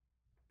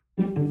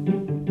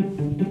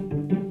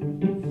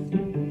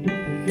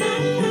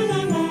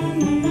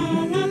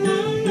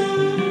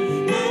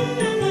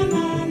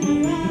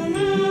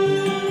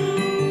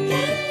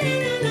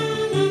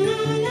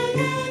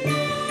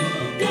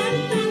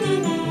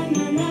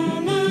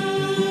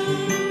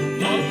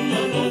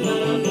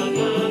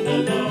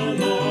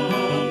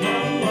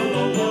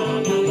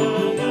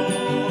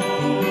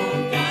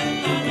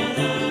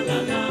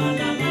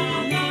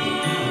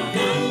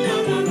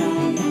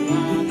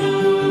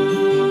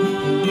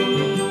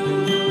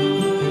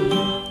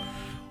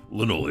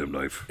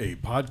Life, a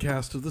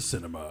podcast of the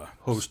cinema,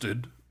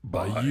 hosted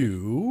by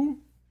you.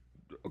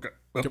 Okay.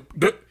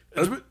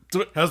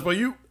 How's by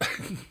you?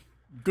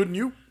 Good and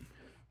you?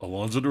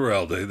 Alonzo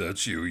Duralde,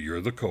 that's you. You're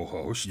the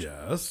co-host.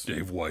 Yes.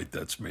 Dave White,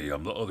 that's me.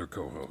 I'm the other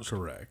co-host.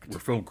 Correct. We're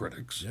film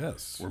critics.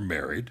 Yes. We're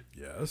married.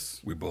 Yes.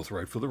 We both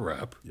write for The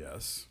Wrap.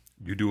 Yes.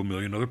 You do a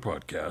million other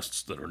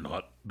podcasts that are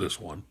not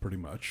this one. Pretty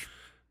much.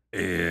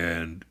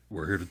 And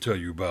we're here to tell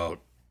you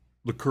about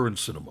the current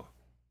cinema.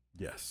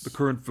 Yes. The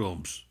current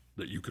films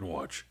that you can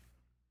watch.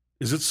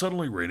 Is it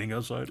suddenly raining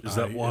outside? Is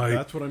that why?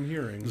 That's what I'm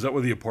hearing. Is that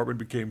why the apartment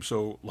became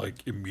so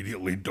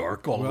immediately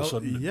dark all of a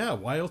sudden? Yeah.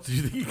 Why else do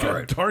you think it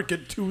got dark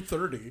at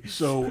 2:30?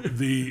 So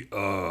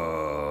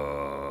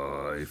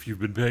if you've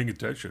been paying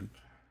attention,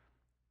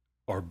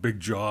 our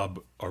big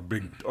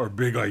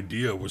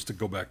idea was to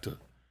go back to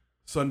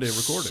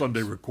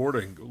Sunday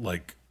recording,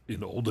 like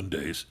in olden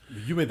days.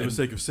 You made the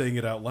mistake of saying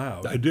it out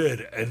loud. I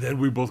did, and then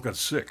we both got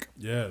sick.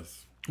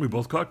 Yes. We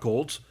both caught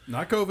colds.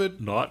 Not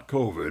COVID. Not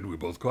COVID. We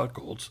both caught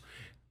colds.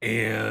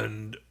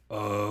 And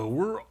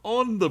we're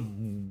on the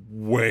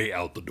way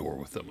out the door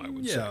with them, I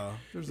would say. Yeah,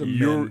 there's a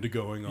mend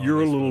going on.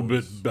 You're a little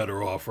bit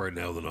better off right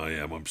now than I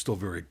am. I'm still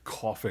very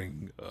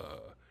coughing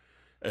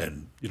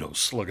and,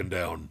 slugging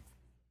down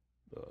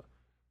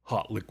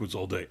hot liquids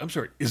all day. I'm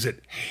sorry, is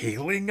it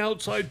hailing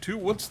outside too?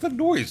 What's the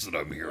noise that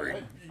I'm hearing?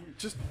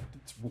 It's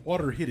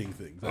water hitting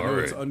things. I know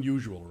it's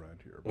unusual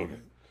around here. Okay.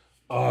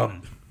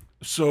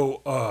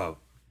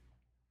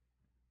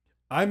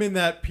 I'm in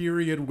that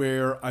period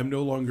where I'm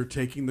no longer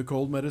taking the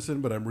cold medicine,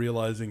 but I'm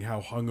realizing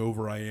how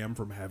hungover I am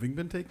from having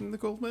been taking the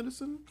cold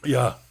medicine.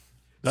 Yeah.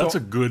 That's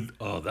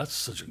that's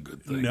such a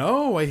good thing.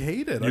 No, I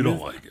hate it. You don't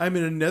like it. I'm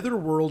in another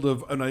world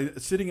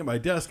sitting at my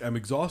desk, I'm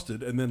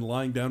exhausted, and then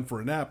lying down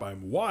for a nap,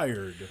 I'm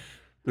wired.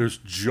 There's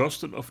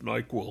just enough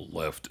NyQuil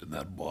left in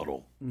that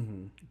bottle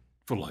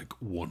for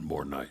one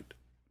more night.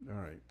 All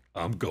right.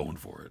 I'm going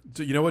for it.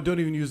 So you know what? Don't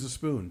even use a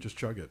spoon. Just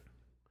chug it.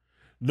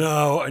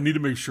 No, I need to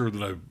make sure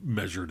that I've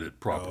measured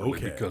it properly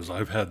because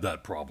I've had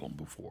that problem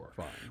before.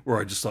 Fine. Where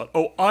I just thought,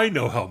 I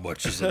know how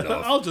much is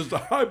enough. I'll just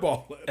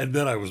eyeball it. And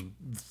then I was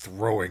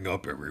throwing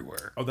up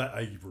everywhere. Oh, that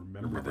I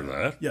remember. Remember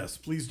that? Yes,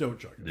 please don't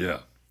chug it.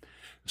 Yeah.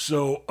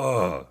 So,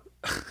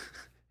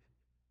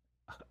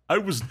 I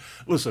was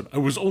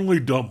only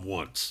dumb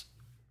once.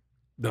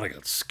 Then I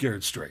got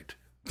scared straight.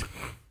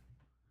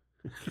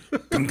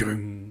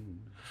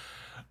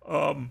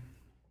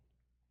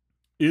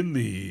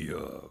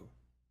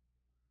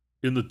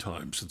 In the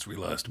time since we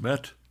last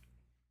met,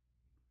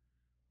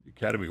 the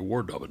Academy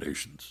Award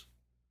nominations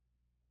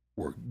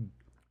were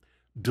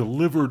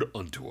delivered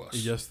unto us.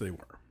 Yes, they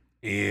were.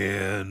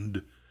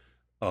 And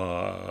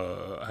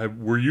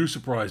were you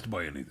surprised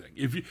by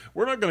anything?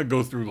 We're not going to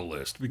go through the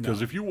list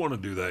because if you want to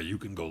do that, you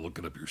can go look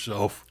it up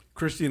yourself.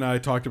 Christy and I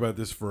talked about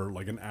this for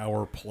an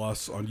hour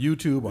plus on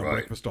YouTube on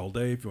Breakfast All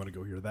Day. If you want to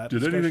go hear that.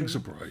 Did anything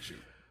surprise you?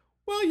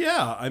 Well,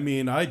 yeah. I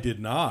mean, I did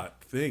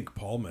not think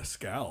Paul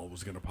Mescal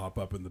was going to pop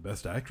up in the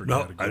Best Actor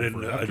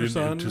category. I didn't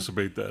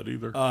anticipate that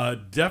either.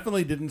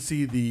 Definitely didn't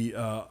see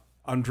the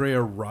Andrea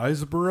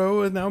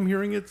Riseborough, and now I'm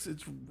hearing it's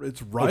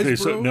Riseborough. Okay,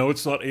 so no,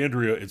 it's not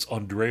Andrea, it's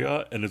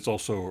Andrea, and it's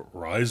also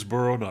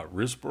Riseborough, not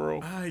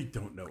Risborough. I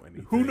don't know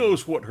anything. Who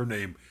knows what her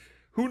name?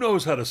 Who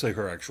knows how to say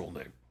her actual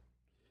name?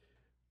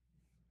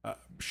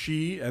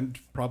 She and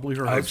probably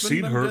her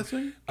husband.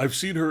 I've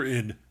seen her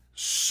in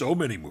so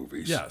many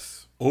movies.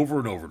 Yes. Over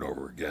and over and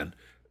over again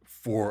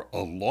for a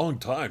long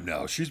time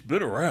now. She's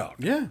been around.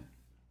 Yeah.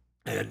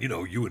 And,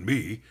 you and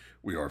me,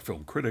 we are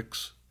film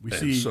critics.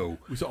 We saw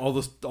all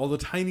the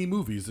tiny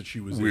movies that she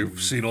was in.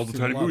 We've seen all the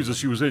tiny movies that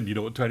she was in. You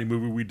know what tiny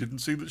movie we didn't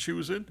see that she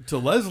was in? To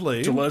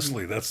Leslie.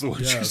 That's the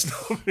one she's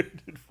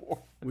nominated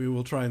for. We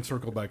will try and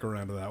circle back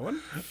around to that one.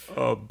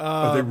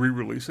 Are they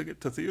re-releasing it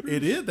to theaters?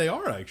 It is. They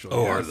are actually.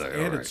 Oh, are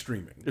they? And it's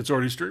streaming. It's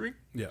already streaming?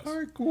 Yes. All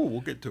right, cool.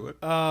 We'll get to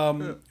it.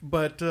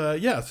 But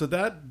so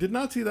that did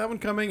not see that one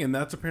coming, and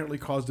that's apparently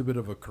caused a bit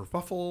of a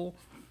kerfuffle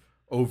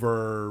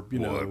over,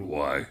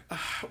 Why?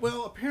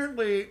 Well,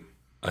 apparently...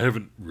 I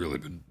haven't really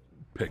been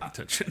paying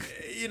attention.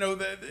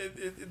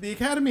 The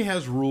Academy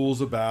has rules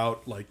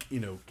about,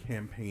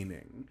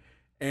 campaigning.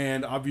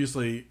 And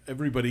obviously,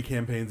 everybody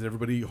campaigns, and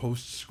everybody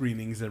hosts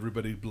screenings, and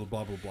everybody blah,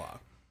 blah, blah, blah.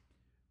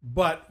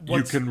 But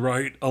you can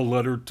write a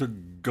letter to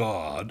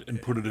God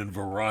and put it in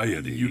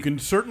Variety. You can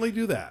certainly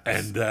do that.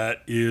 And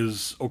that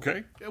is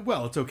okay?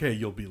 Well, it's okay.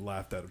 You'll be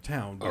laughed out of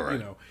town. But, all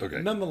right.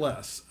 Okay.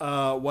 Nonetheless,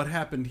 what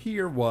happened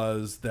here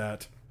was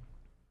that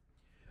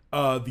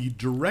the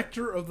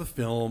director of the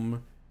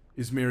film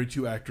is married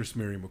to actress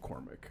Mary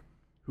McCormick,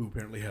 who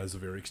apparently has a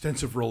very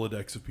extensive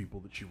Rolodex of people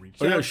that she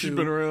reached out to. She's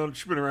been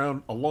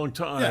around a long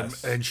time,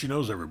 yes. And she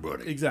knows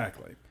everybody.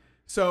 Exactly.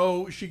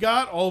 So she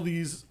got all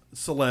these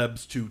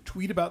celebs to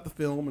tweet about the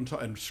film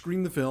and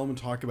screen the film and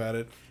talk about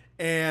it.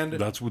 And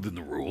that's within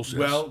the rules. Yes.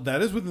 Well,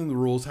 that is within the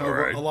rules.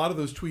 However, right. A lot of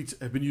those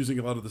tweets have been using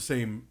a lot of the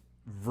same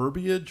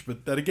verbiage,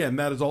 but that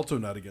is also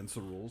not against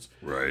the rules.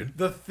 Right.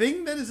 The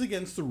thing that is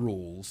against the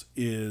rules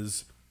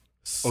is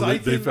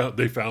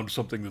they found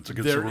something that's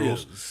against the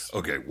rules. Is.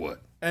 Okay,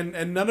 what?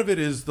 And none of it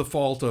is the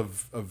fault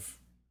of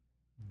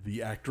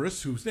the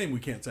actress whose name we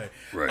can't say.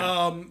 Right.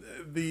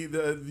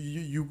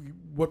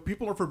 What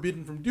people are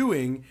forbidden from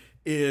doing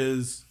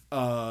is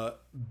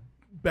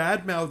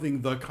bad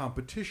mouthing the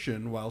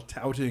competition while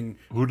touting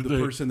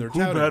person they're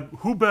touting.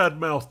 Who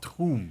bad-mouthed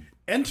whom?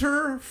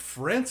 Enter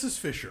Frances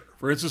Fisher.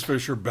 Frances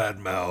Fisher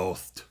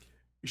bad-mouthed.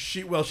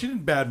 She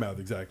didn't badmouth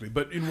exactly,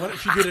 but in one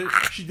she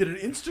did an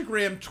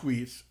Instagram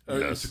tweet,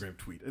 an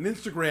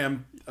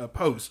Instagram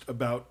post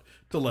about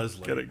to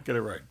Leslie. Get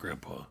it right,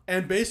 Grandpa.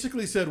 And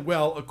basically said,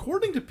 well,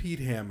 according to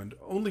Pete Hammond,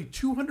 only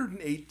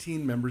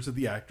 218 members of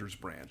the actors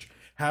branch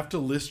have to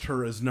list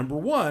her as number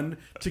one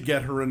to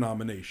get her a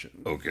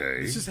nomination.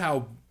 Okay. This is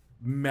how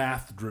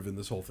math-driven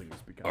this whole thing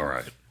has become. All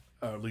right.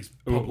 At least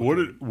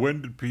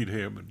when did Pete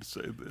Hammond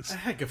say this?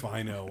 Heck if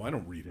I know. I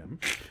don't read him.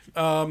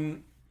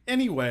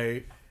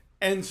 Anyway,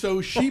 and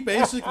so she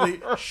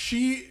basically,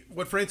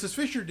 what Frances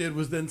Fisher did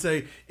was then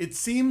say, it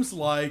seems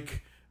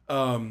like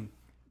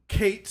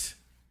Kate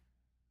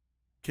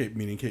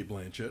meaning Kate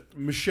Blanchett,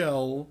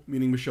 Michelle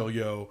meaning Michelle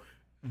Yeoh,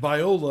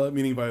 Viola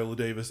meaning Viola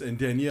Davis, and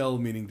Danielle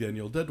meaning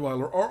Danielle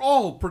Deadwyler are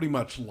all pretty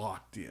much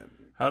locked in.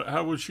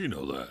 How would she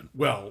know that?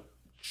 Well,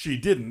 she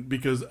didn't,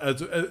 because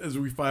as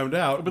we found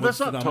out, but that's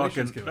not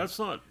talking. That's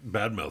not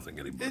bad mouthing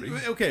anybody.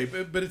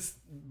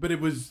 But it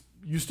was.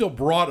 You still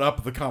brought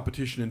up the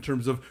competition in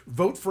terms of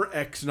vote for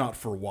X, not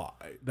for Y.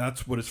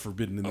 That's what is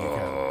forbidden in the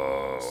Academy.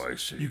 Oh, I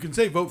see. You can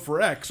say vote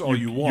for X all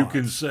you want. You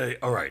can say,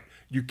 all right,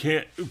 you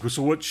can't.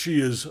 So what she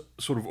is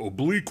sort of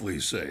obliquely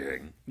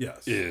saying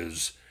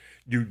is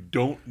you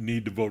don't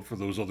need to vote for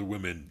those other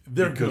women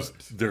because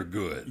they're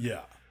good.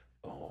 Yeah.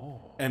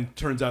 Oh. And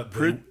turns out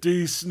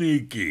pretty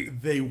sneaky.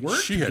 They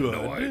weren't She good.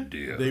 had no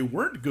idea. They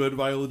weren't good.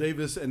 Viola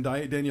Davis and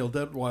Danielle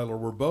Deadwyler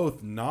were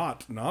both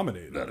not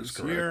nominated. That is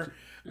correct. Year.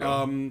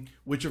 Yeah.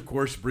 Which of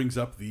course brings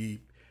up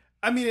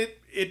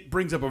it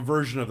brings up a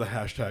version of the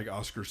hashtag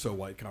Oscar so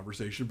white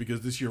conversation,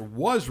 because this year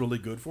was really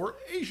good for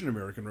Asian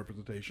American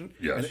representation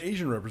and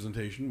Asian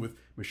representation with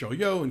Michelle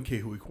Yeoh and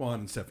Ke Huy Quan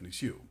and Stephanie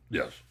Hsu.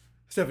 Yes.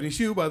 Stephanie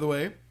Hsu, by the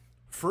way,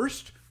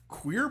 first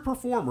queer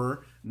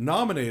performer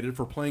nominated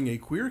for playing a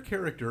queer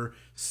character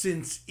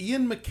since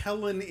Ian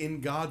McKellen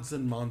in Gods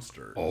and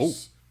Monsters. Oh.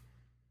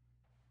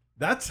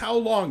 That's how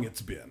long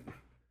it's been.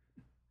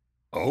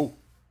 Oh.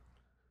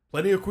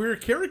 Plenty of queer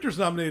characters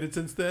nominated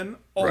since then,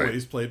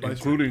 always played by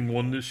including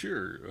one this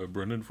year,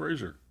 Brendan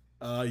Fraser.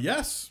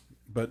 Yes,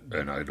 but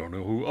and I don't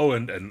know who. Oh,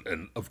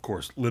 and of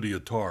course Lydia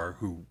Tarr,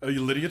 who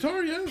Lydia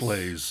Tarr, yes,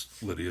 plays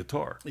Lydia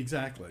Tarr.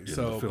 Exactly.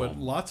 So, but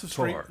lots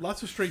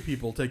of straight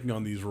people taking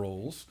on these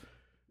roles.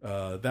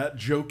 That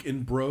joke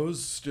in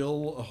Bros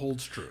still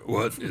holds true.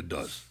 What it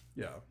does.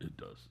 Yeah, it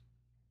does.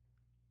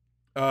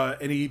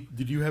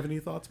 Did you have any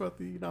thoughts about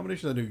the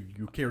nomination? I know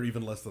you care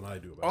even less than I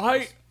do about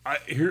this.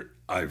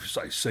 I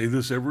say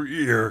this every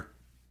year,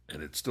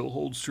 and it still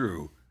holds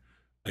true.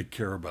 I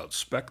care about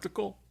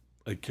spectacle.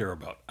 I care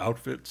about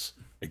outfits.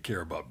 I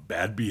care about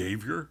bad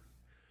behavior.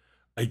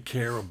 I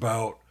care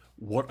about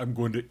what I'm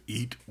going to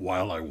eat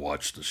while I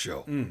watch the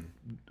show.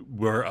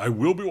 Where I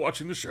will be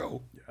watching the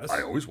show. Yes.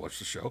 I always watch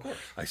the show.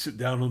 I sit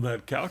down on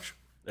that couch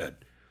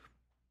at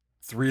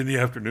 3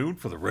 p.m.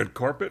 for the red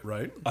carpet.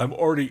 Right. I'm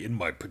already in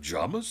my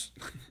pajamas.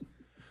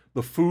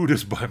 The food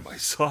is by my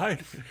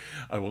side.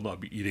 I will not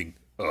be eating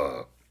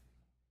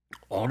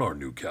on our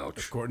new couch.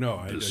 Of course, no,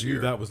 I knew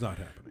that was not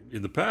happening.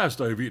 In the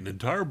past, I've eaten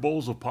entire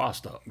bowls of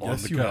pasta on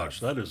the couch.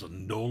 Have. That is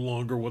no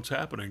longer what's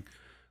happening.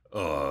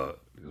 Because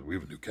we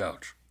have a new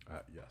couch.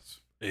 Yes.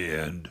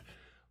 And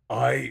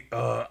when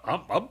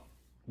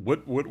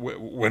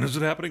is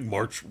it happening?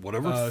 March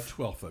whatever?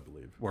 12th, I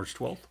believe. March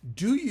 12th?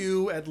 Do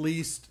you at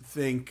least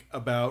think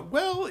about,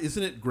 well,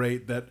 isn't it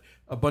great that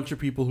a bunch of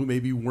people who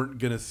maybe weren't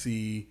going to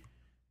see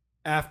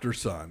After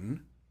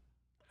Sun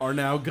are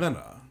now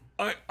gonna?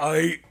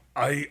 I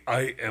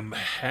am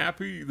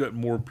happy that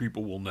more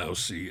people will now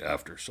see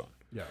After Sun.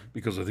 Yeah.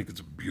 Because I think it's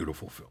a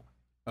beautiful film.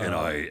 And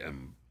I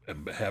am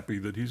happy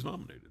that he's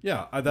nominated.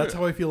 Yeah, that's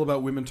how I feel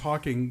about Women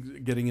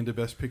Talking getting into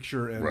Best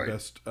Picture and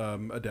Best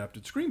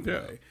Adapted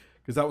Screenplay.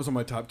 Because that was on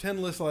my top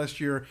 10 list last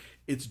year.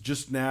 It's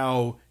just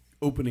now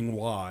opening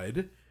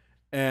wide.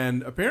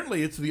 And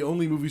apparently it's the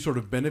only movie sort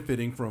of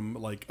benefiting from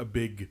like a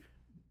big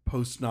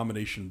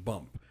post-nomination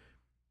bump.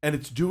 And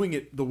it's doing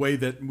it the way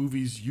that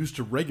movies used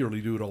to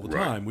regularly do it all the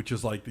time, which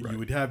is like that you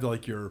would have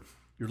like your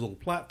little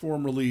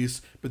platform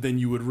release, but then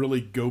you would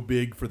really go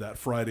big for that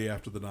Friday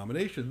after the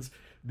nominations.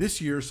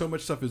 This year, so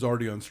much stuff is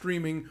already on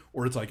streaming,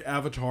 or it's like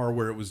Avatar,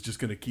 where it was just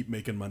going to keep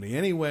making money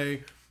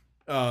anyway.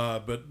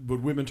 But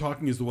Women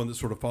Talking is the one that's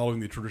sort of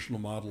following the traditional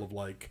model of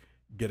like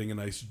getting a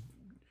nice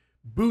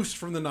boost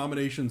from the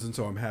nominations, and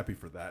so I'm happy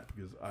for that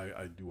because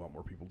I do want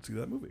more people to see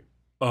that movie.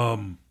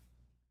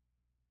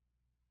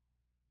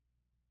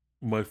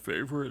 My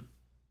favorite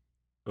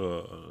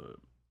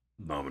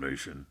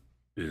nomination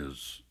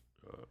is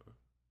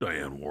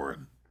Diane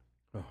Warren.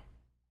 Oh.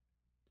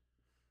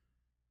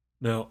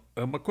 Now,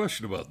 my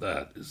question about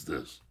that is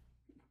this.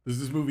 Does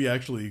this movie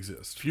actually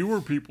exist?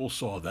 Fewer people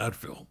saw that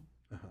film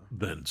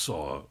than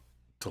saw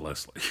To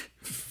Leslie.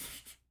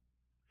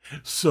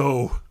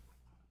 So,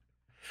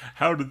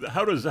 How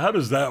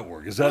does that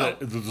work? Is that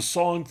does the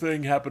song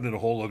thing happen in a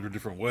whole other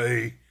different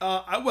way?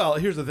 Well,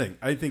 here's the thing.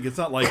 I think it's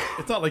not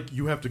like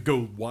you have to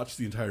go watch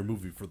the entire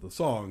movie for the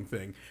song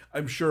thing.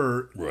 I'm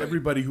sure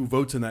everybody who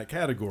votes in that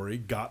category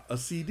got a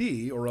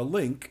CD or a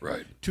link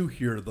to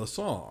hear the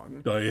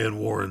song. Diane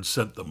Warren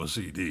sent them a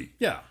CD.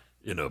 Yeah.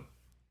 In a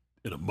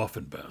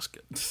muffin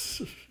basket.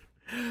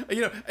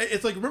 You know,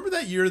 it's like, remember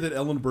that year that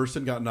Ellen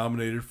Burstyn got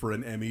nominated for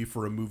an Emmy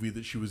for a movie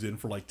that she was in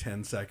for like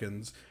 10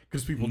 seconds?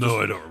 Because people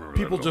I don't remember.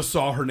 People just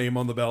saw her name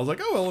on the bell. Like,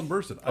 oh, Ellen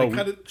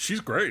Burstyn. She's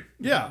great.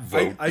 Yeah,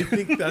 I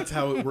think that's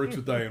how it works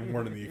with Diane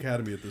Warren in the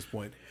Academy at this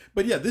point.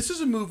 But yeah, this is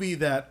a movie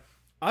that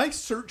I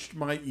searched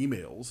my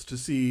emails to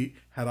see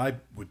did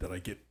I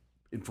get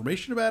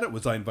information about it?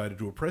 Was I invited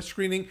to a press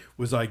screening?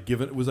 Was I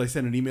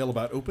sent an email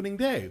about opening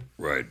day?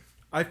 Right.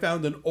 I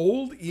found an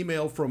old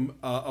email from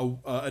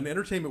an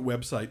entertainment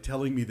website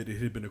telling me that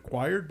it had been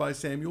acquired by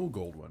Samuel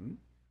Goldwyn,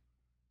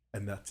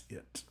 and that's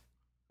it.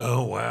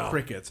 Oh, wow.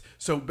 Crickets.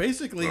 So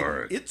basically,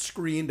 it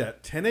screened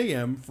at 10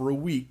 a.m. for a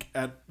week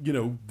at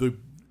the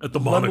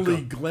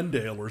Lumley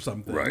Glendale or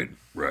something.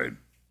 Right.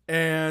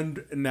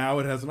 And now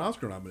it has an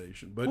Oscar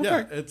nomination. But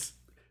yeah,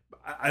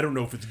 I don't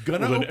know if it's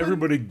gonna open. Then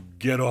everybody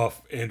get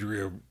off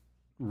Andrea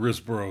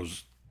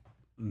Riseborough's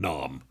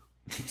nom.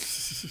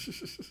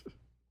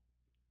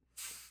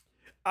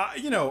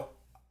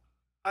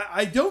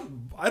 I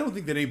don't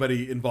think that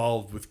anybody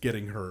involved with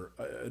getting her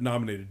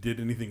nominated did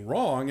anything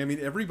wrong. I mean,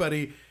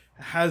 everybody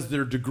has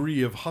their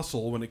degree of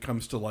hustle when it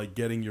comes to like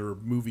getting your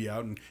movie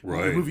out and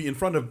your movie in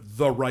front of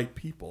the right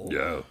people.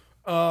 Yeah.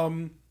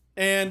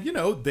 And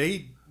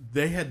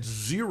they had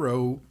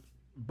zero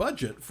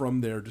budget from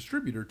their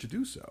distributor to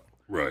do so.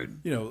 Right.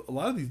 A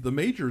lot of the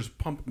majors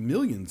pump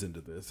millions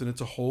into this, and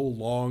it's a whole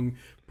long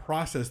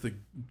process that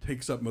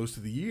takes up most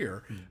of the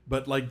year.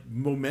 But like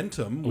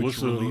Momentum, which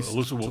released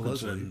Alyssa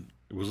Wilkinson.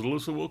 Was it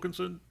Alyssa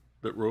Wilkinson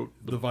that wrote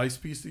the Vice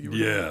piece that you were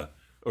doing?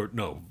 Or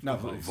no, not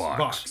Vice.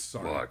 Vox.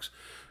 Sorry. Vox.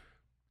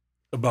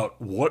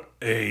 About what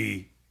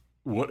a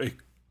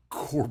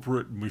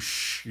corporate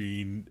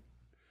machine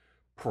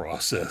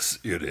process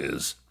it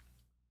is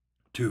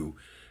to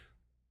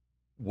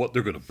what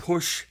they're going to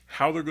push,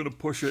 how they're going to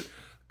push it,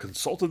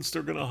 consultants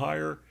they're going to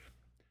hire,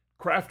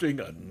 crafting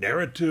a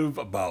narrative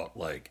about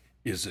like,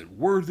 is it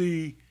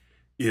worthy?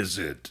 Is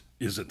it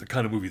the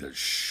kind of movie that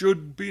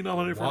should be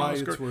nominated for an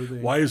Oscar?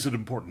 Why is it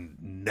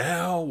important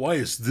now? Why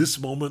is this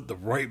moment the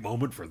right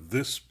moment for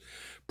this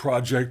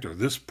project or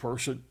this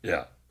person?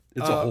 Yeah,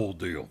 it's a whole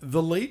deal.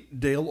 The late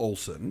Dale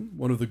Olson,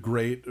 one of the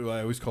great,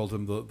 I always called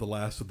him the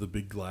last of the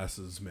big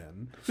glasses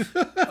men.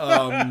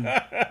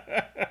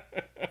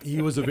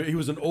 He was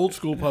an old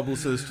school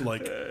publicist,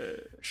 like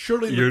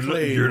Shirley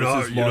MacLaine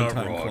was his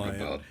longtime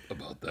client.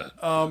 About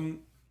that.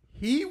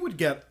 He would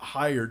get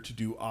hired to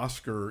do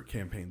Oscar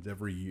campaigns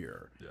every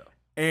year. Yeah.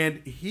 And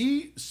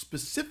he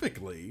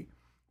specifically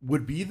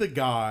would be the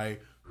guy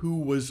who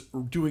was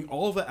doing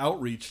all the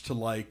outreach to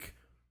like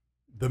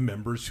the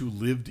members who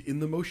lived in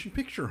the motion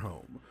picture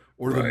home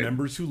or the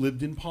members who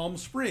lived in Palm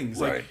Springs.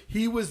 Right. Like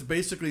he was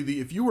basically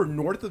if you were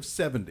north of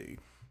 70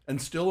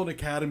 and still an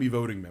Academy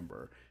voting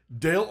member,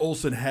 Dale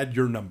Olson had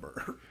your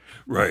number.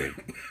 Right.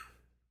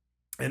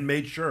 And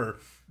made sure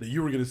that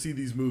you were going to see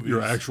these movies.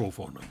 Your actual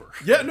phone number.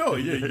 Yeah, no,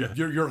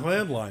 your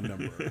landline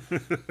number.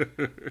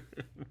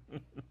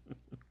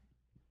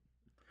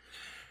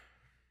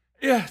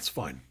 Yeah, it's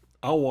fine.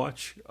 I'll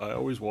watch. I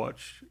always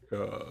watch.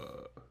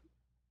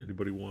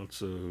 Anybody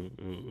wants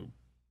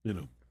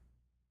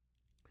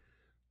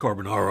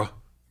carbonara?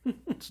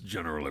 It's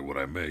generally what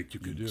I make. You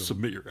can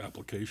submit your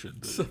application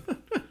to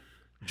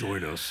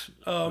join us.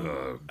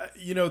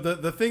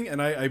 The thing,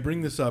 and I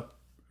bring this up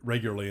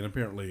regularly, and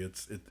apparently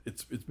it's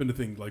been a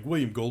thing. Like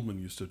William Goldman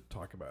used to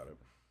talk about it.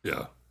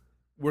 Yeah,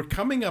 we're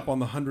coming up on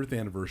the 100th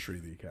anniversary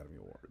of the Academy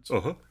Awards.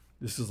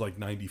 This is like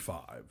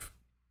 95.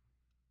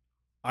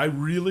 I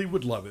really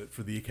would love it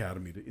for the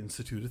Academy to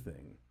institute a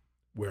thing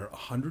where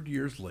 100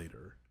 years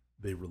later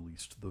they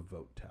released the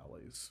vote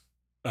tallies.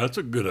 That's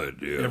a good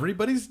idea.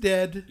 Everybody's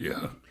dead.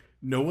 Yeah.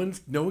 No one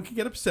can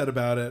get upset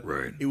about it.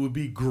 Right. It would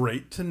be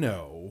great to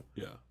know.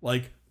 Yeah.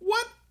 Like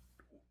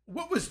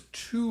what was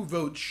 2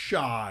 votes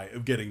shy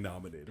of getting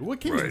nominated? What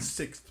came in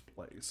 6th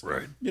place?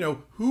 Right.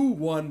 Who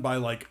won by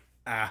like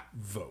a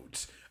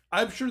vote?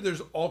 I'm sure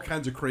there's all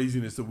kinds of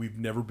craziness that we've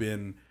never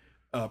been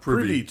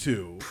privy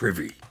to.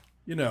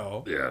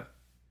 Yeah.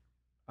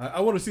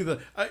 I want to see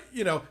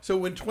so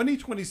when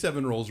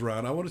 2027 rolls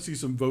around, I want to see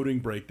some voting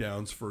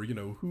breakdowns for,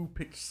 who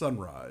picked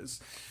Sunrise.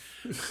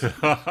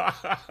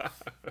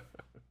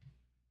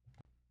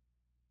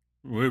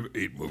 We have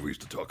 8 movies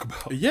to talk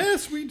about.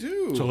 Yes, we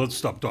do. So let's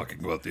stop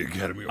talking about the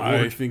Academy Award.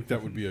 I think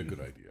that would be a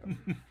good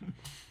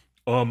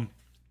idea.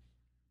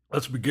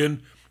 Let's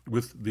begin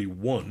with the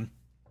one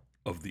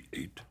of the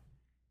 8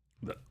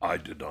 that I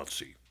did not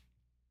see.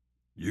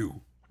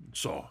 You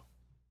saw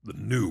the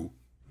new,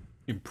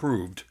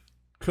 improved.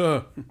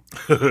 You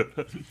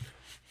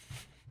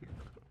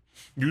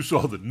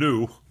saw the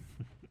new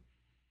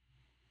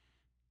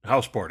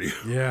House Party.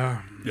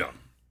 Yeah. Yeah.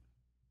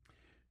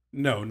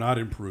 No, not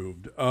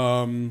improved.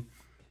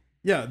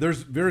 Yeah,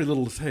 there's very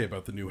little to say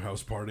about the new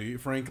House Party,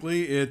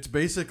 frankly. It's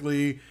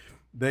basically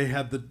they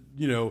had the,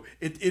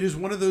 it is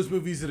one of those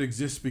movies that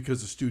exists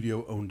because the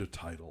studio owned a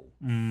title.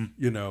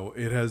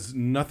 It has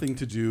nothing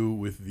to do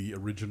with the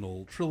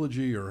original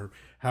trilogy or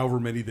however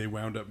many they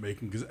wound up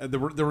making, because there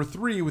were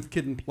three with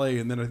Kid and Play,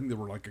 and then I think there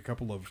were like a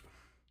couple of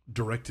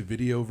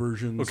direct-to-video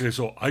versions. Okay,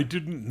 so I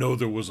didn't know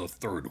there was a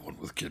third one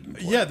with Kid and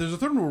Play. Yeah, there's a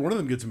third one where one of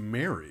them gets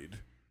married.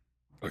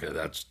 Okay,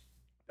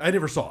 I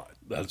never saw it.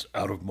 that's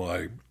out of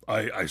my...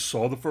 I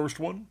saw the first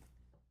one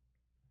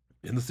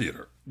in the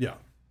theater. Yeah.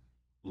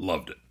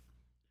 Loved it.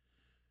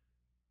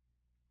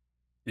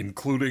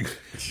 Including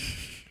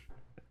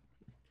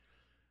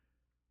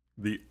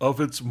the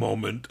of its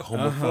moment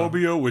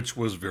homophobia, which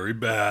was very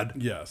bad.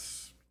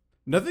 Yes.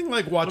 Nothing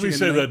like watching... Let me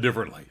say that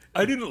differently.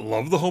 I didn't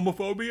love the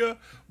homophobia,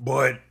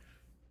 but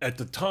at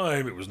the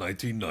time, it was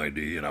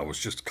 1990, and I was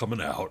just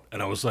coming out,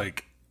 and I was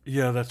like,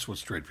 yeah, that's what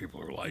straight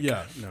people are like.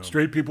 Yeah, no.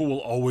 Straight people will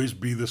always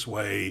be this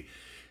way.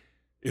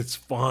 It's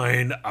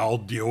fine. I'll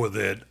deal with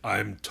it.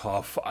 I'm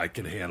tough. I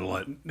can handle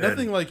it.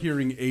 Nothing like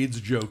hearing AIDS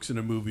jokes in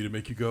a movie to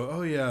make you go,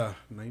 oh yeah,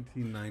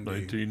 1990.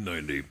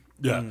 1990.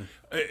 Yeah.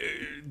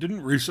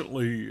 Didn't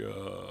recently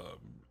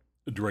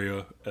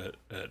Drea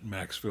at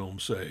Max Film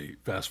say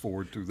fast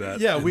forward through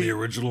that in the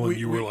original, and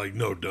you were like,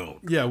 no, don't.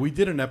 Yeah, we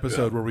did an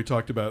episode where we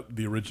talked about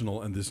the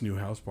original and this new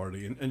House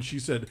Party, and she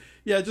said,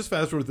 yeah, just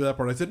fast forward through that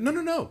part. I said,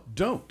 no,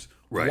 don't.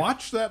 Right.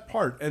 Watch that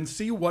part and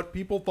see what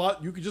people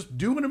thought you could just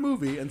do in a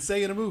movie and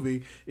say in a movie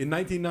in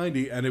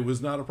 1990, and it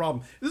was not a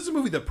problem. This is a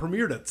movie that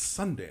premiered at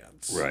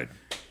Sundance. Right.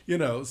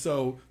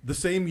 So the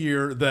same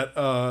year that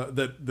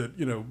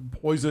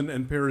Poison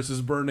and Paris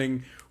is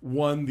Burning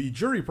won the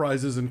jury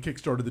prizes and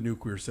kickstarted the new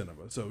queer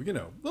cinema. So,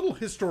 little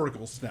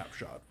historical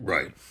snapshot.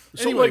 Right.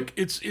 So Anyway.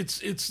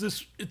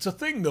 it's a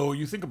thing though.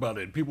 You think about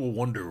it, people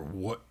wonder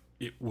what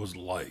it was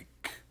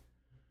like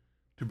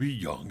to be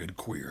young and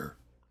queer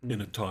in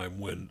a time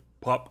when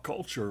pop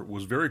culture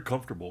was very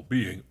comfortable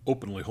being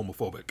openly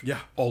homophobic. Yeah.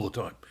 All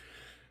the time.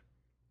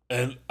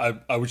 And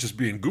I was just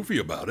being goofy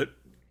about it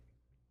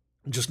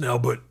just now,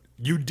 but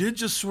you did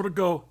just sort of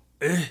go,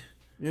 eh.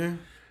 Yeah.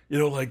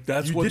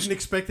 That's You what... didn't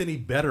expect any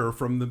better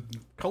from the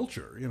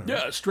culture,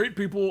 Yeah, straight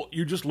people,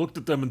 you just looked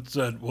at them and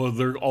said, well,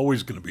 they're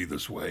always going to be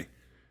this way.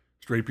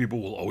 Straight people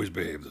will always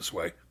behave this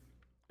way.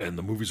 And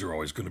the movies are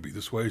always going to be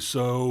this way.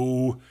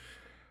 So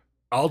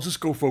I'll just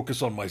go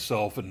focus on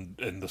myself and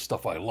the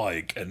stuff I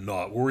like and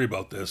not worry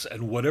about this.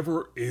 And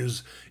whatever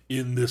is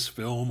in this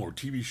film or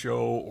TV show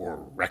or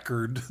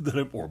record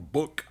or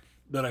book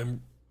that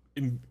I'm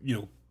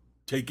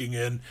taking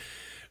in,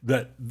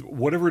 that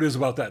whatever it is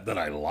about that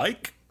I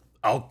like,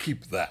 I'll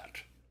keep that.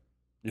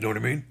 You know what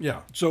I mean?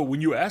 Yeah. So when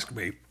you ask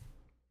me,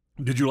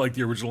 did you like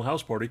the original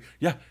House Party?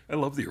 Yeah, I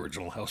love the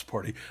original House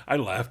Party. I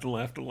laughed and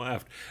laughed and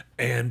laughed.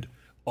 And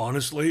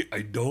honestly,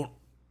 I don't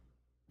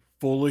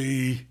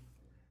fully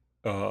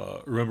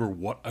remember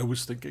what I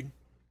was thinking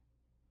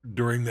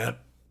during that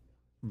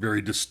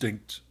very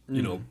distinct,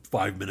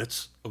 5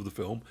 minutes of the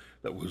film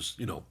that was,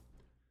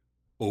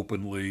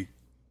 openly,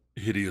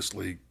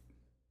 hideously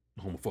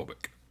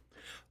homophobic.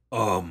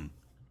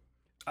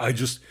 I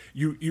just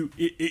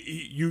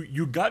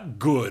you got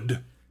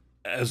good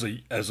as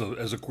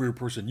a queer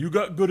person. You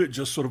got good at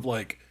just sort of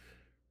like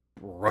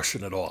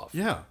brushing it off.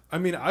 Yeah. I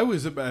mean, I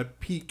was about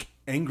peak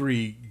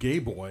angry gay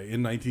boy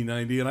in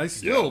 1990, and I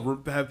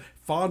still have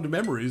fond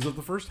memories of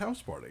the first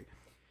House Party.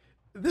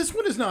 This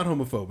one is not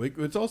homophobic.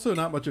 It's also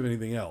not much of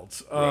anything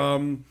else.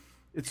 Right.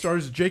 It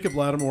stars Jacob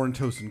Latimore and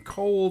Tosin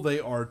Cole. They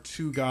are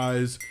two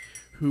guys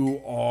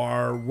who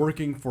are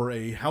working for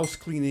a house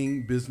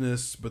cleaning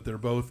business, but they're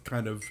both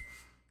kind of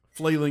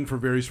flailing for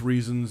various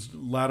reasons.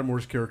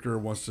 Latimore's character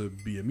wants to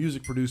be a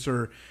music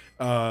producer.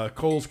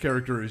 Cole's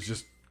character is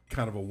just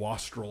kind of a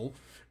wastrel.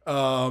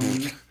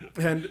 And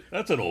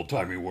That's an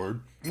old-timey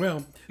word.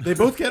 well, they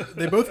both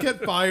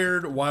get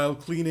fired while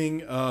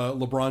cleaning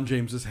LeBron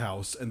James's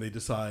house, and they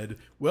decide,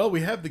 well,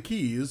 we have the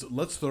keys.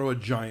 Let's throw a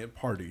giant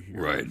party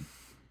here. Right.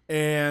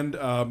 And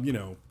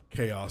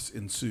chaos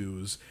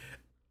ensues.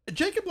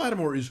 Jacob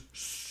Latimore is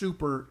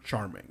super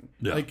charming.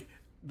 Yeah. Like,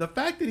 the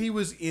fact that he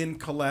was in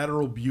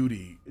Collateral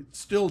Beauty, it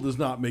still does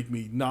not make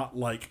me not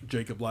like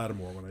Jacob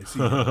Latimore when I see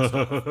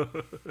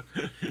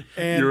him.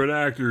 And You're an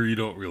actor. You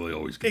don't really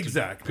always get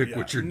exactly to pick yeah.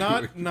 what you're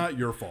doing. Not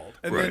your fault.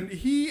 And Right. then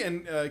he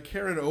and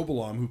Karen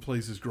Obolom, who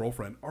plays his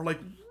girlfriend, are like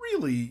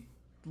really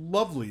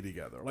lovely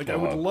together. Like, I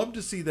would love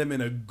to see them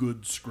in a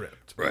good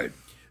script. Right.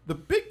 The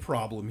big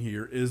problem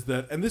here is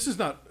that, and this is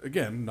not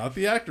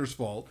the actor's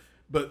fault,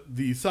 but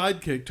the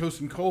sidekick,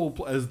 Tosin Cole,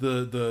 as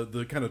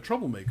the kind of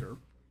troublemaker,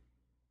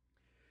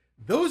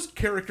 those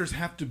characters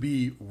have to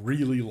be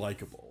really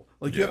likable.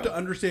 Like, you have to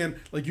understand,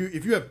 like,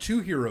 if you have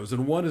two heroes,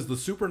 and one is the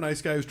super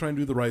nice guy who's trying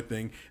to do the right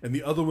thing, and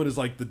the other one is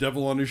like the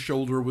devil on his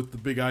shoulder with the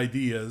big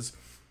ideas,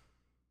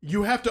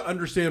 you have to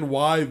understand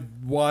why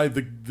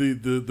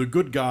the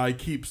good guy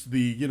keeps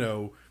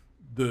the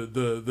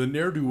the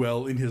ne'er do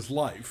well in his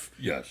life.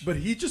 Yes. But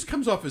he just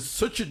comes off as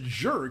such a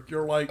jerk.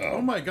 You're like,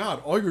 oh my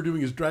god, all you're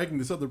doing is dragging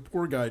this other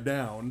poor guy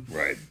down.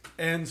 Right.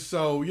 And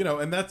so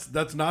and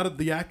that's not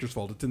the actor's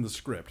fault. It's in the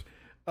script.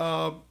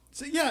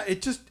 So yeah,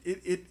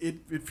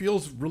 it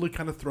feels really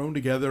kind of thrown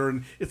together,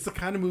 and it's the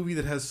kind of movie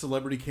that has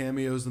celebrity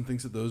cameos and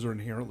thinks that those are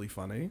inherently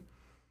funny.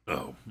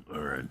 Oh, all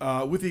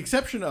right. With the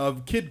exception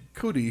of Kid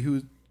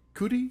Cudi,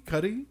 Cudi?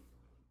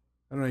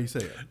 I don't know how you say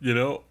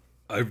it.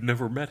 I've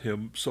never met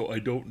him, so I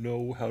don't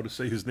know how to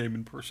say his name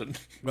in person.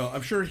 Well,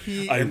 I'm sure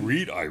he. I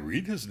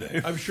read his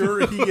name. I'm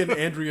sure he and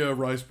Andrea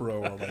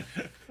Riseborough are like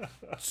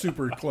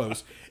super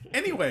close.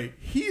 Anyway,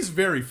 he's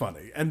very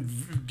funny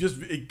and just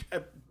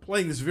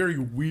playing this very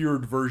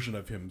weird version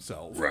of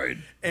himself. Right.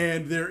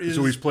 And there is.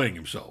 So he's playing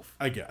himself.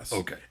 I guess.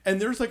 Okay. And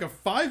there's like a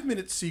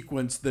 5-minute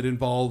sequence that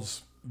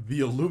involves the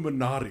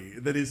Illuminati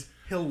that is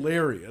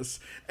hilarious,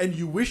 and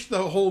you wish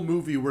the whole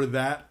movie were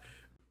that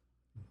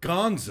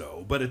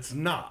gonzo, but it's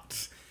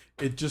not.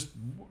 It just,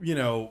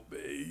 you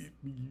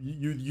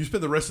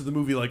spend the rest of the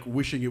movie like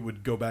wishing it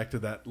would go back to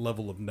that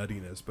level of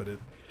nuttiness, but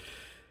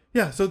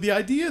so the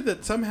idea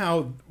that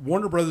somehow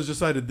Warner Brothers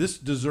decided this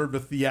deserved a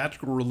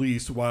theatrical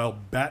release while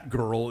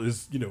Batgirl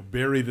is,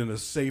 buried in a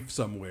safe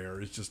somewhere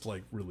is just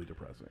like really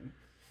depressing.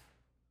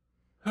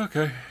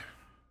 Okay.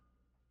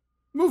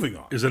 Moving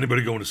on. Is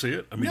anybody going to see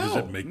it? I mean, does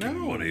No, it make no,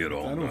 money at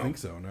all? I don't think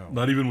so, no.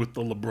 Not even with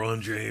the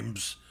LeBron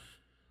James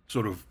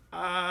sort of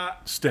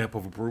stamp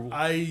of approval?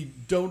 I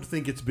don't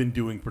think it's been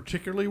doing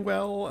particularly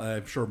well.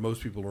 I'm sure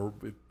most people are,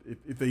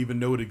 if they even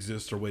know it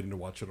exists, are waiting to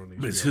watch it on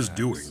HBO It's his Max.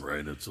 doing,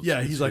 right?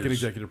 He's like an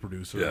executive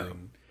producer. Yeah,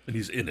 and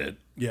he's in it.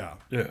 Yeah.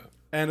 Yeah.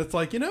 And it's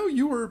like,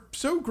 you were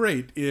so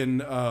great in,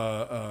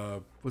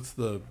 what's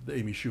the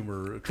Amy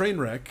Schumer,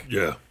 Trainwreck.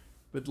 Yeah.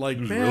 But like,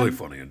 It was man, really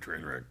funny in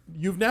Trainwreck.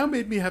 you've now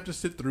made me have to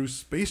sit through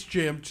Space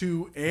Jam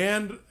 2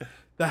 and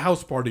the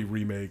House Party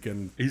remake,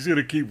 and He's going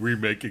to keep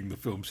remaking the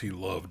films he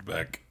loved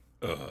back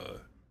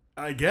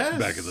I guess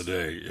back in the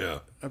day, yeah.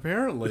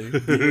 apparently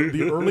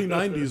the early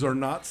 90s are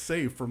not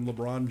safe from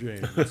LeBron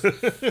James.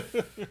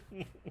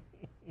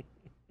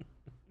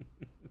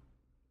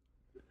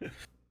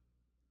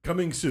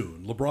 Coming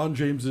soon, LeBron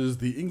James is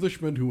the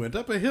Englishman who went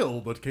up a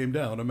hill but came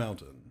down a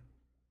mountain.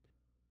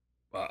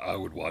 I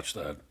would watch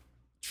that.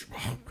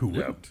 Who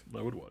wouldn't?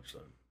 I would watch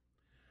that.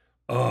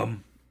 All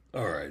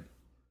right.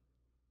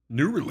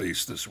 New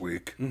release this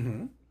week.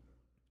 Mm-hmm.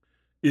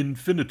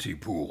 Infinity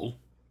Pool.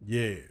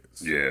 Yes.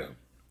 Yeah.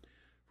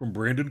 From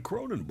Brandon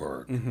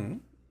Cronenberg. Mm-hmm.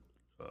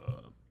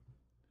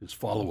 His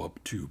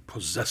follow-up to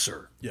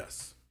Possessor.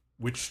 Yes.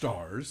 Which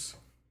stars?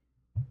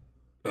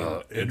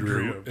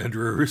 Andrew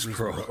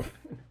Riseborough.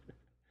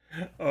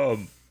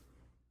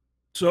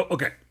 So,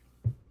 okay.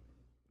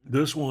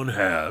 This one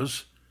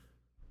has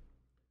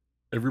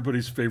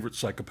everybody's favorite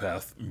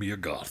psychopath, Mia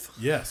Goth.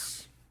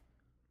 Yes.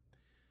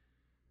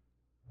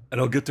 And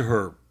I'll get to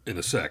her in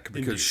a sec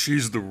because Indeed.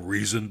 she's the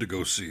reason to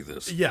go see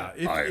this. Yeah.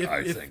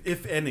 I think.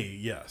 If any,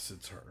 yes,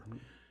 it's her.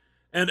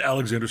 And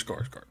Alexander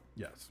Skarsgård.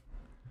 Yes.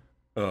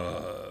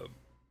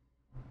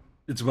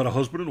 It's about a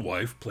husband and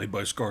wife, played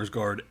by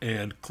Skarsgård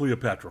and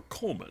Cleopatra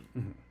Coleman.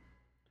 Mm-hmm.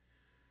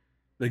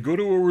 They go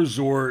to a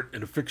resort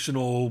in a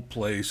fictional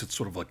place. It's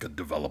sort of like a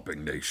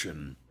developing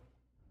nation.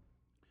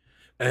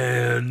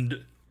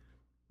 And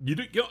you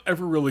don't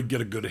ever really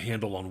get a good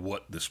handle on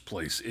what this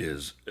place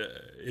is.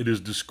 It is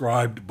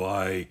described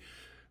by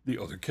the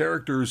other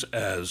characters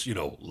as,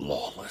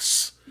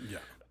 lawless. Yeah.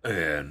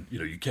 And,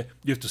 you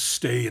have to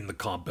stay in the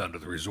compound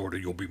of the resort or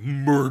you'll be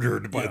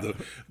murdered by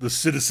the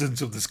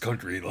citizens of this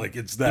country. Like,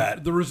 it's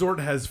that. The resort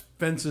has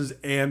fences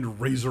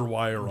and razor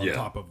wire on Yeah.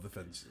 top of the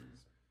fences.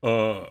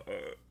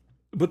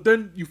 But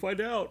then you find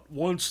out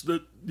once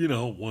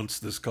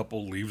this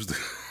couple leaves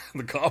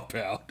the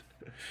compound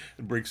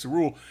and breaks the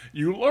rule,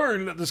 you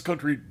learn that this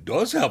country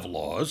does have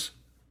laws,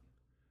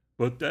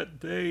 but that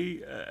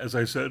they, as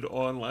I said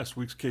on last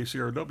week's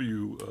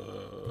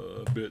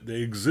KCRW bit,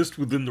 they exist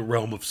within the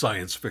realm of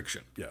science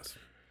fiction. Yes.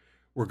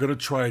 We're going to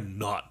try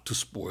not to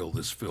spoil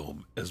this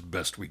film as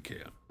best we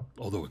can,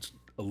 although it's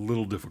a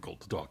little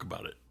difficult to talk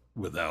about it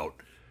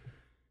without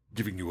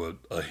giving you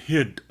a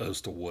hint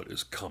as to what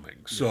is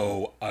coming.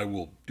 So I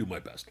will do my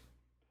best.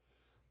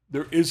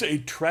 There is a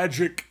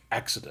tragic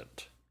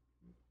accident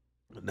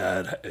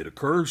that it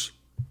occurs.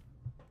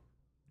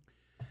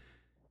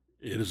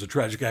 It is a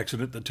tragic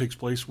accident that takes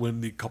place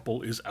when the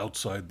couple is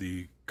outside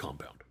the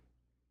compound.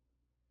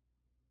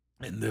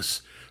 And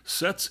this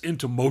sets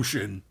into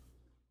motion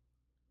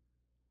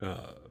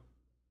a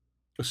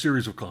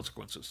series of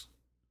consequences.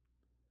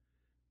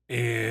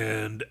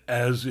 And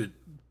as it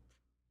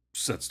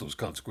sets those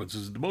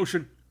consequences into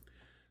motion,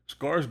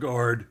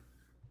 Skarsgård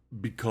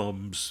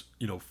becomes,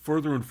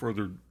 further and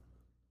further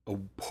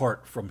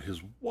apart from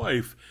his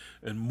wife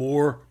and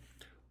more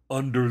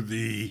under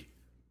the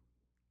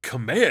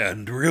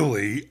command,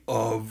 really,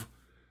 of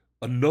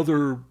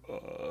another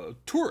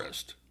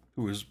tourist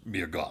who is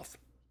Mia Goth.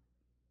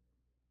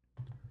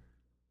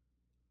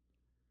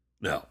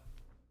 Now,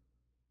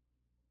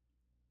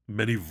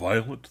 many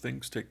violent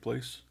things take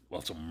place,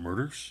 lots of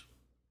murders.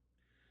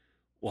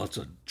 lots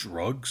of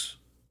drugs,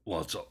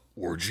 lots of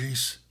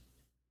orgies.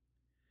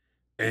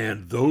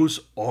 And those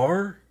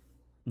are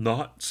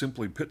not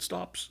simply pit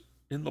stops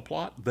in the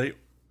plot, they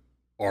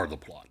are the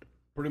plot.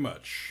 Pretty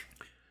much.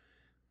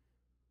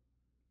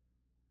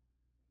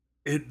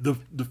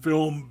 The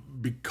film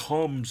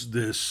becomes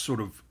this sort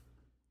of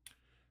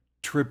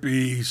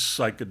trippy,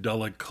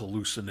 psychedelic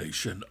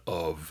hallucination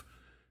of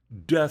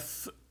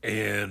death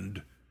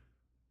and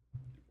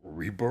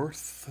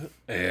rebirth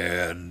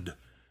and,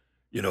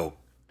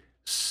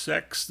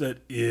 sex that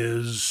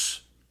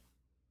is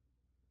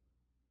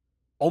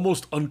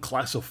almost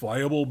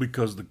unclassifiable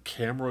because the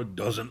camera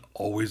doesn't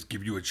always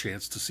give you a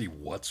chance to see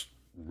what's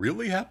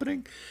really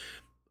happening.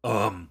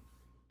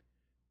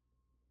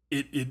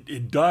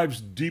 It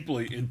dives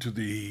deeply into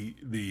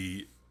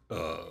the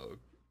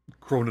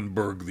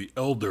Cronenberg, the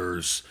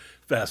Elder's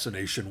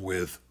fascination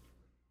with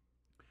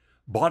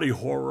body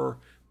horror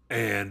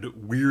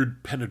and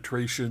weird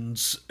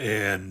penetrations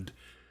and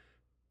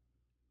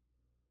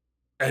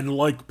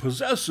like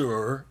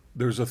Possessor,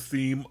 there's a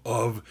theme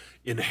of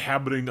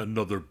inhabiting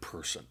another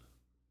person.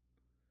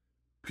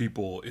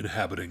 People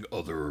inhabiting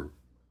other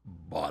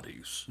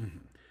bodies. Mm-hmm.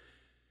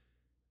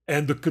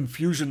 And the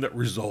confusion that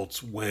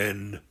results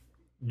when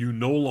you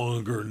no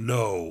longer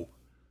know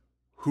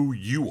who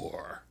you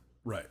are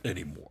Right.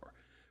 anymore.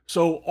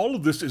 So all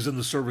of this is in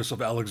the service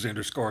of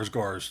Alexander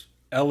Skarsgård's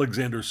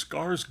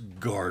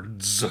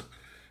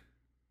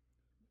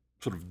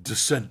sort of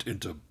descent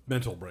into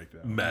Mental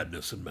breakdown.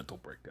 madness and mental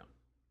breakdown.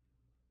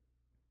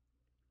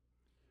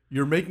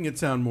 You're making it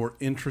sound more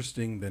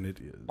interesting than it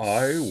is.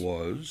 I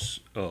was,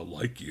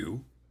 like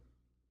you,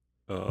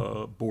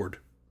 bored.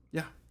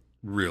 Yeah.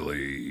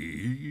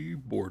 Really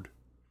bored.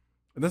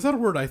 And that's not a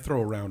word I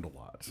throw around a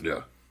lot.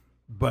 Yeah.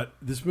 But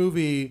this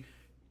movie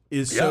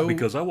is Yeah, so...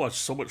 because I watch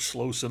so much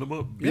slow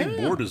cinema. Being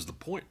Yeah. bored is the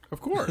point. Of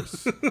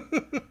course.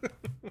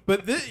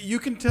 But you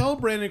can tell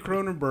Brandon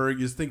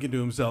Cronenberg is thinking to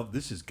himself,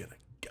 this is gonna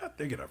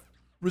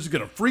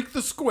freak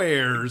the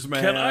squares,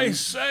 man. Can I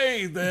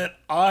say that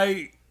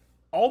I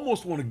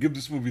almost want to give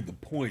this movie the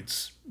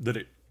points that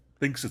it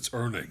thinks it's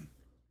earning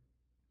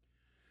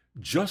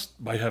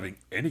just by having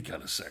any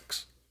kind of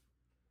sex?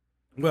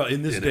 Well,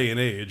 in this day and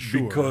age,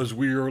 sure. Because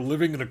we are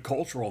living in a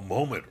cultural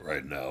moment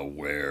right now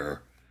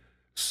where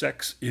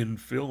sex in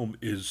film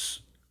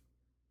is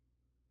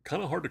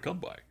kind of hard to come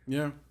by.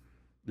 Yeah.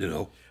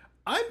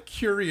 I'm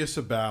curious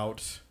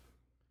about...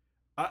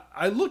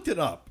 I looked it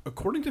up.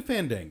 According to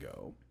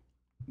Fandango,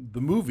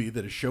 the movie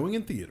that is showing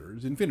in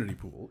theaters, Infinity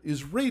Pool,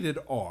 is rated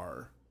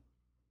R.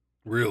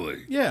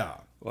 Really? Yeah.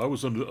 Well, I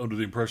was under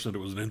the impression that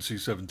it was an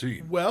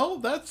NC-17.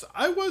 Well,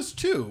 I was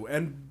too.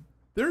 And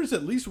there's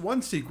at least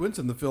one sequence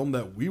in the film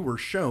that we were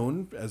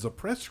shown as a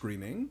press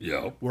screening.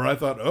 Yeah. Where I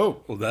thought,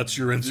 oh. Well, that's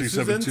your NC-17.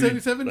 This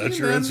is NC-17 That's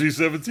your then.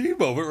 NC-17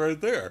 moment right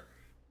there.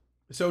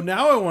 So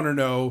now I want to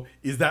know,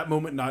 is that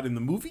moment not in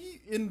the movie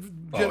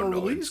in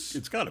general release?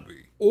 It's got to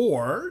be.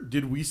 Or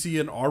did we see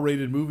an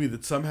R-rated movie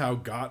that somehow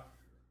got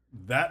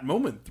that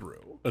moment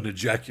through? An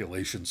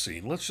ejaculation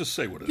scene. Let's just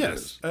say what it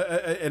is. Yes,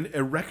 an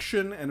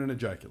erection and an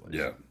ejaculation.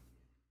 Yeah.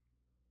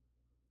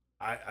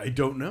 I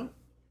don't know.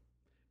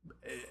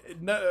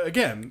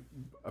 Again,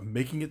 I'm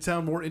making it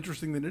sound more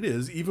interesting than it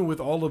is, even with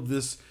all of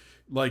this,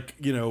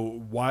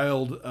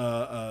 wild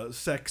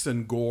sex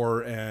and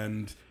gore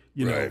and,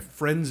 Right.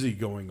 frenzy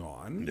going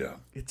on. Yeah.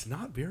 It's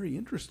not very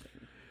interesting.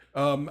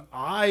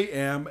 I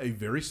am a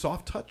very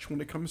soft touch when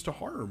it comes to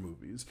horror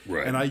movies.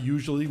 Right. And I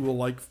usually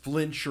will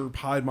flinch or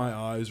hide my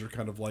eyes or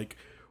kind of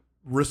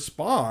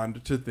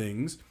respond to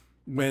things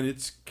when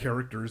it's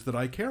characters that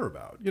I care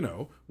about.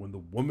 When the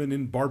woman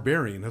in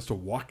Barbarian has to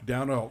walk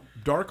down a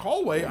dark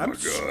hallway, I'm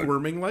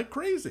squirming like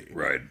crazy.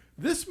 Right.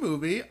 This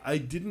movie,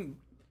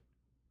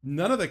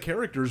 none of the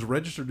characters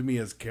registered to me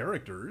as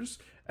characters.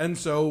 And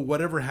so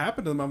whatever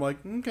happened to them, I'm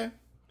like, okay.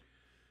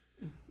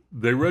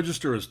 They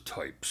register as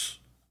types.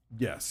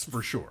 Yes,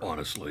 for sure.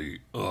 Honestly.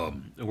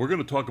 And we're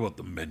going to talk about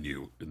the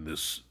menu in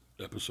this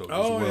episode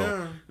as Oh, well.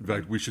 yeah. In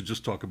fact, we should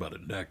just talk about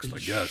it next, I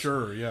guess.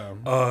 Sure,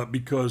 yeah.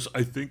 Because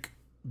I think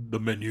the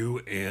menu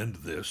and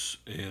this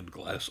and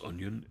Glass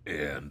Onion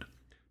and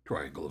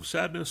Triangle of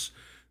Sadness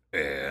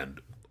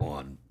and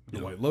on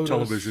White Lotus.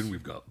 television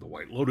we've got The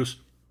White Lotus.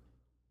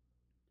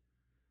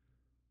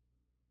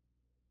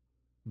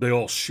 They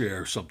all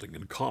share something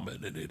in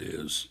common, and it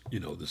is,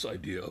 this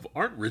idea of,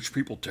 aren't rich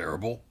people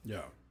terrible?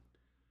 Yeah.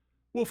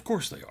 Well, of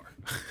course they are.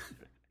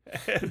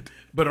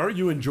 But aren't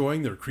you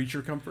enjoying their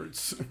creature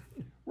comforts?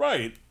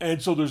 Right.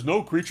 And so there's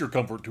no creature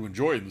comfort to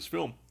enjoy in this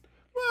film.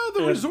 Well,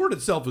 the resort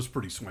itself is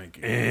pretty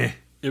swanky. Yeah,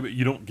 but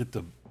you don't get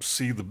to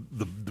see the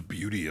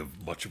beauty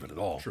of much of it at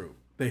all. True.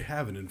 They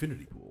have an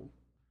infinity pool.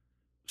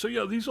 So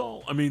yeah, these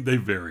all, they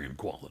vary in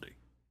quality.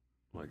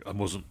 I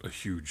wasn't a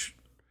huge,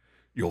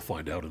 you'll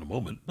find out in a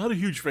moment, not a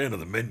huge fan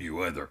of the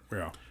menu either.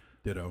 Yeah.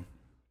 Ditto.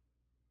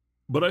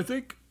 But I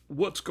think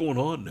what's going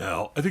on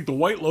now, I think The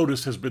White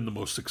Lotus has been the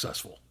most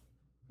successful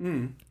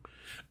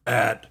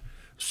at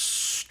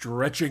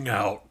stretching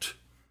out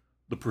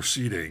the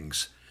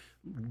proceedings,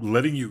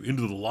 letting you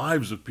into the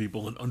lives of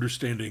people and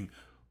understanding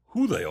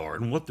who they are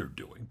and what they're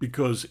doing.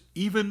 Because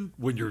even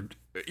when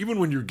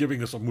you're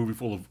giving us a movie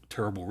full of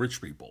terrible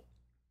rich people,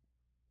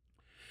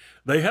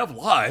 they have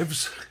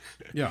lives.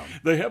 Yeah.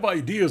 They have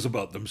ideas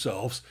about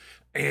themselves.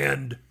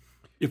 And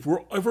if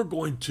we're ever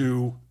going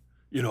to,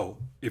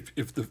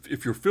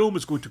 if your film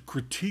is going to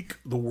critique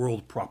the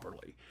world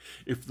properly,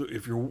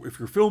 if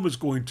your film is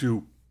going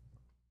to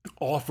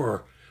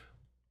offer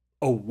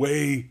a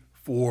way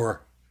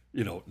for,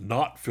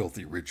 not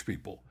filthy rich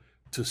people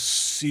to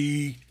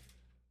see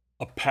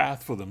a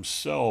path for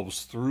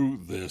themselves through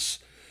this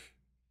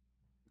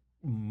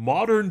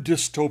modern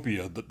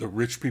dystopia that the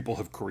rich people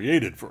have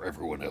created for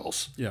everyone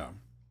else. Yeah.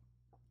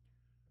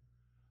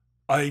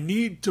 I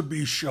need to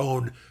be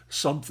shown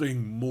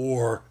something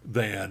more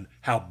than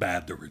how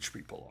bad the rich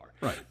people are.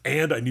 Right.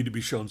 And I need to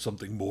be shown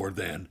something more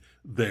than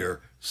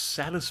their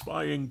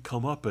satisfying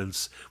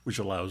comeuppance, which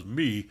allows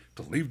me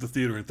to leave the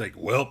theater and think,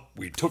 well,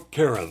 we took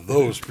care of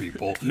those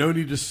people. No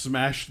need to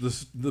smash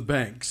the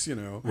banks,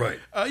 Right.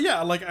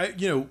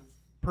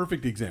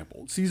 Perfect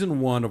example. Season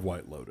 1 of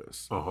White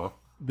Lotus. Uh-huh.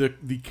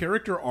 The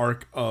character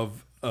arc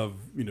of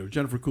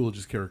Jennifer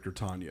Coolidge's character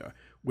Tanya,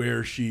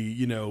 where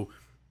she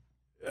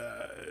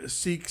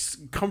seeks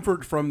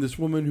comfort from this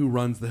woman who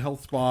runs the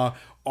health spa,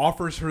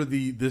 offers her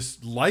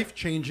this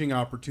life-changing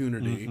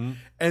opportunity,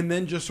 and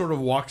then just sort of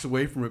walks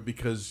away from it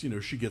because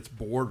she gets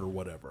bored or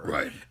whatever.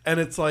 Right. And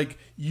it's like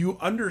you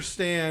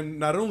understand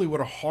not only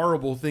what a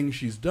horrible thing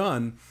she's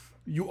done,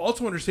 you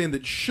also understand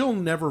that she'll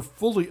never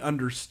fully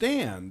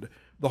understand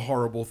the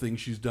horrible thing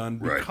she's done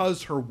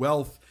because her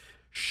wealth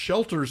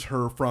shelters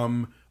her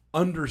from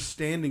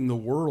understanding the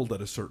world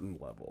at a certain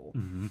level.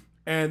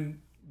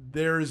 And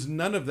there's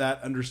none of that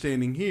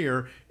understanding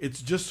here.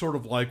 It's just sort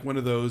of like one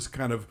of those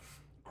kind of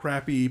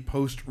crappy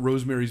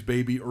post-Rosemary's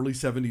Baby early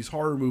 70s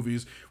horror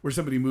movies where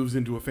somebody moves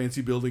into a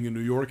fancy building in New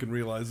York and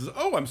realizes,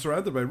 oh, I'm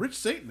surrounded by rich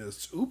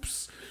Satanists.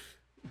 Oops.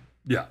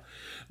 Yeah.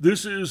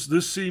 This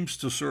seems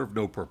to serve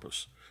no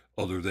purpose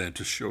other than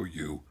to show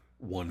you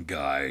one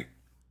guy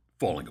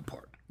falling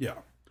apart. Yeah.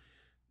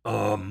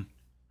 So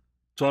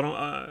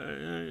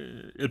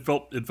it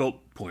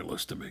felt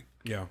pointless to me.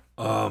 Yeah.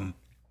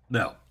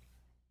 Now,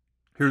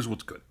 here's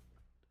what's good.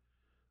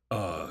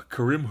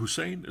 Karim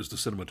Hussein is the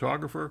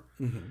cinematographer,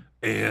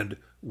 and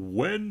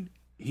when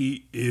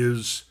he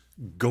is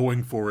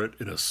going for it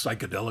in a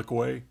psychedelic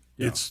way,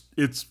 it's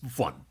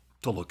fun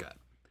to look at.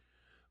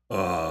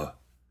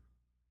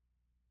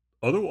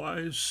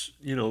 Otherwise,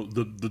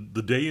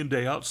 the day in,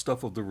 day out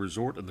stuff of the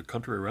resort and the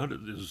country around it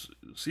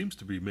seems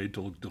to be made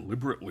to look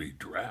deliberately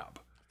drab.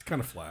 It's kind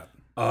of flat.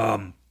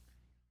 And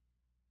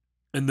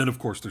then, of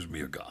course, there's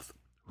Mia Goth,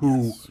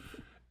 who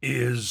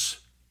is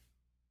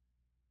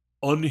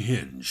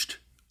unhinged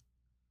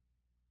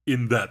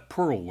in that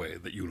Pearl way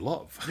that you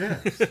love.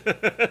 Yes.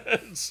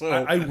 So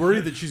I worry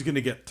that she's going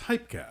to get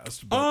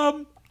typecast.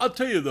 But... I'll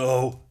tell you,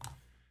 though,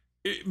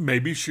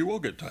 maybe she will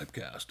get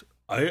typecast.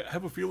 I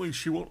have a feeling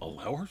she won't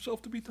allow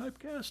herself to be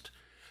typecast.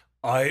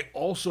 I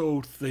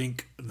also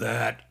think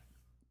that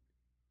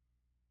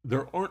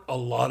there aren't a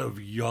lot of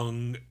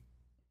young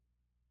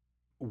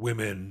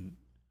women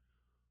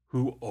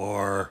who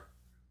are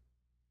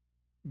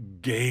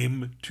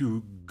game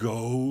to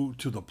go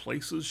to the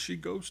places she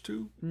goes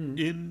to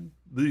in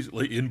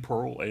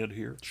Pearl and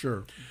here.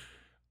 Sure.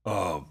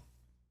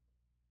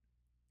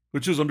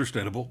 Which is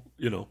understandable,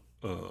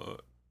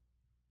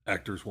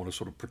 actors want to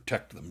sort of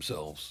protect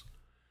themselves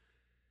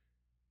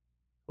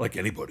like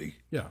anybody.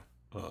 Yeah.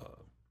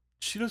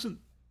 She doesn't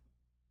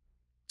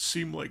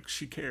seem like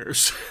she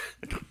cares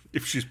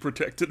if she's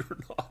protected or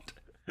not.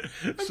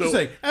 I'm just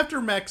saying,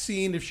 after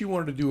Maxine, if she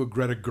wanted to do a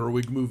Greta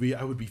Gerwig movie,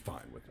 I would be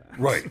fine with that.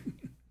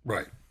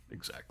 Right,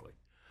 exactly.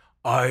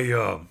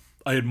 I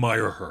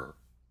admire her.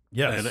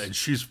 Yes, and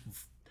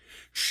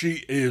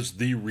she is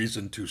the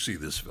reason to see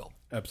this film.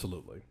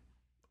 Absolutely.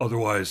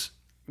 Otherwise,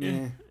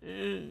 Yeah.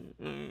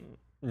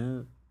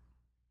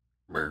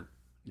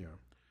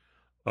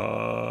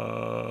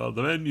 The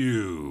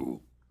menu.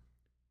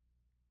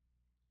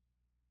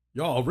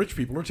 Y'all, rich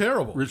people are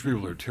terrible. Rich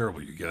people are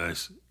terrible, you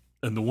guys.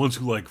 And the ones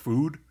who like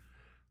food,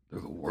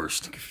 they're the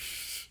worst.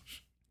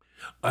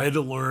 I had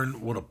to learn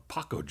what a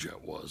Paco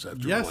Jet was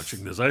after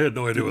watching this. I had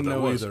no idea what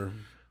that was. Either.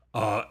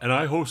 And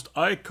I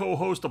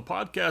co-host a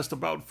podcast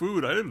about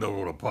food. I didn't know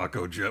what a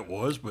Paco Jet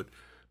was, but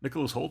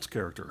Nicholas Holt's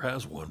character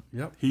has one.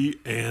 Yep. He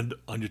and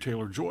Anya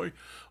Taylor-Joy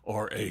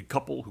are a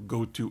couple who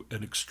go to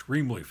an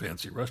extremely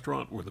fancy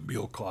restaurant where the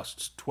meal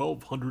costs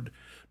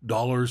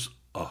 $1,200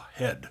 a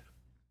head.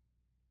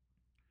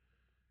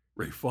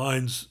 Ray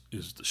Fiennes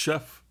is the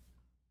chef.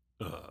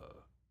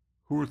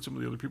 Who are some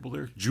of the other people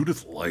there?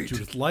 Judith Light.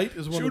 Judith Light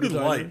is one Judith of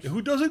the Light, diners.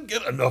 who doesn't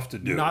get enough to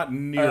do. Not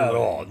nearly. At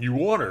all. You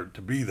want her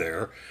to be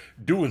there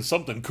doing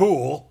something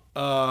cool.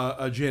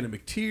 Janet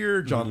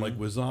McTeer, John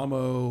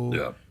Leguizamo.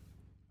 Yeah.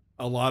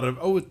 A lot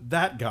of,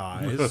 that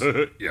guys.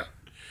 Yeah.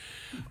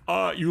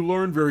 You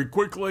learn very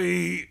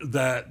quickly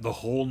that the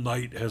whole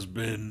night has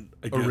been,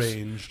 I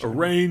guess,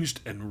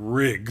 arranged and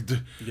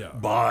rigged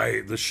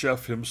by the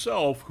chef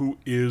himself, who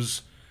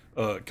is,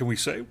 can we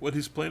say what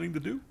he's planning to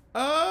do?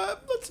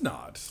 Let's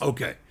not.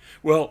 Okay.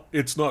 Well,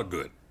 it's not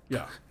good.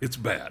 Yeah. It's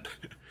bad.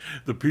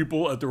 The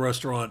people at the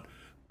restaurant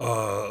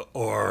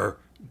are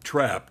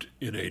trapped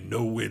in a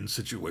no-win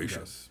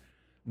situation. Yes.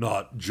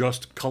 Not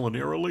just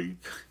culinarily,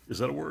 is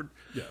that a word?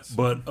 Yes.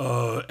 But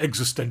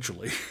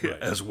existentially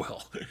as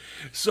well.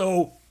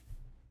 So,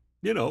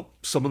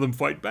 some of them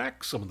fight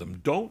back, some of them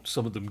don't,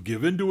 some of them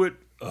give into it.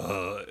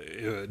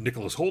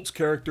 Nicholas Holt's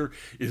character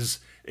is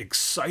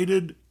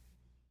excited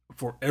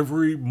for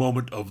every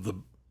moment of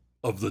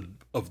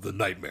the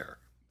nightmare.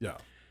 Yeah.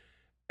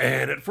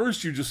 And at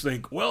first you just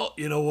think, well,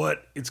 you know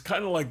what? It's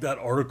kind of like that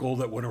article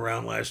that went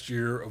around last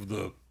year of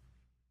the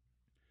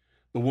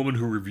woman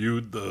who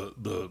reviewed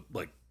the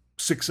like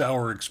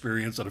 6-hour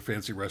experience at a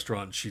fancy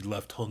restaurant. She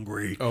left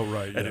hungry. Oh,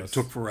 right. And yes. it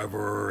took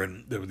forever.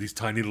 And there were these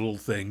tiny little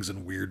things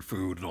and weird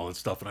food and all that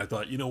stuff. And I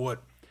thought, you know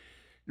what?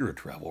 You're a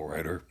travel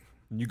writer.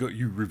 And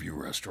you review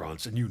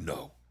restaurants, and you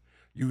know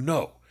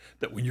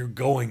that when you're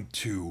going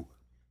to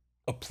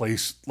a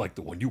place like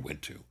the one you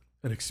went to,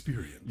 An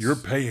experience. you're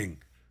paying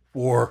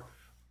for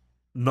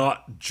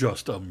not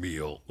just a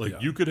meal. Like, Yeah.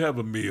 you could have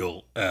a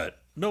meal at,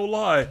 no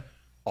lie,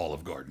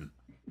 Olive Garden.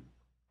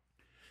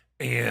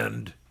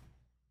 And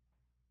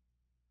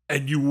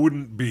you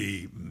wouldn't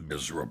be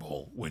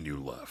miserable when you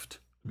left.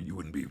 I mean, you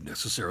wouldn't be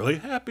necessarily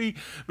happy,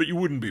 but you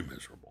wouldn't be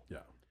miserable. Yeah.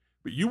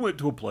 But you went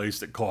to a place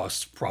that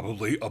costs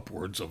probably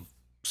upwards of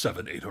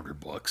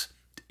 $700-800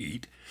 to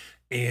eat,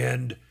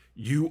 and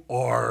you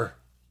are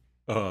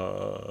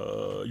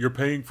you're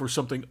paying for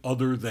something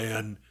other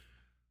than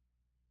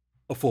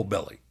a full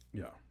belly.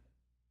 Yeah.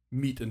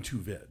 Meat and 2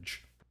 veg.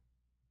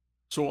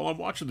 So while I'm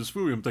watching this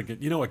movie, I'm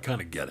thinking, I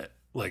kind of get it.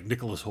 Like,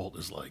 Nicholas Hoult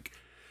is like,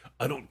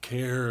 I don't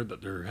care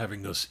that they're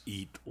having us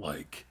eat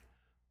like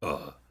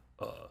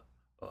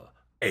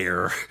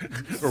air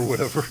or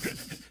whatever,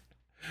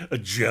 a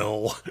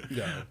gel.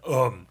 Yeah.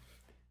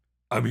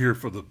 I'm here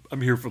for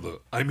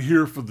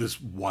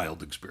this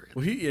wild experience.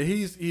 Well,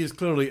 he is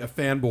clearly a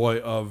fanboy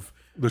of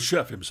The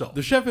chef himself.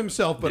 the chef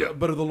himself, but Yeah. of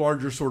the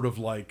larger sort of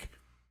like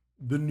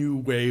the new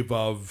wave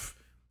of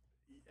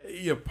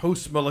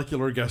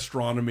post-molecular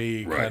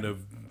gastronomy Right. kind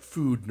of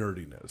food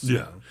nerdiness.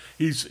 Yeah,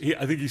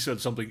 I think he said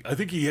something. I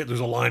think there's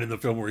a line in the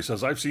film where he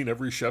says, "I've seen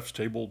every Chef's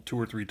Table 2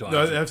 or 3 times."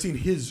 No, I've seen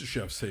his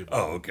chef's table.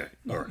 Oh, okay,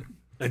 all right.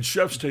 And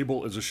Chef's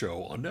Table is a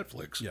show on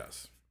Netflix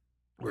Yes.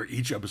 where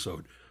each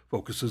episode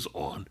focuses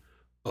on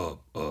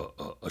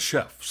a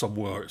chef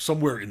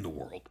somewhere in the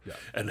world, Yeah.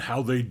 and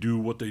how they do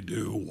what they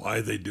do, why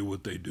they do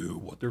what they do,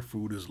 what their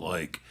food is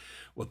like,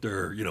 what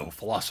their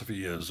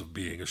philosophy is of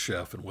being a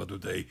chef, and whether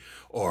they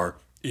are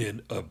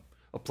in a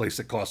place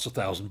that costs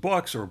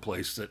 $1,000 or a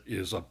place that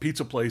is a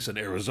pizza place in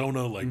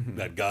Arizona, like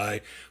that guy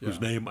whose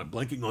name I'm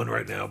blanking on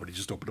right now, but he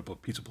just opened up a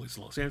pizza place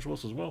in Los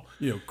Angeles as well.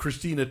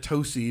 Christina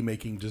Tosi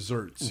making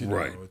desserts.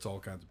 Right. It's all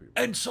kinds of people.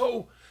 And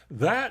so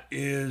that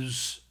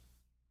is,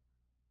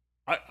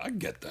 I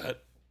get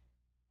that.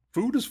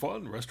 Food is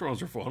fun.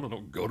 Restaurants are fun. I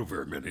don't go to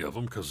very many of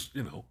them because,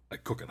 I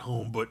cook at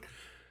home, but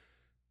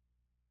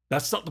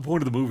that's not the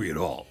point of the movie at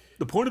all.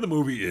 The point of the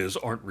movie is,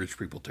 aren't rich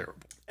people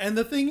terrible? And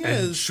the thing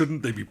And is,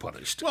 shouldn't they be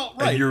punished? Well,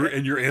 right.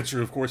 And your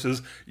answer, of course,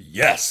 is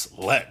yes,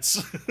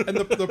 let's. and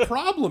the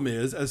problem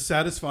is, as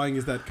satisfying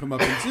as that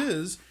comeuppance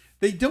is,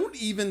 they don't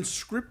even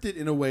script it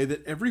in a way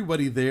that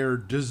everybody there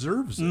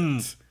deserves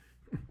it.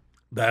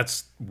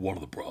 That's one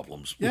of the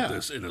problems with Yeah.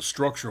 this in a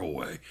structural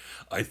way,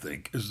 I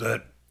think, is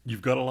that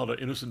you've got a lot of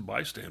innocent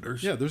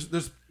bystanders. Yeah,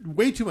 there's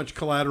way too much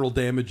collateral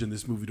damage in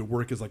this movie to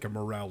work as like a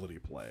morality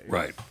play.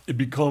 Right. It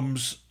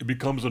becomes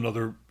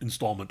another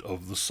installment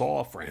of the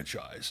Saw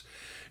franchise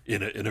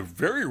in a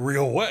very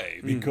real way,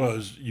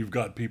 because you've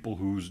got people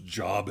whose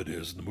job it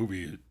is in the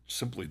movie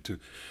simply to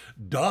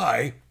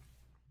die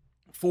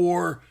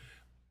for,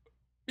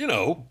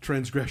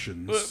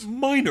 Transgressions.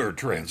 minor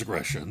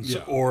transgressions,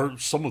 Yeah. or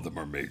some of them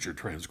are major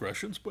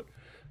transgressions, but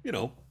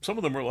some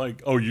of them are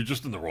like, oh, you're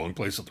just in the wrong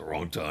place at the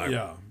wrong time.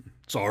 Yeah.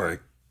 Sorry.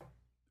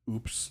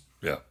 Oops.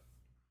 Yeah.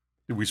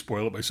 Did we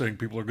spoil it by saying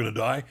people are going to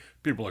die?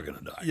 People are going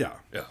to die. Yeah.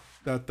 Yeah.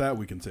 That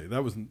we can say.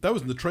 That was in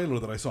the trailer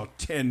that I saw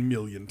 10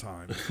 million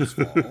times this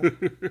fall.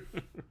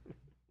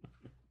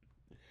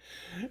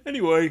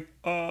 Anyway,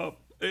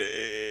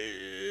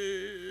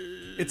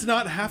 It's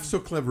not half so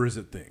clever as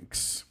it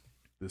thinks,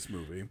 this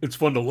movie. it's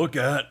fun to look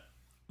at.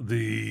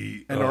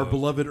 And our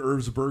beloved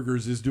Irv's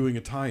Burgers is doing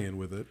a tie-in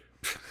with it.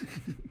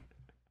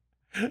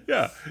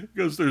 Yeah,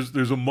 because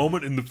there's a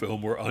moment in the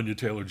film where Anya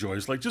Taylor-Joy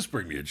is like, just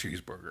bring me a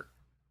cheeseburger.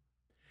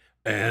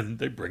 And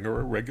they bring her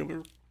a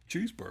regular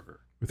cheeseburger.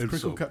 With And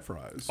crinkle so cut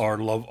fries.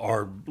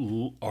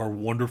 our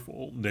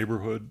wonderful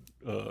neighborhood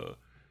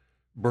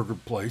burger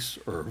place,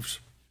 Irv's,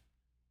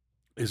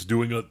 is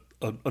doing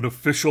an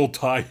official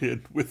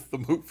tie-in with the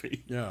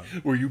movie. Yeah.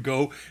 Where you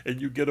go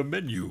and you get a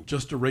menu.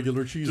 Just a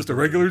regular cheeseburger. Just a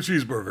regular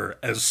cheeseburger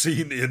as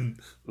seen in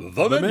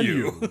the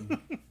menu.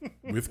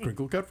 With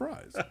crinkle cut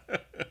fries.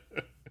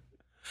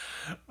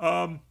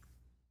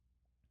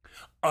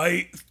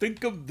 I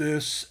think of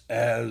this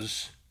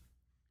as,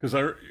 because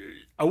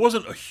I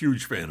wasn't a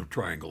huge fan of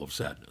Triangle of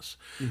Sadness.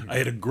 I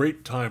had a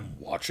great time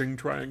watching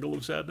Triangle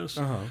of Sadness.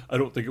 I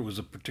don't think it was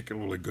a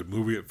particularly good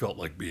movie. It felt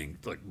like being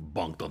like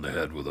bonked on the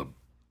head with a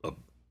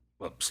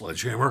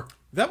sledgehammer.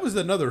 That was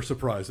another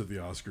surprise of the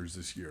Oscars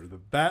this year. The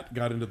Bat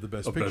got into the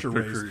Best Picture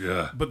race,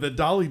 yeah. but the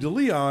Dolly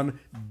DeLeon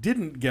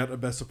didn't get a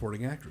Best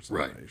Supporting Actress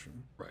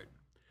nomination. Right.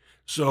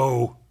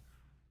 So,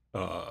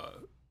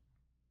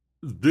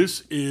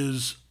 this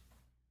is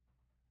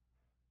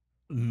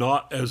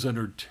not as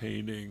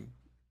entertaining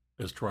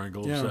as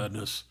Triangle of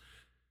Sadness,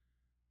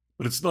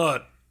 but it's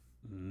not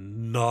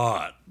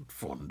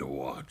fun to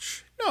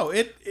watch. No,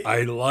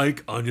 I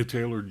like Anya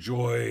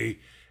Taylor-Joy,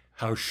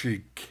 how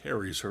she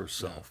carries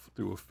herself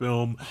through a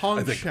film.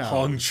 I think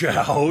Hong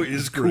Chow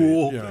is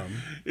cool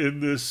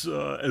in this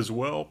as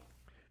well.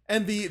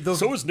 And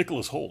so is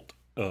Nicholas Hoult.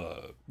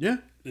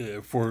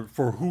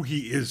 For who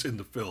he is in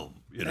the film,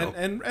 you know.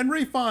 And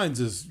Ray Fiennes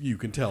is, you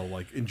can tell,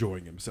 like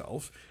enjoying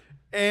himself.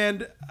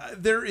 And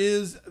there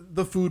is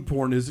the food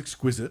porn is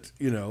exquisite,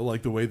 you know,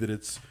 like the way that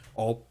it's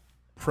all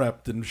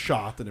prepped and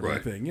shot and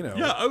everything, you know.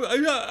 Yeah,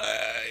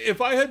 if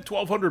I had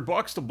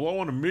 $1,200 to blow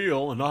on a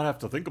meal and not have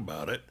to think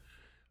about it,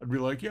 I'd be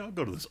like, yeah, I'll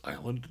go to this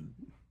island and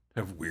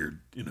have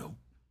weird, you know,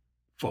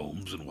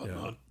 foams and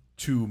whatnot.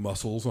 2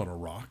 mussels on a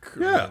rock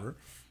or whatever.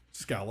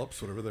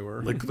 Scallops, whatever they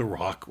were. Lick the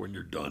rock when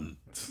you're done.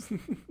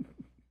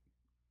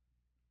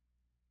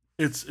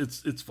 It's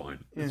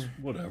fine. It's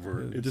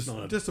whatever. It's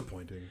not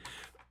disappointing.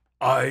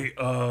 I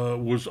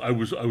was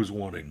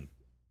wanting,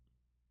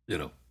 you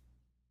know,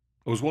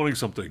 I was wanting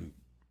something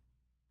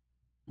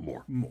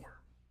more.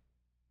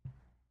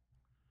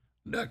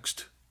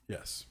 Next.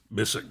 Yes.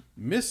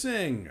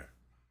 Missing.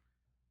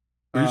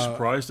 Are you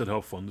surprised at how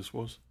fun this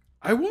was?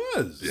 I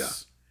was. Yeah.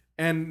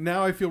 And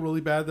now I feel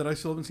really bad that I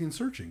still haven't seen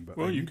Searching.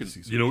 But you can.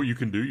 You know what you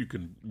can do? You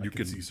can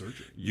see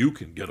Searching. You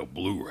can get a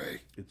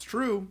Blu-ray. It's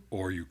true.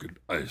 Or you could.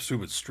 I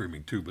assume it's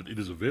streaming too, but it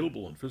is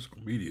available on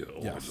physical media.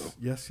 Also.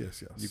 Yes.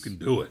 You can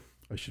do it.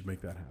 I should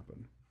make that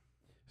happen.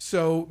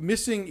 So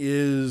Missing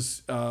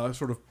is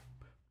sort of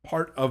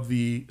part of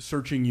the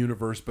Searching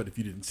universe, but if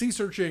you didn't see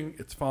Searching,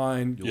 it's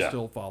fine. You'll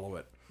still follow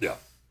it. Yeah.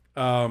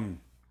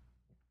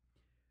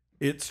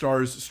 It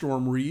stars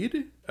Storm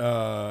Reed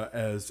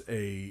as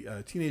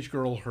a teenage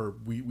girl.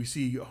 We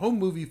see home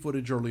movie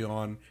footage early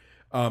on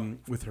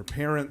with her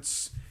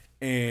parents,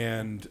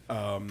 and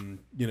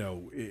you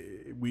know,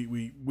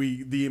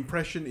 the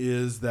impression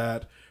is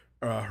that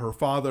her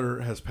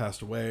father has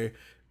passed away.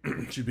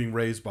 She's being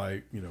raised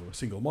by, you know, a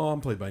single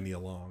mom played by Nia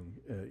Long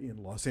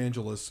in Los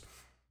Angeles.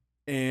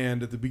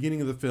 And at the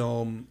beginning of the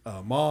film,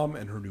 mom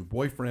and her new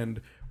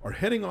boyfriend are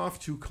heading off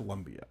to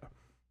Colombia.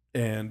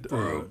 And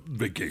for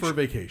a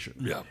vacation.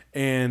 Yeah.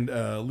 And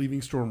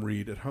leaving Storm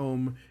Reed at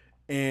home.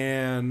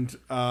 And,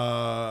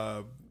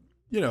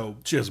 you know,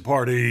 she has a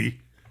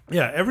party.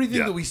 Yeah.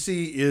 Everything that we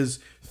see is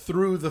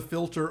through the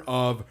filter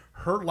of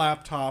her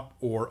laptop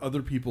or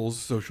other people's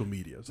social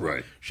media. So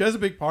right. She has a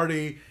big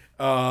party.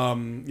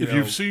 If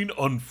you've seen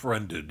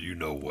Unfriended, you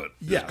know what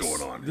is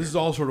going on. This is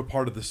all sort of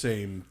part of the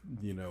same,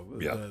 you know,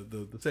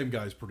 the same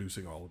guys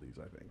producing all of these,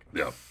 I think.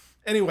 Yeah.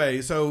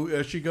 Anyway,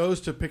 so she goes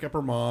to pick up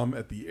her mom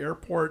at the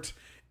airport,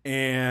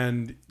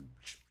 and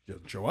she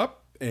doesn't show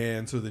up.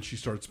 And so then she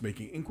starts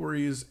making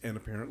inquiries, and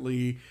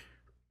apparently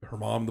her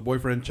mom, the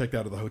boyfriend, checked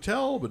out of the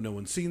hotel, but no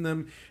one's seen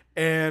them.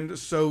 And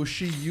so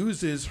she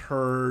uses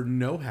her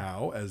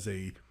know-how as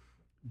a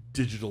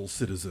digital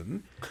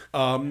citizen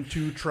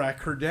to track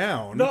her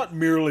down. Not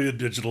merely a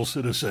digital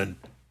citizen.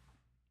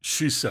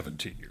 She's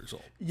 17 years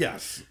old.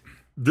 Yes.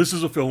 This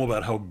is a film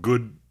about how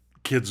good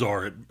kids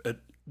are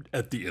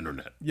at the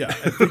internet. Yeah,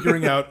 and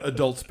figuring out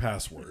adults'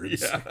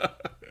 passwords.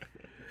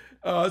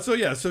 Yeah.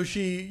 So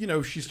she, you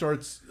know, she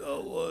starts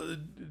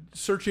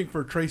searching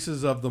for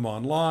traces of them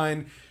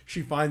online.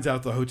 She finds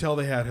out the hotel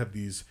they have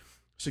these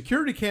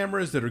security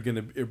cameras that are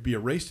going to be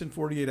erased in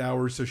 48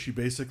 hours. So she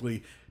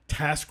basically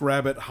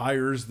TaskRabbit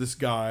hires this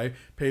guy,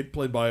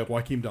 played by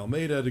Joaquin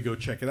D'Almeida, to go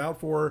check it out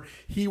for her.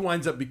 He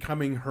winds up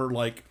becoming her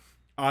like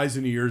eyes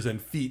and ears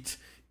and feet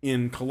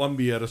in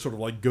Colombia to sort of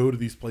like go to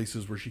these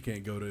places where she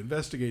can't go to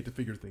investigate, to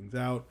figure things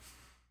out.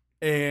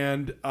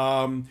 And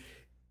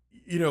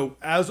you know,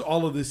 as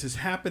all of this is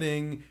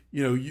happening,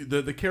 you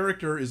know, the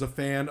character is a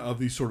fan of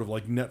these sort of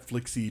like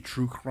Netflixy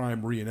true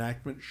crime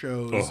reenactment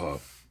shows,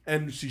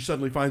 and she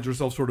suddenly finds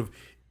herself sort of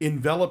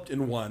enveloped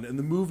in one. And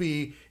the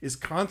movie is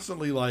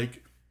constantly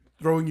like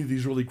throwing you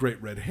these really great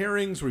red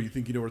herrings where you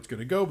think you know where it's going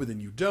to go, but then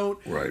you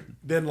don't. Right.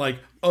 Then like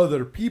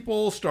other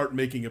people start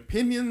making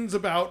opinions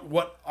about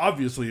what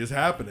obviously is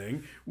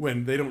happening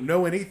when they don't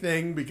know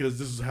anything, because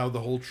this is how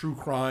the whole true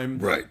crime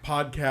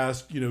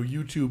podcast, you know,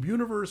 YouTube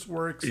universe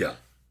works. Yeah.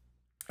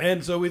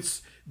 And so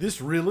it's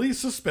this really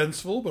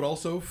suspenseful but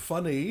also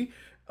funny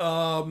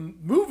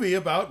movie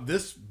about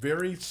this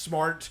very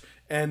smart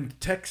and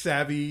tech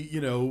savvy, you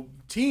know,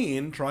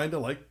 teen trying to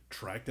like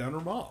track down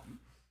her mom.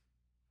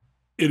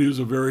 It is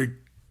a very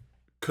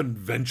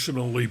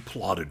conventionally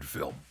plotted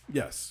film.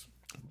 Yes.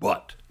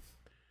 But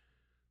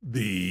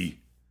the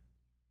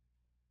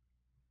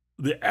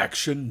the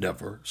action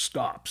never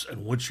stops.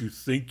 And once you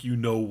think you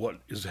know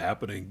what is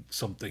happening,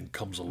 something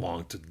comes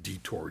along to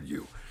detour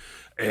you.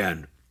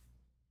 And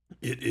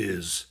it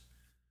is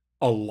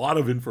a lot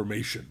of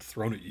information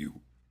thrown at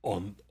you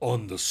on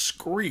the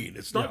screen.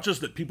 It's not just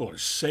that people are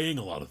saying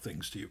a lot of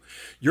things to you.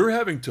 You're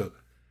having to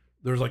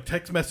There's like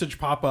text message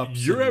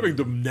pop-ups. You're having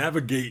to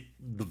navigate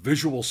the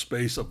visual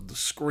space of the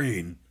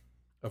screen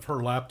of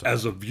her laptop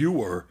as a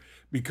viewer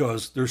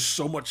because there's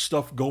so much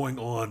stuff going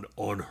on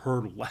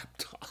her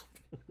laptop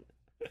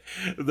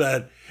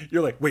that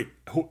you're like, wait,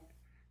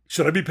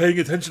 should I be paying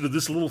attention to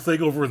this little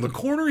thing over in the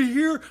corner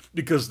here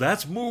because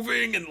that's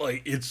moving? And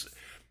like,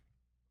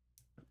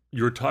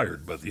 you're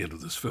tired by the end of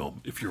this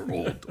film if you're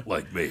old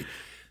like me.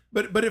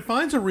 But it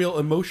finds a real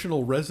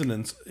emotional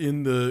resonance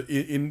in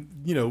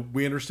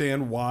we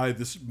understand why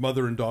this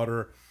mother and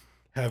daughter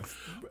have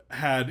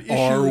had issues.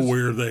 Are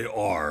where they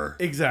are.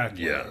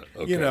 Exactly. Yeah.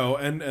 Okay.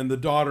 And the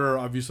daughter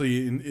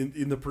obviously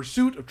in the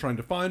pursuit of trying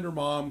to find her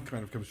mom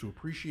kind of comes to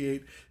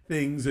appreciate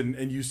things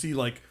and you see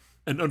like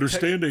and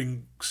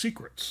understanding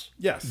secrets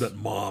yes. that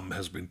mom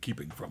has been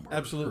keeping from her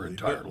Absolutely. her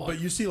entire life. But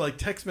you see like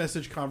text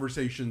message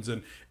conversations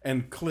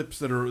and clips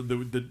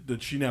that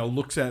she now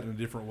looks at in a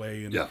different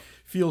way and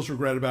feels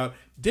regret about.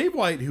 Dave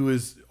White, who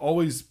is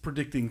always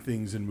predicting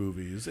things in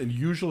movies and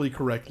usually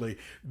correctly,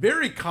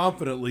 very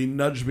confidently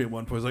nudged me at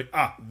one point. He was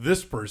like,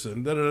 this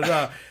person, da da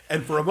da.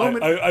 And for a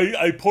moment,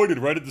 I pointed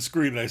right at the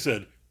screen and I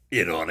said,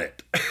 "In on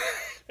it."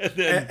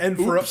 And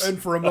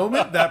for a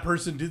moment, that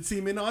person did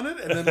seem in on it,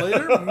 and then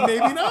later,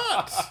 maybe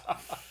not.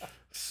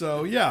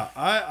 So yeah,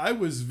 I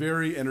was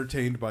very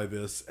entertained by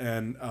this,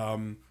 and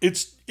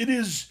it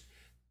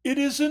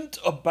isn't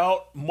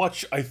about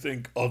much, I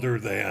think, other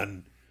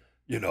than,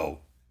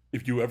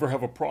 if you ever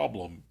have a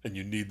problem and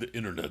you need the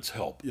internet's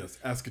help, yes,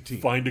 ask a teen.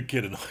 Find a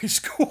kid in high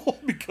school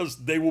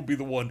because they will be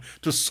the one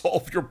to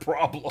solve your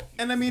problem.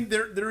 And I mean,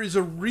 there is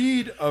a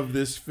read of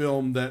this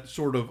film that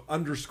sort of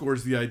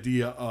underscores the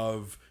idea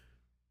of,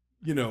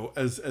 as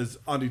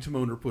Andi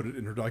Timoner put it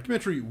in her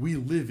documentary, we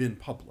live in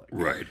public.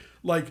 Right.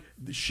 Like,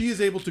 she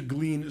is able to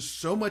glean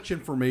so much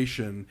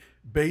information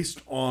based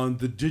on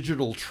the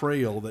digital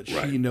trail that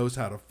she knows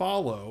how to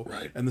follow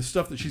and the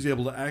stuff that she's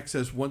able to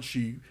access once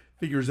she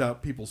figures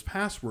out people's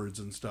passwords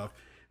and stuff,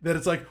 that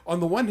it's like, on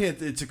the one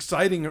hand, it's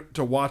exciting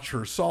to watch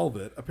her solve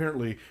it.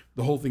 Apparently,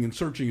 the whole thing in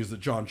Searching is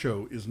that John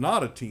Cho is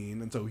not a teen,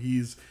 and so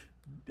he's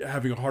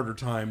having a harder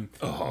time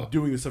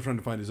doing this stuff, trying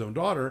to find his own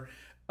daughter.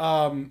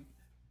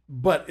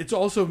 But it's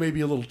also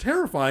maybe a little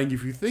terrifying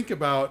if you think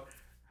about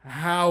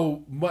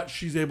how much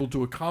she's able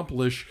to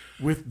accomplish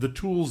with the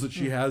tools that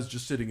she has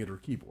just sitting at her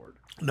keyboard.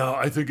 No,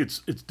 I think it's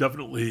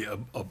definitely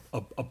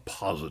a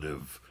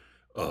positive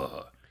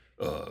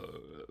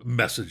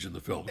message in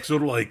the film.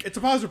 Sort of like it's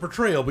a positive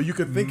portrayal, but you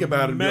could think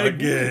about it.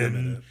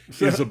 Megan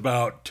is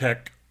about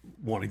tech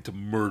wanting to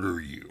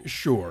murder you.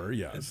 Sure,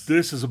 yes.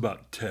 This is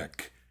about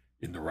tech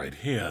in the right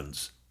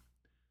hands.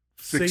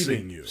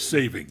 Saving you.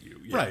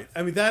 Yeah. Right.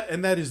 I mean, that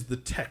is the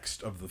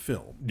text of the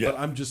film. Yeah. But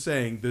I'm just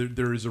saying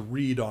there is a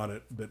read on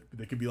it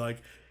that could be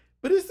like,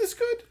 but is this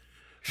good?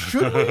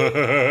 Should we?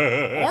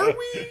 Are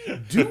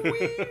we? Do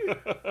we?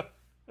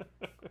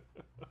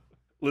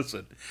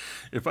 Listen,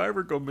 if I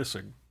ever go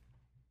missing,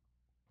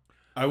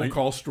 I will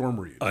call Storm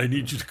Reed. I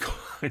need you to call.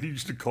 I need you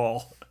to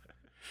call.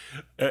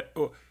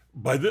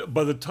 By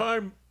the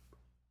time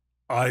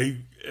I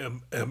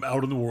am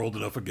out in the world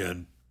enough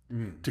again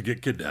to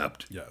get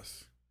kidnapped.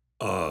 Yes.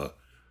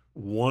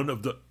 One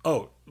of the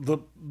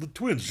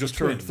twins just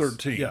turned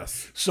 13.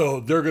 Yes. So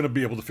they're going to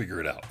be able to figure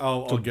it out.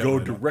 I'll get go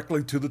mine up.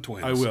 directly to the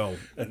twins. I will.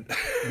 And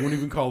won't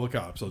even call the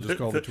cops. I'll just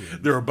call the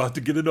twins. They're about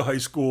to get into high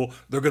school.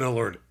 They're going to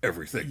learn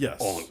everything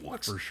all at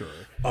once. For sure.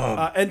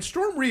 And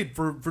Storm Reed,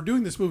 for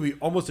doing this movie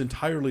almost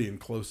entirely in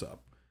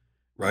close-up,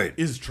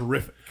 is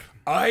terrific.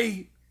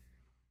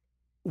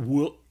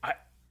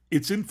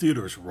 It's in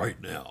theaters right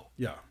now.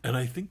 Yeah. And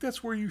I think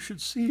that's where you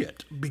should see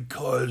it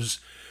because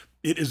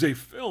it is a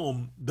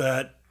film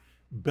that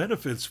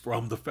benefits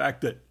from the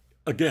fact that,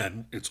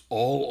 again, it's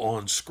all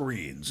on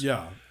screens.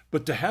 Yeah.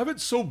 But to have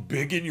it so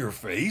big in your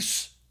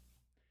face,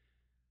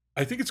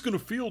 I think it's going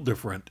to feel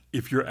different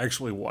if you're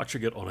actually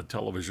watching it on a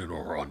television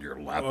or on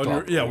your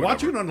laptop.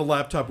 Watching it on a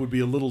laptop would be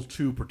a little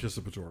too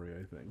participatory,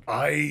 I think.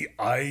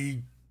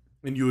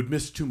 And you would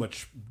miss too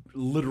much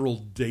literal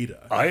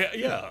data.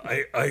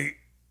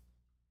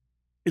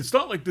 It's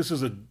not like this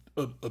is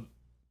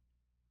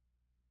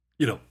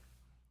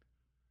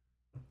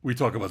we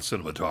talk about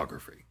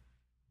cinematography.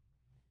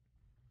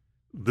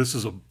 This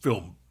is a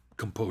film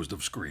composed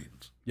of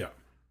screens. Yeah.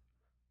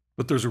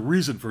 But there's a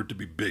reason for it to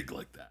be big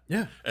like that.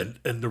 Yeah. And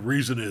the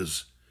reason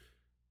is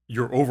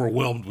you're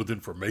overwhelmed with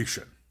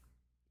information.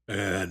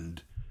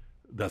 And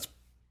that's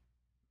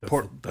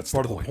part of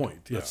the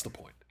point. Yeah. That's the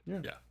point.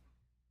 Yeah.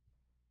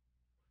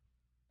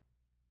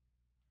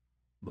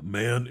 The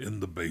Man in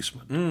the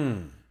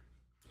Basement.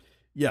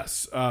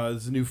 Yes,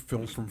 it's a new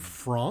film from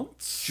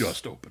France.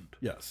 Just opened.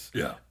 Yes.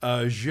 Yeah.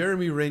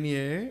 Jeremy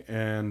Renier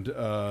and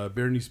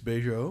Bernice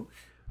Bejo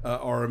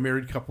are a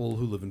married couple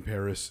who live in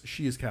Paris.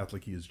 She is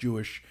Catholic, he is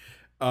Jewish.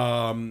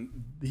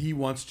 He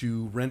wants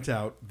to rent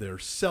out their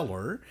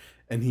cellar,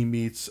 and he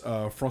meets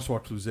Francois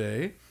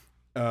Cluzet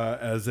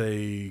as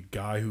a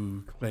guy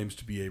who claims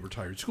to be a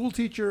retired school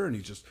teacher, and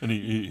he's just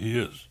he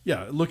is.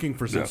 Yeah, looking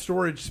for some Yeah.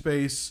 storage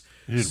space.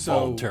 He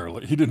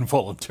didn't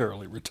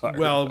voluntarily retire.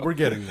 Well, we're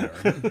getting there.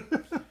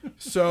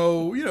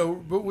 So,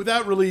 but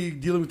without really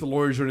dealing with the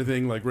lawyers or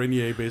anything, like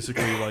Renier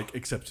basically like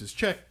accepts his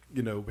check,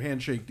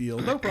 handshake deal,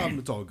 no problem,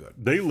 it's all good.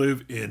 They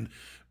live in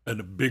a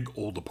big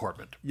old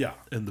apartment. Yeah.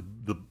 And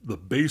the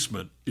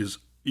basement is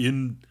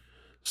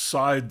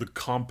inside the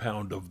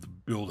compound of the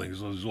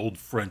buildings, those old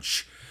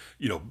French,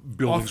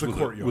 buildings Off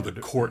the with a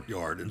courtyard.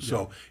 courtyard. And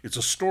so it's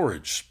a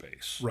storage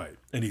space. Right.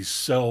 And he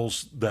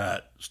sells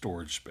that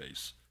storage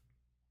space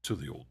to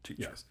the old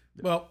teacher. Yes.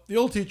 Well, the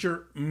old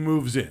teacher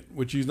moves in,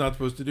 which he's not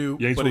supposed to do.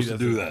 You ain't but he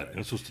supposed to does do it that. anyway.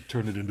 You're supposed to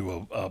turn it into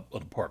an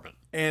apartment.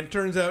 And it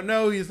turns out,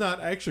 no, he's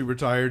not actually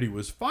retired. He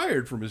was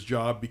fired from his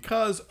job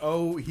because,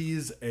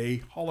 he's a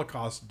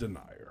Holocaust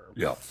denier.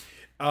 Yeah.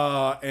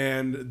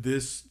 And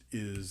this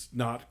is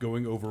not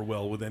going over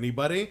well with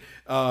anybody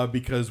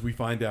because we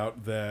find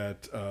out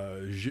that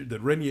that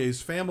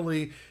Renier's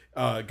family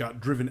got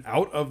driven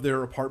out of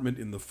their apartment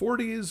in the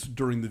 40s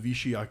during the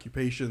Vichy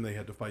occupation. They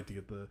had to fight to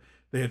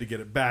get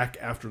it back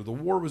after the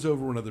war was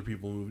over when other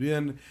people moved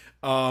in.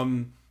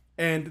 And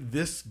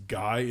this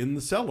guy in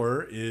the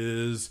cellar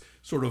is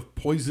sort of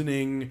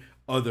poisoning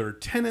other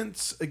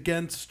tenants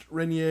against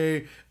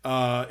Renier.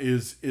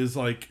 Is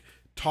like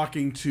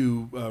talking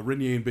to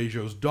Renier and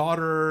Bejo's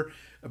daughter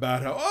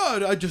about how,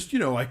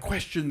 I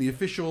question the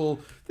official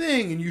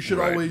thing and you should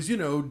Right. always,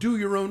 do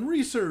your own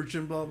research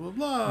and blah, blah,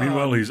 blah.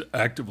 Meanwhile, he's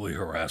actively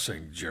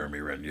harassing Jeremy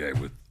Renier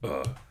with,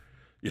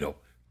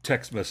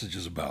 text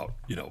messages about,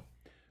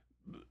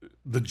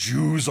 the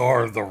Jews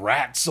are the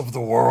rats of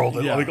the world,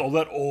 and Yeah. like all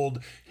that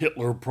old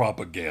Hitler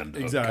propaganda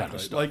Exactly. kind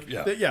of stuff. Like,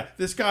 yeah.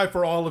 this guy,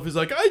 for all of his,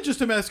 like, I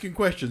just am asking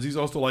questions. He's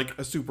also like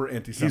a super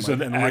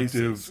anti-Semite and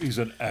racist. He's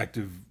an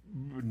active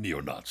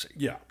neo-Nazi.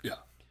 Yeah. Yeah.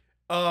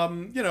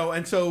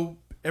 And so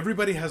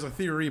everybody has a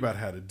theory about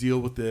how to deal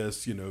with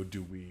this.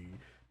 Do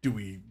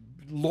we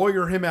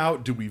lawyer him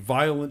out? Do we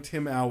violent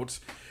him out?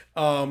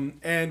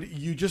 And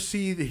you just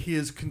see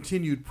his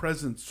continued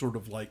presence sort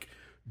of like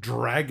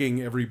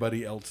dragging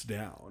everybody else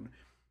down.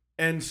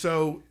 And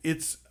so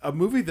it's a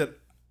movie that,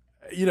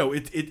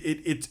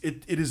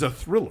 it is a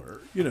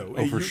thriller,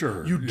 for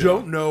sure. You Yeah.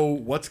 don't know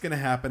what's going to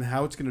happen,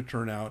 how it's going to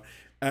turn out.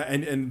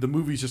 And the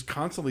movie's just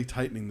constantly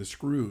tightening the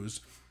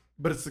screws.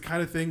 But it's the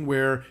kind of thing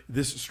where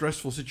this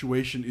stressful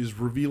situation is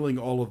revealing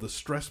all of the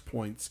stress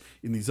points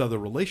in these other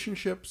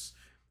relationships.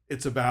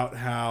 It's about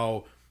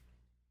how,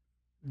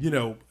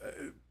 you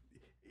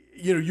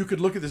could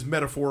look at this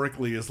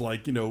metaphorically as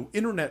like,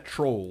 internet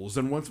trolls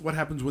and what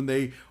happens when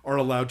they are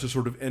allowed to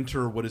sort of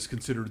enter what is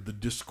considered the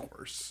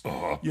discourse,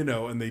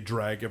 and they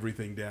drag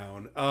everything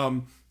down.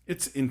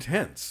 It's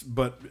intense,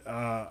 but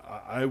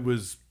I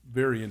was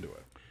very into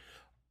it.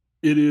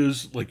 It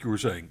is, like you were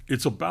saying,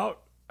 it's about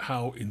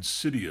how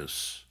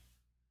insidious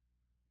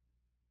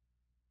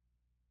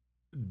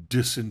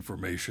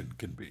disinformation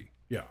can be.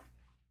 Yeah.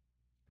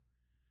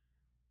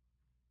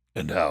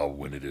 And how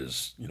when it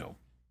is,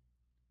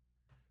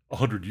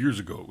 100 years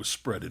ago, it was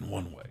spread in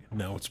one way.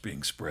 Now it's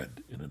being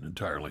spread in an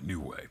entirely new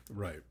way.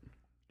 Right.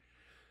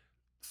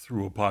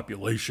 Through a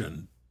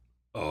population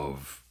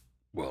of,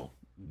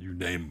 you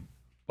name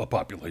a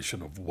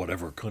population of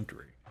whatever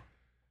country,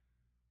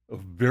 of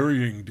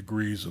varying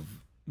degrees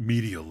of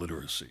media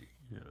literacy,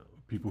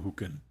 people who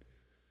can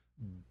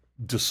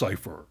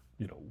decipher,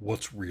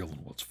 what's real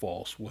and what's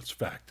false, what's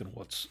fact and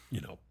what's,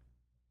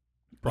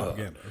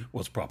 Propaganda.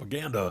 what's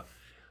propaganda.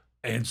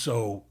 And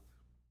so,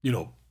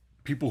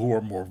 people who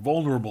are more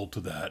vulnerable to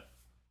that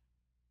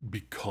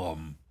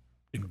become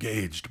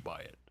engaged by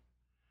it.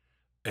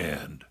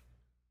 And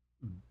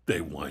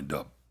they wind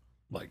up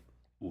like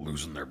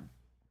losing their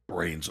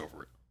brains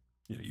over it.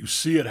 You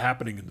see it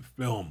happening in the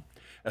film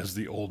as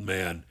the old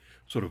man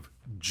sort of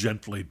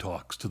gently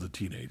talks to the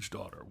teenage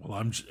daughter.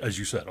 Well, as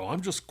you said,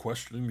 I'm just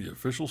questioning the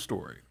official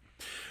story.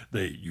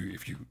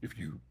 If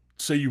you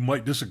say you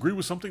might disagree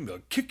with something,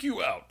 they'll kick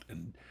you out.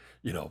 And,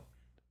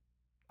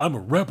 I'm a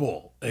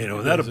rebel.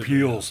 That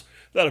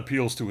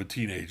appeals to a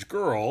teenage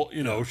girl.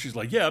 She's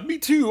like, yeah, me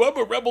too. I'm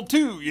a rebel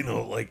too.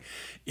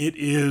 It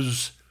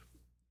is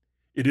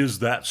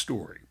that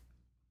story.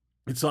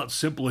 It's not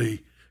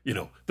simply,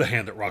 the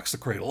hand that rocks the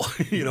cradle,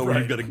 where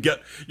Right.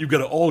 you've got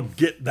to all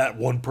get that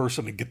one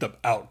person and get them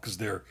out because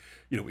they're,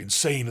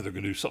 insane and they're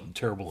going to do something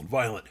terrible and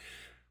violent.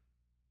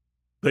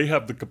 They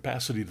have the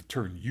capacity to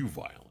turn you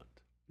violent.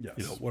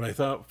 Yes. What I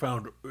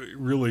found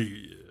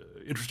really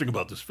interesting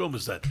about this film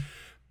is that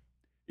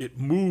it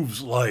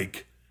moves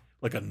like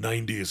a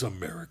 90s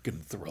American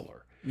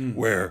thriller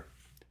where,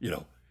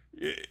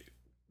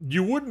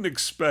 you wouldn't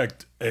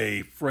expect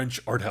a French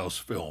art house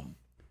film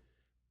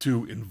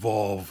to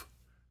involve,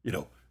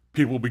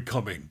 people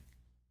becoming,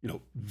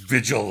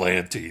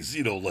 vigilantes,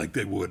 like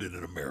they would in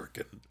an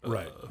American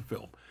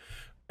film.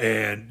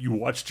 And you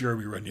watch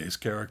Jeremy Renier's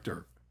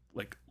character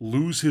like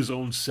lose his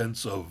own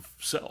sense of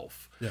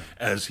self Yeah.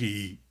 as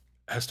he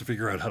has to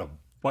figure out how to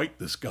fight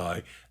this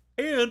guy,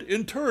 and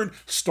in turn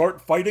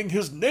start fighting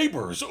his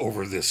neighbors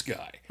over this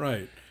guy.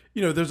 Right.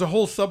 There's a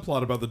whole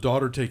subplot about the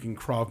daughter taking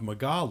Krav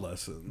Maga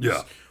lessons.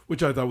 Yeah.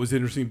 Which I thought was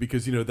interesting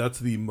because, that's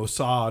the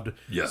Mossad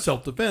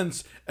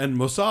self-defense. And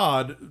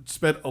Mossad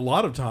spent a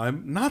lot of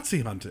time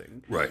Nazi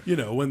hunting. Right.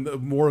 When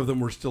more of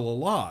them were still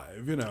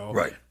alive,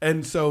 Right.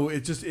 And so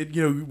it just,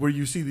 where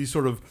you see these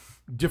sort of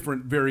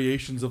different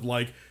variations of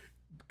like,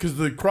 because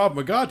the Krav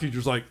Maga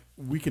teacher's like,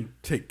 we can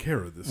take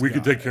care of this guy. We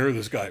can take care of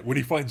this guy. When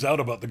he finds out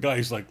about the guy,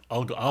 he's like,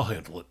 I'll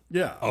handle it.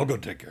 Yeah. I'll go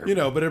take care of it.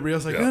 But everybody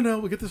else is like, no,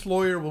 we'll get this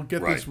lawyer, we'll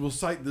get Right. this, we'll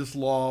cite this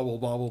law, we'll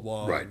blah, blah,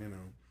 blah. Right.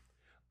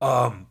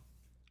 And,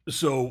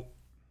 So,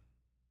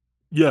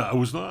 yeah, I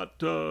was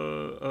not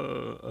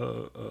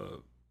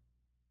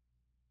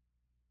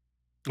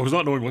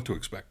knowing what to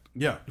expect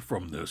yeah.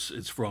 from this.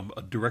 It's from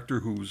a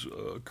director whose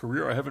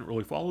career I haven't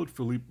really followed,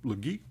 Philippe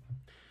Legui.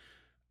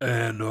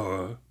 And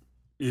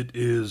it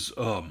is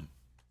a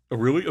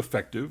really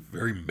effective,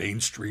 very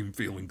mainstream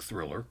feeling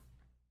thriller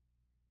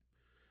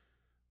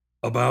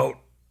about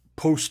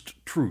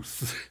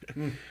post-truth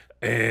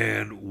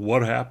and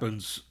what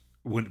happens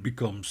when it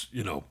becomes,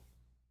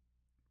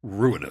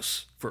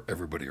 ruinous for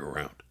everybody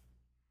around.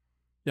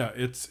 Yeah,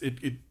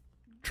 it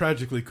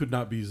tragically could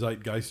not be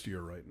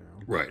zeitgeistier right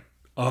now. Right.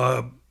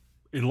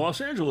 In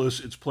Los Angeles,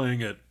 it's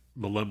playing at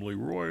the Laemmle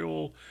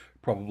Royal,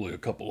 probably a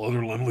couple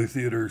other Laemmle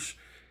theaters.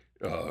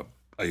 I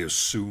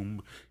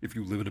assume if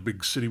you live in a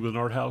big city with an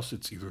art house,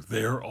 it's either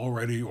there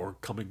already or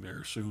coming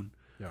there soon.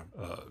 Yeah.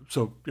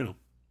 So.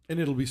 And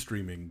it'll be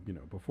streaming,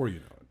 before you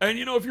know it. And,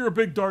 if you're a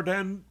big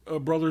Dardenne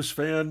Brothers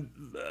fan,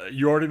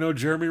 you already know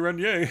Jeremy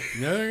Renier.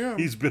 Yeah, there you go.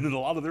 He's been in a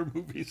lot of their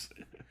movies.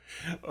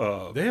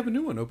 They have a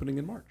new one opening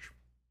in March.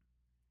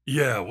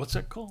 Yeah, what's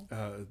that called?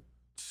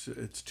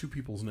 It's two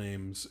people's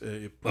names.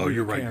 You're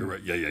right.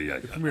 Yeah.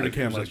 It premiered at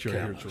Cannes last year.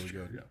 I hear it's really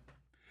good.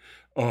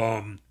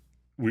 Yeah.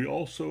 We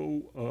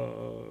also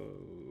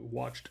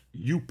watched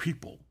You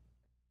People,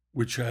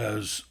 which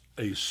has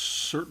a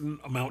certain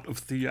amount of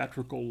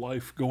theatrical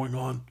life going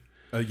on.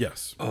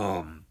 Yes.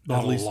 Not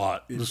a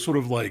lot. It's sort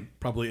of like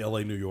probably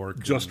LA, New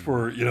York. Just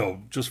for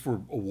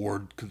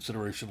award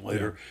consideration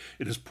later. Yeah.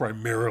 It is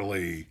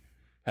primarily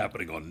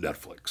happening on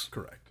Netflix.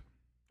 Correct.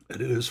 And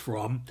it is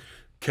from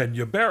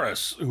Kenya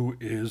Barris, who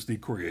is the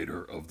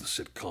creator of the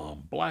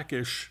sitcom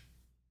Blackish.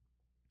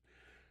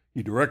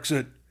 He directs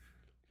it.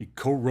 He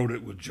co-wrote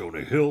it with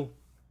Jonah Hill.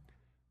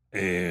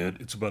 And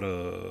it's about an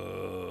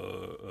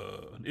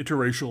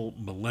interracial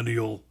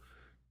millennial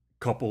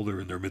couple.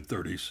 They're in their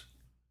mid-30s.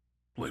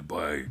 Played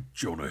by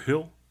Jonah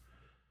Hill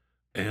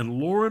and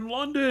Lauren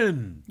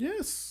London.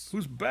 Yes.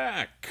 Who's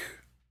back.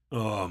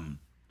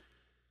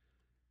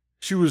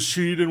 She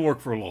didn't work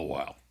for a little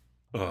while.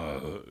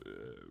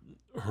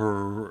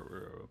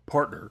 Her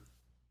partner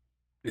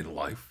in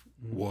life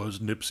was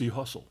Nipsey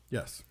Hussle.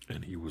 Yes.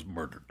 And he was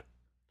murdered.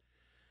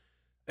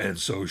 And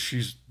so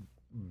she's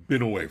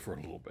been away for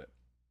a little bit,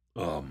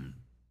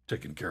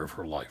 taking care of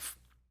her life.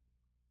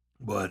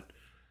 But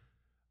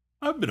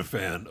I've been a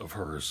fan of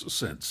hers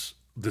since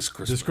This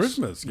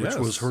Christmas, yes. Which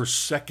was her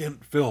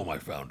second film, I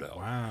found out.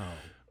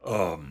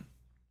 Wow.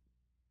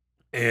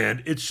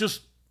 And it's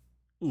just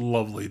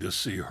lovely to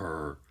see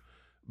her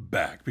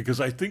back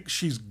because I think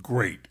she's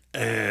great.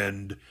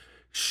 And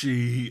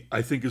she,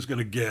 I think, is going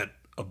to get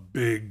a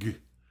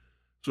big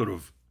sort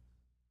of,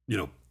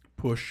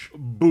 push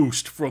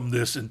boost from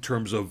this in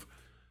terms of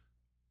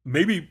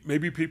maybe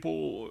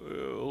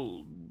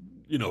people,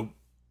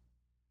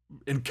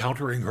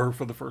 encountering her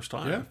for the first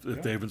time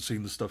if they haven't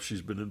seen the stuff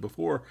she's been in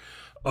before.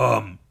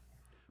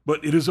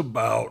 But it is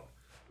about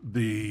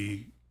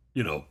the,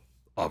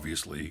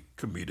 obviously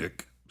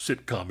comedic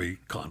sitcom-y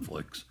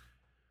conflicts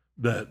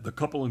that the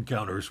couple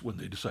encounters when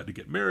they decide to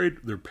get married.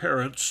 Their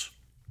parents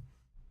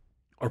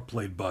are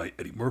played by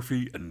Eddie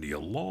Murphy and Nia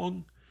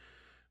Long.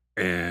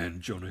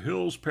 And Jonah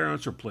Hill's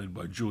parents are played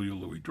by Julia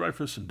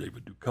Louis-Dreyfus and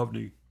David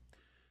Duchovny.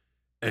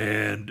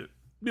 And,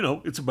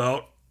 it's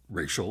about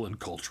racial and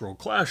cultural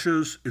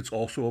clashes. It's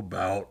also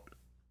about,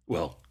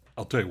 well,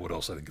 I'll tell you what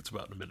else I think it's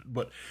about in a minute.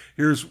 But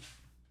here's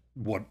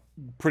what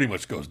pretty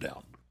much goes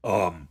down.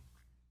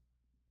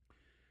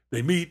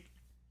 They meet.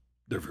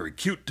 They're very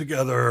cute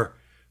together.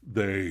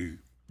 They,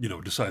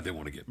 decide they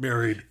want to get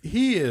married.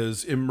 He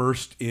is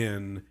immersed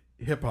in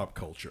hip-hop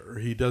culture.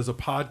 He does a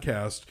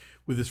podcast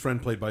with his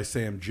friend played by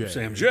Sam Jay.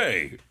 Sam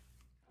Jay,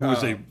 who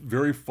is a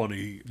very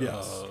funny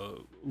Yes.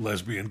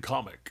 Lesbian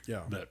comic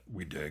that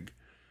we dig.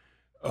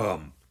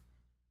 And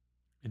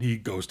he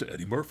goes to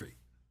Eddie Murphy.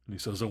 And he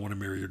says, I want to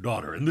marry your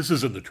daughter. And this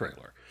is in the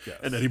trailer. Yes.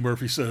 And Eddie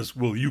Murphy says,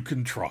 well, you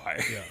can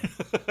try. Yeah.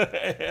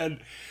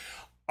 And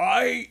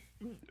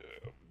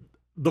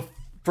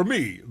for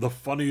me, the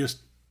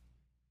funniest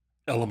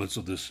elements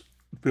of this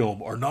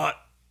film are not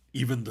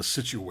even the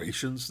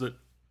situations that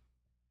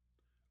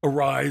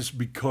arise,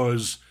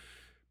 because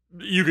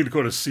you can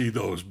kind of see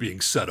those being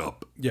set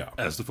up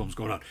as the film's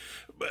going on.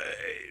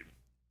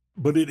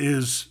 But it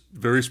is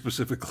very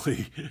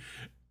specifically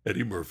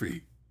Eddie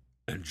Murphy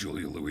and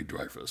Julia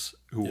Louis-Dreyfus,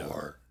 who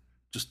are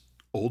just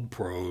old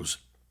pros.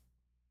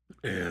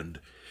 and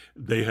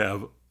they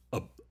have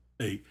a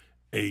a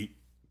a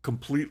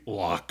complete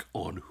lock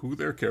on who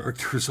their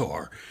characters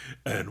are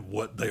and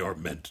what they are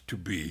meant to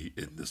be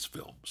in this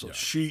film. So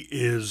she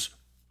is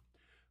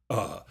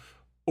uh,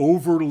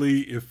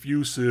 overly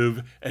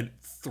effusive and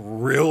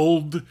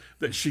thrilled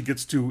that she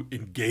gets to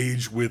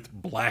engage with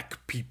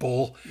black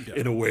people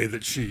in a way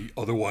that she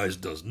otherwise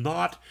does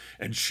not,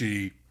 and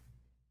she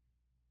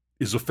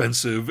is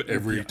offensive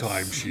every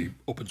time she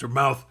opens her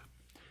mouth.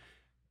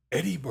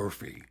 Eddie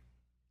Murphy,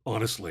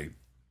 honestly,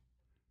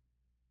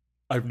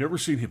 I've never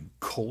seen him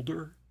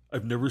colder.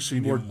 I've never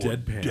seen him more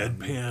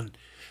deadpan.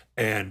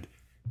 And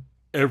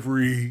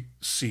every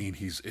scene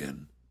he's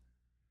in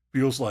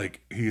feels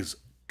like he is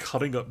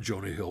cutting up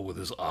Jonah Hill with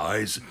his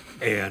eyes,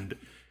 and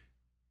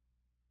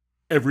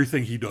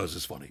everything he does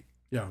is funny.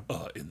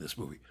 In this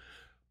movie.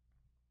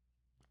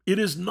 It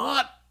is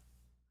not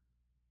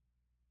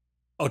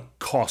a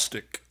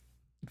caustic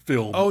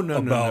film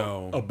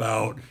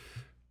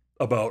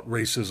about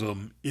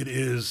racism. It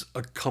is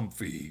a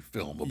comfy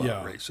film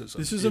about racism.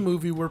 This is a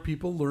movie where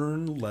people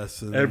learn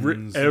lessons.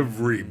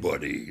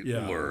 Everybody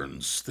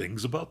learns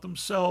things about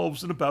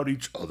themselves and about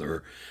each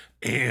other.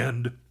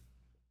 And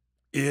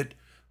it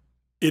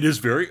is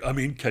very, I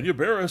mean, Kenya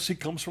Barris, he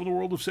comes from the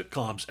world of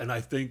sitcoms, and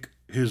I think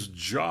his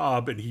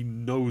job, and he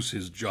knows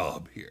his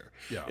job here.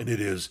 And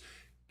it is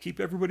keep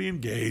everybody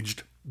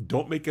engaged.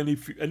 Don't make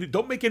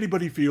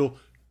anybody feel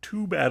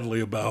too badly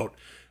about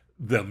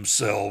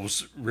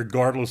themselves,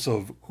 regardless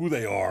of who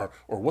they are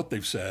or what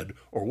they've said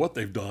or what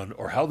they've done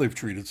or how they've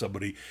treated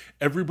somebody.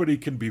 Everybody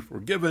can be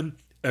forgiven.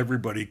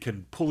 Everybody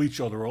can pull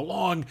each other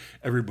along.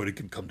 Everybody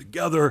can come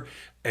together.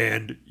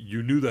 And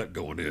you knew that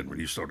going in when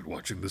you started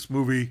watching this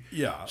movie.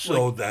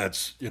 So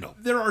that's,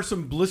 There are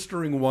some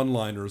blistering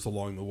one-liners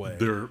along the way.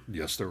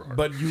 Yes, there are.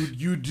 But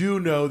you do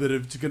know that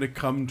it's going to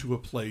come to a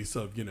place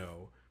of,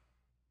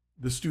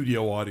 the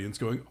studio audience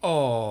going,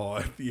 oh,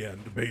 at the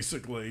end,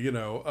 basically,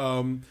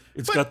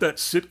 It's got that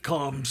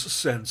sitcom's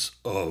sense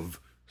of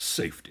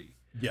safety.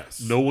 Yes.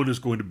 No one is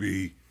going to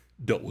be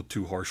dealt with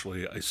too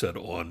harshly. I said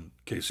on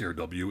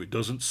KCRW, it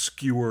doesn't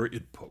skewer,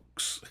 it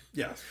pokes.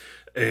 Yes.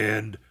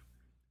 And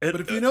but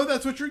if you know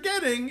that's what you're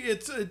getting,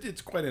 it's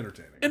quite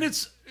entertaining. And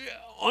it's,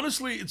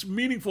 honestly, it's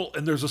meaningful.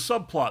 And there's a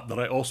subplot that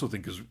I also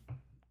think is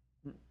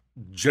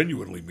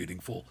genuinely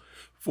meaningful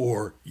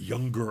for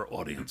younger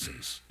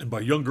audiences. And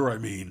by younger, I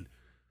mean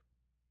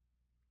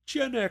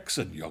Gen X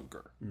and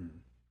younger.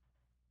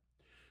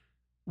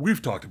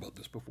 We've talked about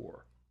this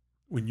before.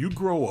 When you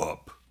grow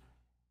up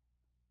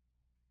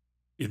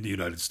in the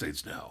United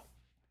States now,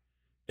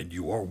 and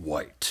you are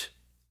white,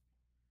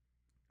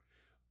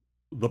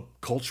 the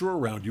culture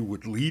around you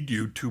would lead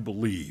you to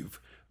believe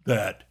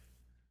that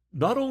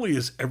not only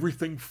is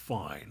everything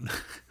fine,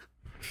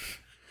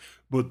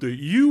 but that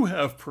you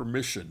have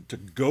permission to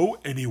go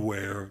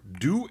anywhere,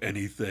 do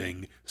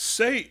anything,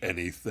 say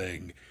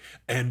anything,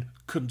 and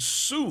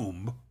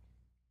consume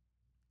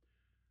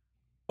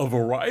a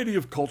variety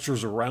of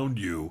cultures around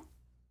you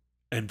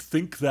and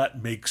think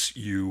that makes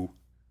you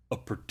a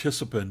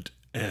participant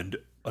and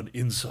an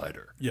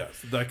insider.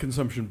 Yes, that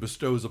consumption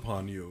bestows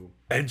upon you.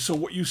 And so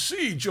what you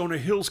see Jonah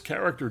Hill's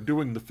character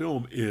doing the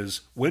film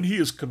is when he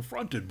is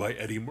confronted by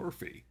Eddie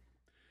Murphy,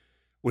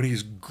 when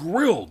he's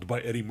grilled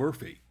by Eddie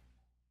Murphy,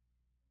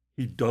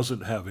 he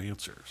doesn't have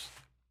answers.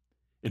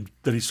 And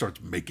then he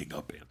starts making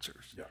up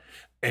answers.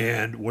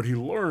 And what he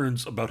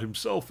learns about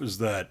himself is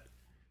that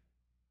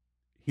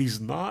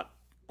he's not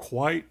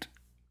quite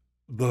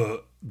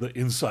the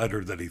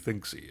insider that he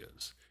thinks he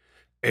is.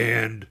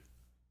 And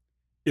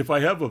if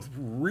I have a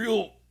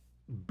real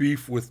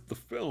beef with the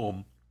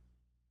film,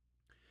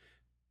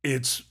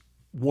 it's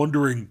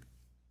wondering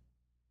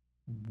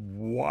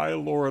why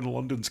Lauren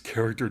London's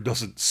character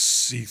doesn't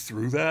see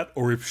through that,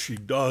 or if she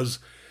does,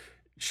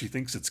 she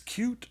thinks it's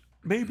cute.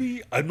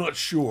 Maybe, I'm not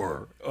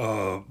sure.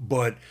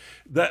 But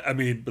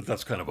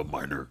that's kind of a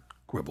minor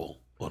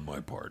quibble on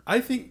my part. I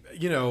think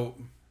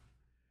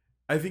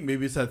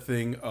maybe it's that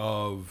thing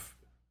of,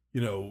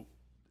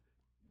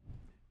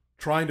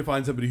 trying to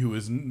find somebody who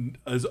is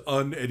as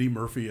un-Eddie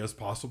Murphy as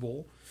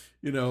possible,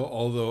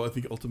 although I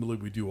think ultimately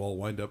we do all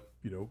wind up,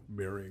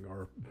 marrying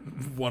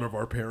one of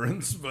our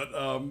parents. But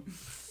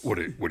what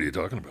are you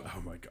talking about?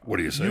 Oh my God! What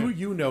are you saying?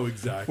 You know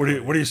exactly.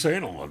 What are you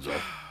saying, Alonzo?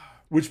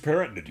 Which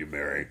parent did you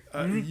marry?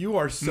 You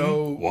are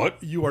so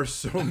what? You are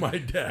so my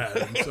dad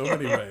in so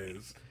many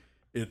ways.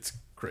 It's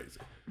crazy.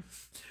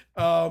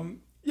 You're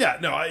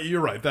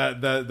right.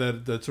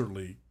 That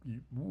certainly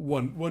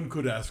one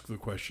could ask the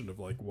question of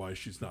like why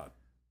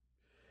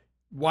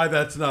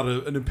that's not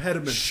an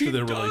impediment to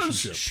their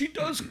relationship. She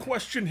does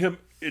question him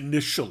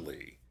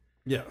initially.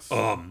 Yes.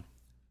 But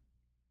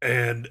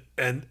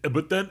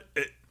then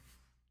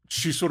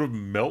she sort of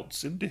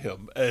melts into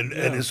him and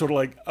is sort of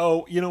like,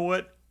 oh, you know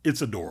what? It's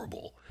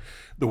adorable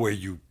the way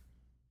you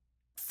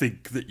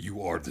think that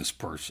you are this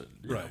person.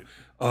 Right.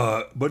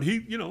 But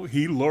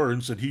he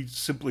learns that he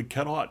simply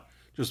cannot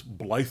just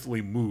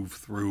blithely move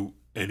through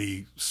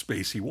any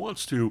space he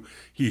wants to.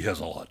 He has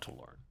a lot to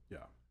learn.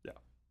 Yeah.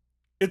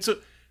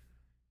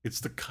 It's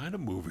the kind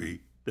of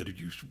movie that if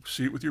you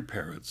see it with your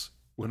parents,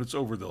 when it's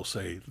over, they'll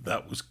say,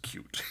 that was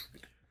cute.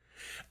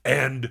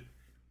 and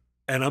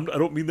I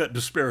don't mean that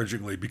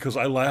disparagingly, because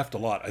I laughed a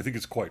lot. I think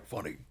it's quite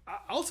funny.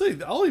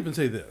 I'll even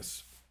say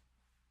this.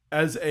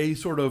 As a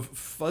sort of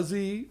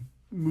fuzzy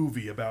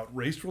movie about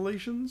race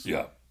relations,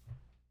 Yeah.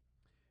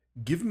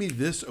 give me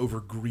this over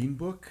Green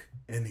Book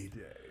any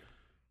day.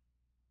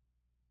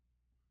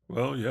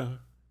 Well, yeah.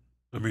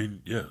 I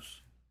mean, yes.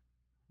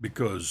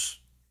 Because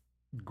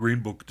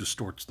Green Book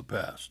distorts the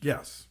past.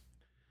 Yes.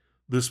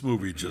 This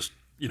movie just,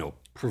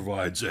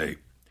 provides a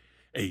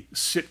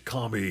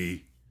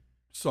sitcom-y,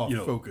 Soft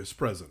focus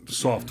present.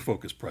 soft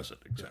focus present.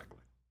 Exactly.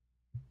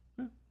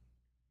 Yeah.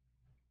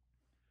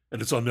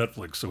 And it's on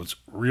Netflix, so it's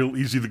real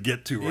easy to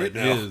get to right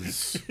now. It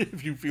is.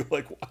 If you feel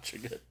like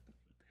watching it.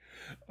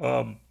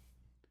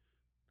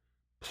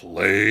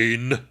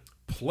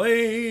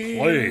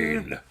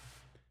 Plane.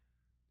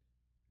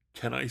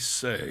 Can I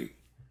say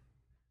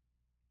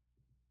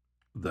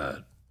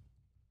that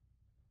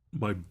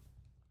my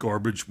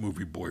garbage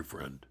movie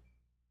boyfriend,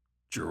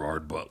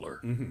 Gerard Butler,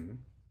 Mm-hmm.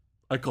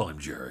 I call him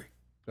Jerry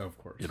Of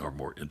course. in our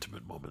more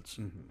intimate moments,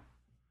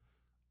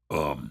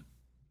 Mm-hmm.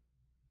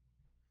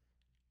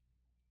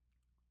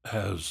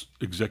 has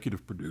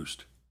executive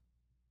produced,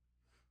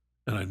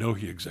 and I know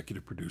he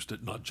executive produced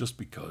it not just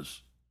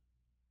because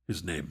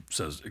his name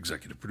says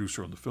executive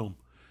producer on the film,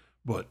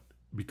 but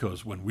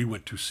because when we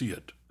went to see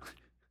it,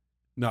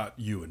 Not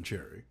you and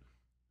Cherry.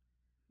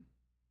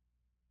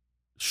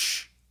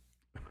 shh,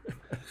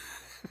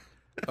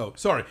 Oh,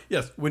 sorry.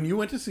 Yes, when you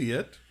went to see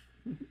it.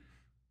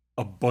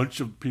 a bunch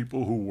of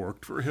people who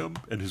worked for him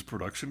and his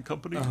production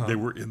company, they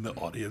were in the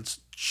audience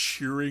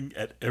cheering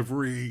at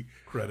every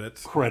Credit.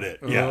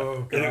 Yeah.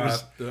 Oh, And it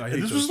was, God. I hate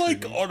and this those was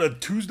like screenings. on a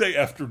Tuesday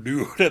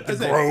afternoon at the I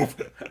say-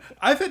 Grove.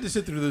 I've had to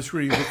sit through those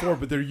screenings before,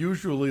 but they're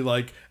usually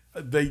like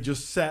they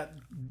just sat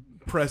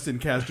press in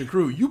cast and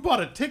crew. You bought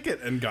a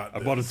ticket and got I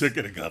this. bought a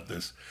ticket and got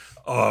this.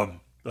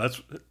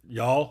 That's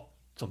y'all.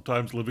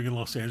 Sometimes living in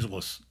Los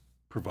Angeles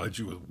provides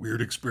you with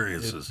weird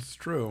experiences. It's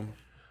true.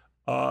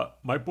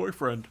 My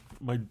boyfriend,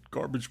 my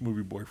garbage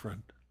movie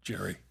boyfriend,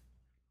 Jerry,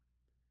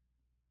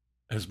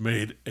 has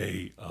made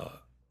a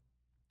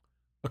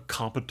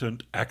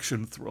competent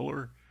action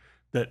thriller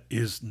that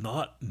is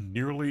not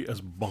nearly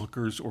as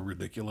bonkers or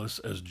ridiculous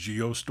as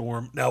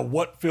Geostorm. Now,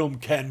 what film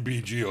can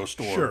be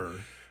Geostorm Sure.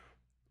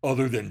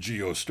 other than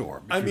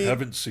Geostorm? If I you mean,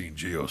 haven't seen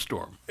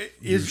Geostorm,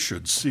 you is-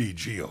 should see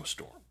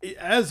Geostorm.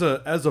 As a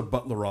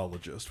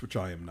Butlerologist, which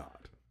I am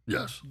not,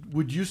 Yes.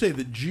 would you say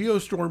that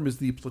Geostorm is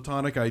the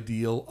platonic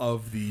ideal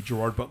of the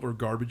Gerard Butler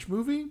garbage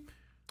movie?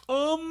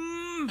 Or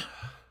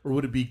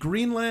would it be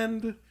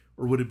Greenland?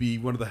 Or would it be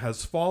one of the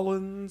Has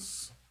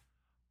Fallens?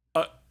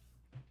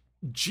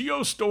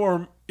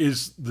 Geostorm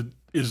is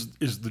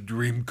the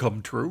dream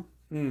come true.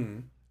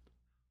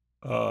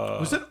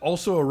 Was it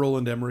also a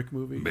Roland Emmerich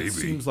movie? Maybe. It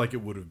seems like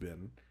it would have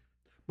been.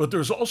 But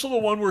there's also the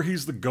one where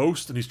he's the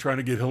ghost and he's trying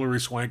to get Hilary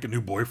Swank a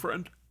new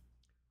boyfriend.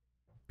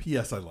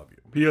 P.S. I Love You.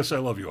 P.S. I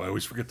Love You. I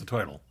always forget the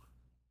title.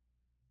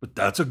 But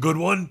that's a good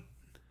one.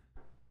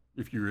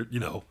 If you're,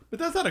 But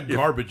that's not a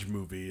garbage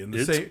movie in the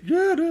it's, same...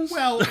 yeah, it is.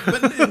 Well,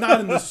 but not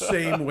in the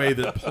same way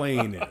that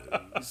Plane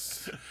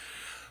is.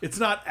 It's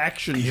not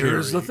action.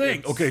 Here's the Jerry. thing.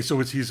 It's- Okay, so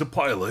he's a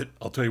pilot.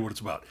 I'll tell you what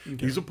it's about.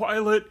 He's a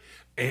pilot,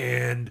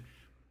 and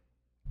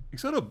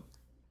he's on a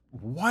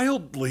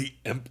wildly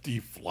empty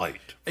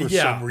flight for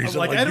some reason.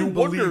 Like, Like, I you don't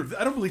wonder.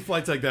 believe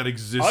flights like that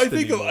exist I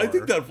think anymore.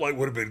 that flight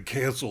would have been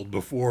canceled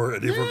before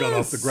it ever got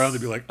off the Yes. ground.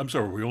 They'd be like, "I'm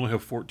sorry, we only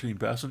have 14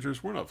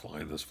 passengers. We're not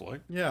flying this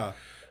flight." Yeah.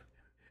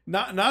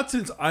 Not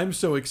since I'm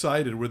So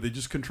Excited, where they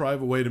just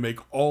contrive a way to make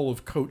all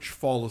of Coach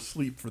fall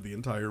asleep for the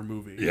entire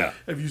movie. Yeah.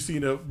 Have you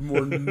seen a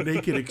more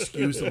naked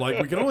excuse of like,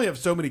 we can only have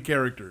so many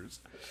characters?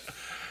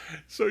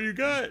 So you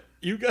got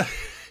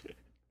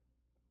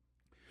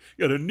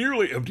a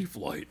nearly empty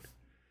flight,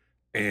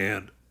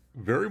 and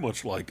very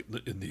much like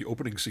in the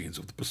opening scenes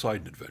of the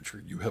Poseidon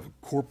Adventure, you have a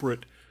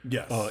corporate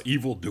Yes.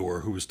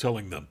 evildoer who is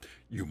telling them,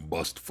 "You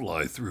must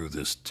fly through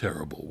this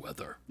terrible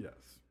weather." Yes.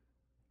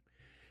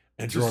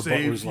 And To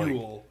save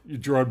fuel.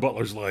 Gerard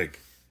Butler's like,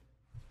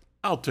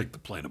 "I'll take the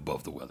plane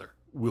above the weather.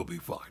 We'll be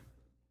fine."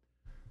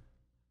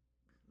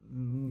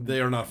 They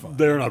are not fun.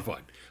 They're not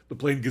fine. The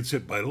plane gets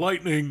hit by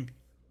lightning.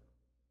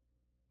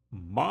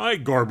 My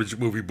garbage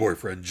movie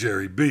boyfriend,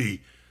 Jerry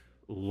B.,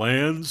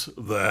 lands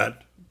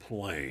that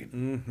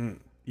plane.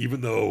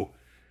 Even though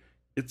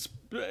it's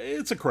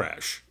a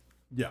crash.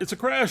 Yeah. It's a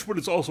crash, but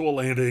it's also a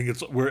landing.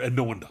 And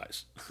no one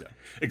dies. Yeah.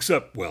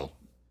 Except, well,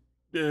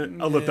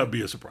 I'll let that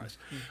be a surprise.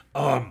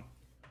 On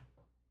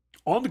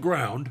the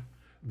ground,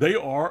 they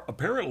are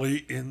apparently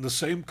in the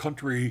same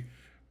country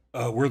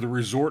where the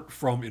resort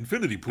from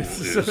Infinity Pool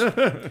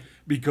is,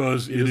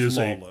 because it is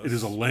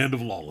lawless. a land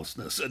of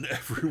lawlessness, and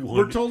everyone.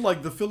 We're told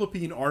like the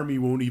Philippine army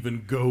won't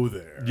even go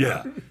there.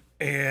 Yeah,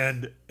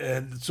 and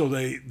so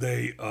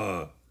they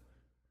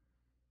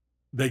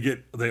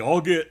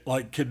all get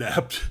like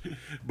kidnapped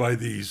by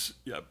these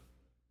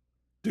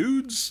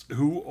dudes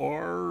who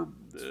are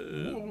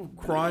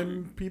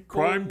Crime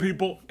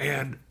people.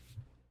 and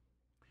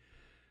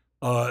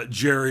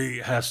Jerry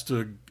has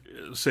to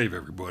save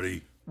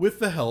everybody with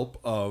the help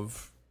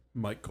of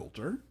Mike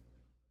Coulter,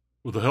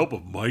 with the help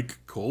of Mike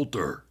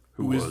Coulter,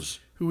 who is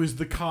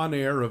the Con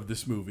Air of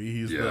this movie.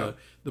 He's the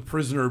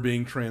prisoner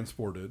being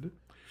transported.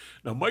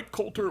 Now, Mike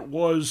Coulter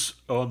was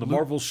on the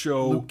Marvel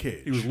show. Luke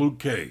Cage. He was Luke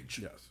Cage.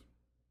 Yes.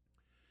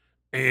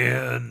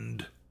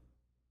 And,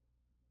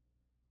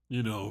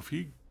 if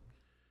he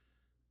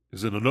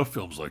is in enough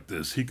films like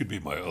this, he could be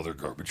my other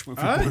garbage movie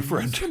boyfriend. I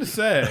was going to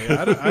say,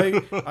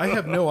 I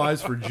have no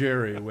eyes for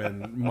Jerry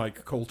when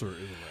Mike Coulter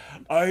is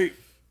around.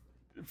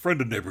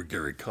 Friend and neighbor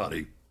Gary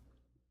Cotty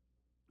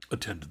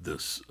attended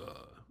this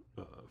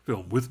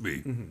film with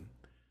me,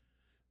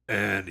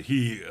 and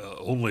he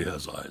only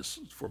has eyes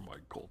for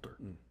Mike Coulter.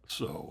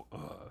 So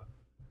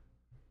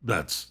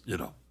that's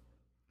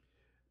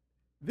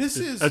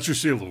that's your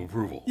seal of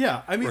approval.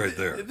 Yeah, I mean, right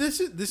there.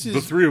 This is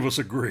the three of us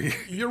agree.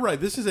 You're right.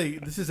 This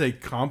is a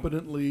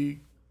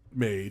competently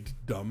made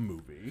dumb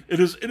movie.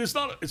 It is. It's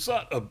not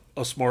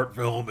a smart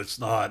film. It's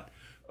not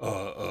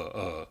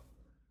a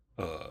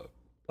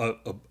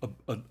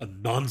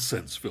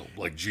nonsense film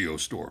like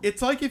Geostorm.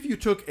 It's like if you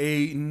took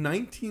a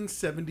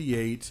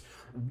 1978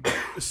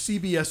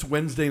 CBS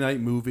Wednesday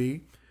night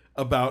movie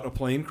about a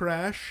plane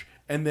crash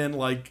and then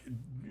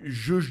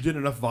zhuzhed in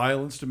enough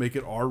violence to make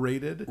it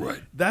R-rated.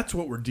 Right. That's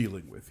what we're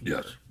dealing with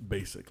here, yes.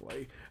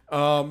 basically.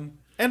 And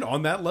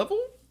on that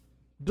level,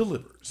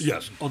 delivers.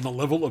 Yes, on the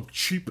level of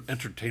cheap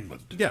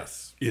entertainment.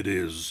 Yes. It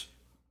is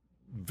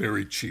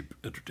very cheap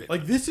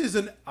entertainment. This is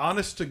an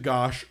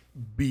honest-to-gosh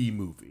B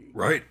movie.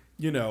 Right.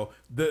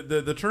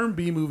 The term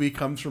B movie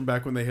comes from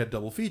back when they had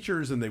double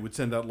features and they would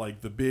send out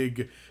the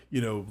big,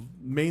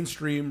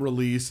 mainstream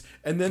release,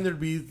 and then there'd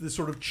be the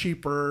sort of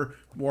cheaper,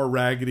 more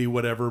raggedy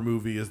whatever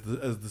movie as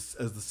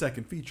the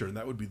second feature, and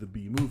that would be the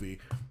B movie.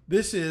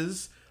 This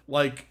is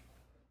a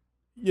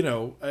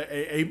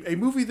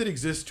movie that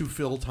exists to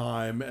fill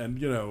time,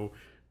 and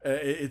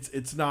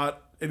it's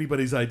not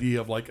anybody's idea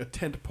of a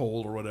tent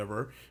pole or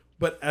whatever,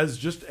 but as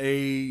just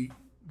a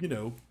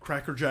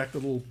crackerjack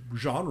little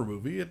genre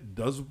movie, it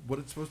does what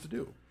it's supposed to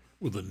do.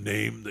 With a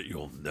name that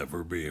you'll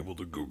never be able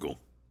to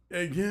Google.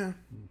 Yeah.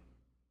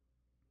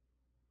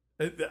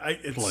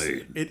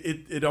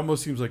 It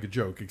almost seems like a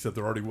joke, except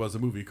there already was a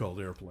movie called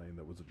Airplane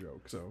that was a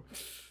joke. So,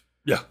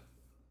 yeah.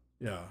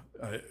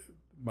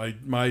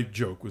 My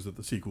joke was that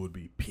the sequel would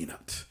be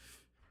Peanut.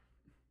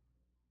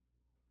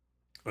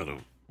 I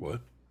don't what?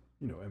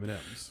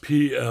 M&M's.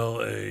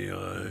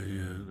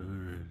 PLAI.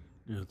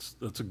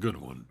 That's a good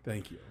one.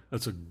 Thank you.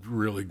 That's a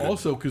really good.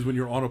 Also, because when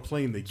you're on a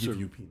plane, they give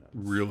you peanuts.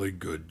 Really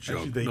good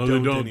joke. Actually, they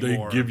don't.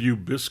 Anymore. They give you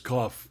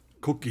Biscoff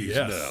cookies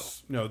now.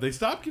 No, they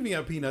stopped giving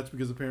out peanuts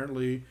because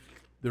apparently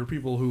there are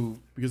people who,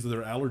 because of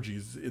their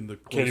allergies in the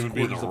can't even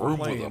be in the room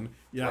with them.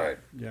 Yeah, right.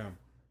 Yeah.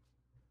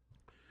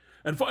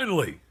 And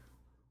finally,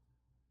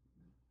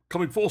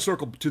 coming full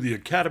circle to the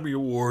Academy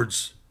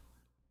Awards,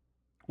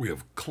 we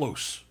have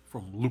Close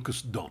from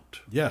Lucas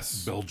Dont.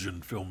 Yes. Belgian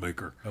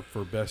filmmaker. Up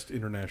for Best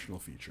International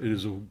Feature. It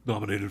is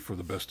nominated for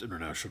the Best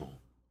International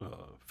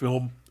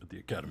Film at the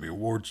Academy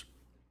Awards.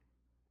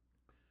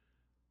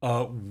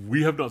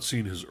 We have not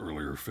seen his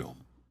earlier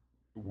film.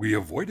 We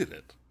avoided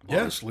it,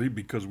 honestly,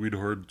 because we'd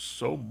heard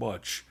so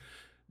much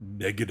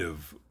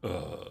negative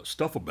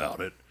stuff about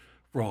it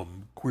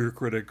from queer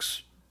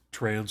critics,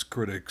 trans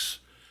critics,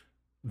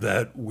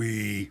 that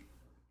we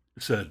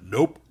said,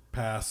 nope.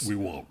 Pass. We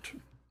won't.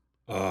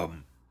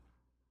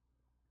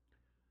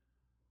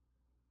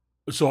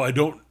 So I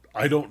don't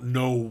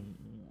know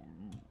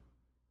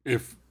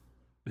if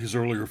his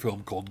earlier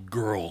film called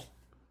Girl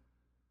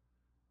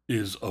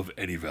is of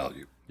any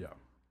value. Yeah.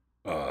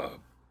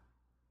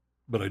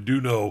 But I do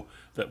know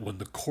that when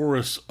the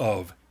chorus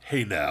of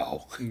 "Hey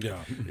Now"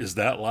 is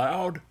that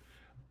loud,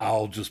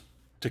 I'll just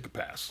take a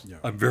pass. Yeah.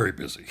 I'm very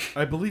busy.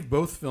 I believe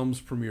both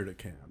films premiered at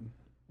Cannes.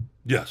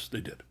 Yes,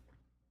 they did.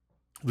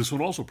 This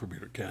one also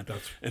premiered at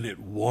Cannes, and it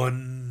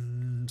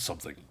won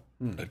something.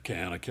 At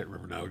Cannes, I can't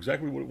remember now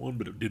exactly what it won,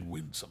 but it did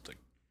win something.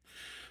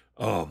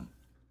 I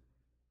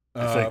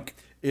think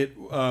it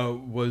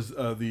was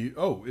the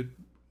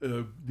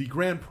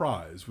grand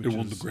prize, which it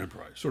won is the grand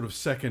prize, sort of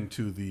second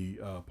to the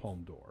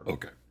Palme d'Or.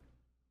 Okay,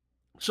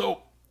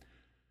 so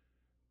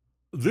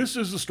this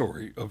is the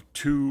story of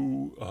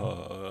two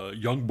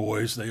young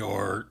boys. They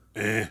are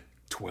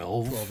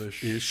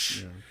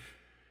 12-ish. Yeah.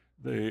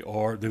 They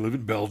live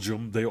in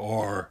Belgium. They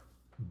are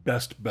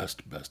best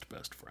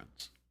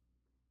friends.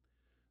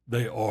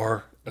 They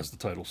are, as the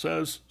title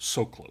says,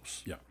 so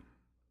close. Yeah.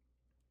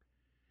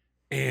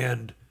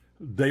 And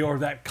they are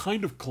that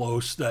kind of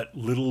close that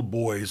little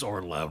boys are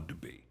allowed to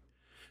be.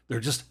 They're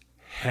just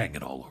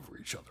hanging all over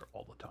each other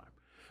all the time.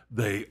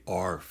 They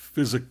are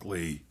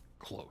physically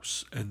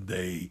close, and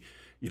they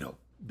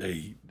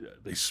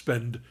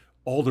spend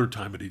all their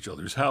time at each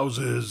other's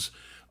houses.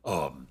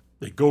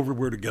 They go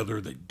everywhere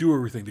together. They do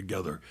everything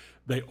together.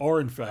 They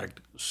are, in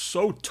fact,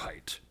 so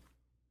tight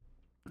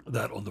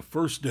that on the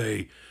first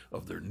day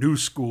of their new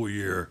school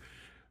year,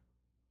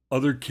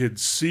 other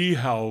kids see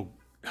how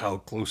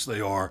close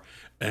they are,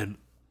 and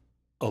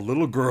a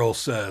little girl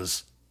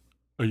says,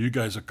 Are you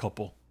guys a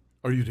couple?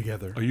 Are you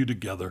together? Are you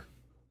together?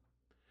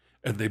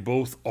 And they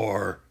both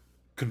are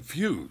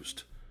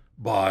confused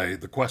by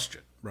the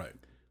question. Right.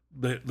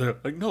 They're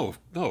like, no.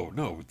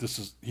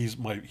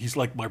 He's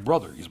like my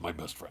brother. He's my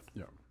best friend.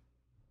 Yeah.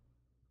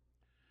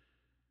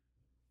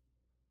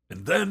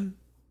 And then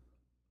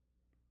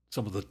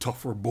some of the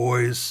tougher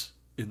boys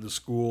in the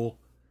school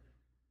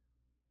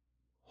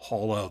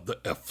haul out the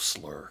F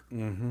slur.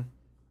 Mm-hmm.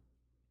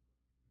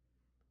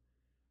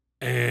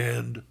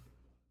 And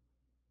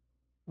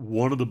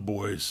one of the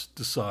boys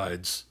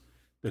decides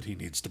that he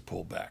needs to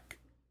pull back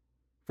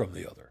from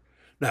the other.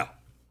 Now,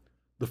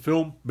 the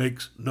film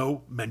makes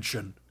no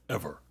mention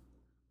ever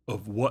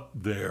of what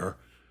their,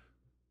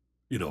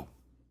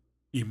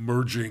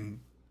 emerging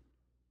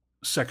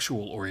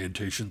sexual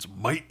orientations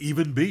might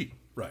even be.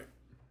 Right.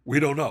 We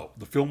don't know.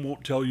 The film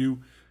won't tell you.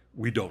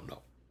 We don't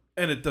know.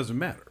 And it doesn't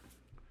matter.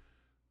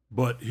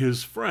 But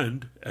his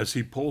friend, as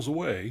he pulls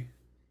away,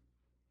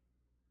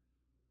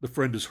 the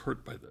friend is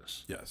hurt by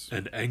this. Yes.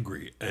 And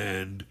angry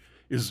and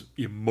is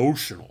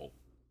emotional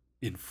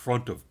in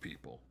front of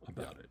people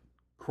about it.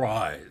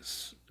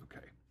 Cries.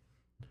 Okay.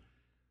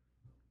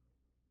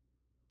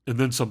 And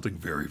then something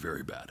very,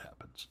 very bad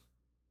happens.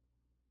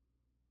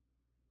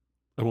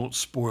 I won't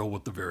spoil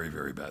what the very,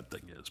 very bad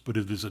thing is, but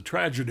it is a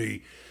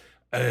tragedy.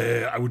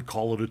 I would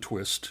call it a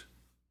twist.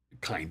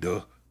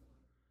 Kinda.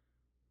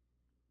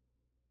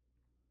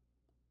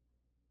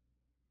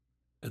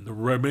 And the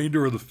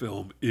remainder of the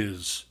film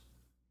is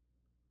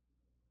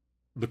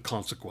the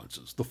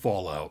consequences, the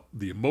fallout,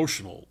 the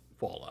emotional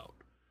fallout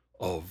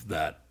of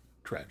that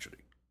tragedy.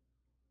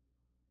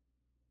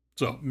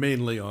 So,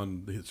 Mainly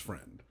on his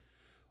friend.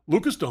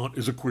 Lucas Daunt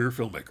is a queer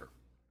filmmaker.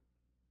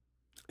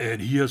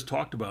 And he has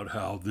talked about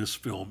how this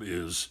film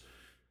is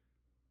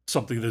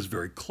something that is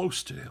very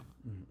close to him.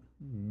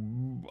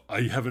 Mm-hmm.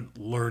 I haven't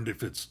learned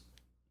if it's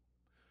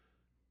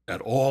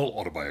at all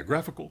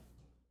autobiographical,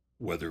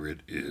 whether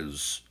it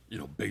is,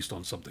 based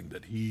on something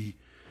that he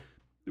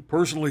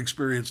personally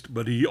experienced,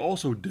 but he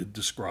also did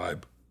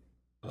describe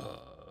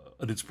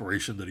an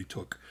inspiration that he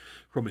took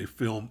from a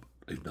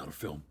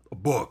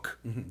book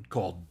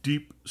called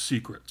Deep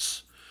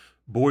Secrets,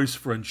 Boys'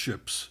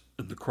 Friendships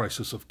and the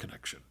Crisis of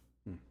Connection.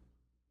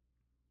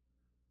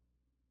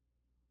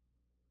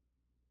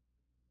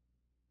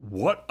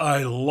 What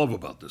I love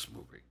about this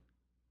movie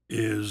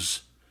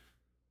is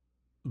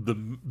the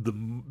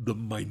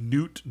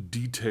minute,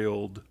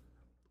 detailed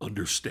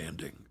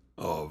understanding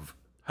of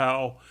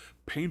how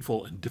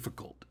painful and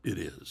difficult it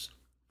is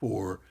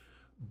for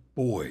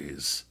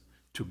boys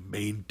to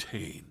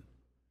maintain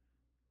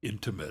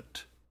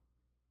intimate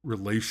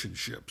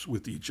relationships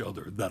with each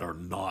other that are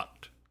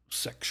not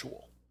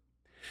sexual,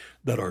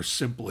 that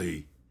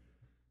simply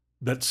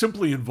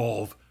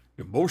involve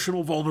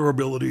emotional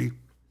vulnerability,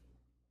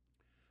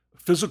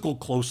 physical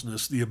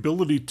closeness, the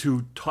ability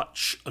to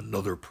touch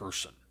another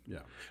person,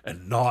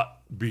 and not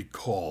be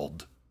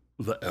called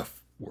the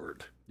F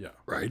word,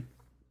 right?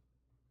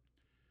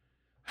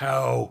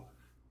 How,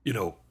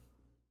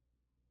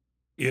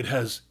 it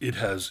has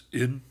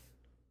in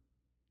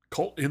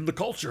the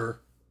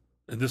culture,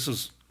 and this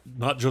is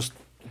not just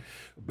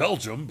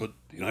Belgium, but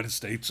the United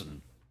States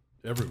and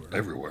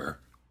everywhere,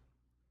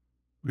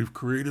 we've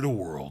created a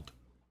world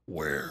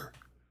where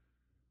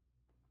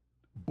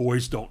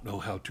boys don't know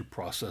how to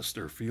process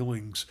their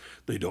feelings.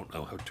 They don't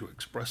know how to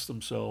express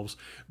themselves.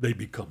 They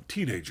become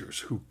teenagers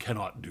who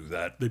cannot do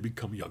that. They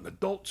become young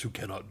adults who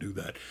cannot do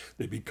that.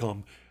 They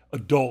become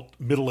adult,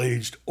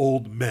 middle-aged,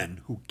 old men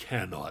who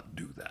cannot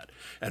do that,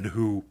 and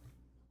who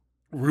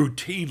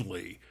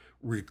routinely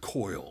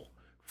recoil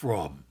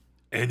from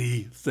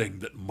anything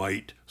that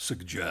might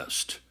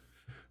suggest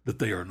that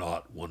they are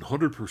not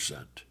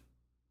 100%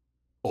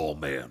 all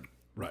man.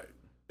 Right.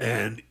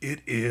 And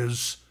it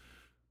is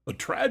a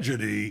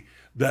tragedy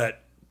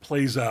that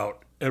plays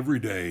out every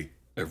day,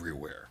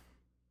 everywhere.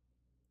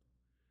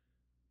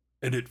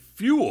 And it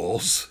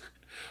fuels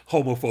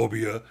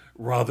homophobia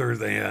rather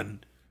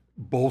than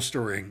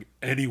bolstering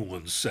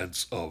anyone's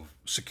sense of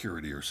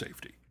security or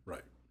safety.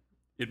 Right.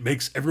 It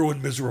makes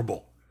everyone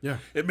miserable. Yeah.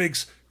 It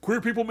makes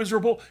queer people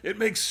miserable. It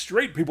makes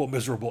straight people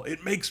miserable.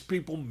 It makes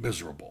people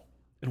miserable.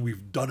 And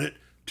we've done it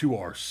to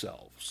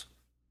ourselves.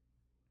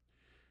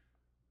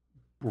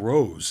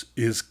 Bros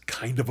is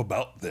kind of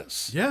about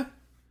this. Yeah,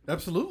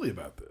 absolutely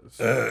about this.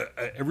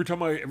 Every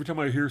time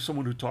I hear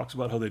someone who talks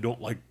about how they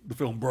don't like the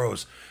film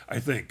Bros, I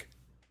think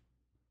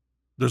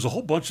there's a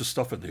whole bunch of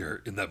stuff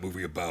in that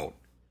movie about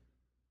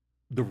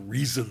the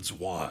reasons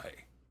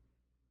why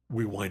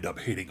we wind up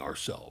hating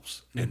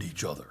ourselves and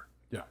each other.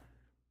 Yeah.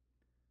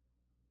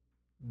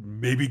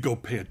 Maybe go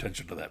pay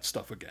attention to that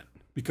stuff again,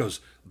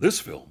 because this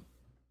film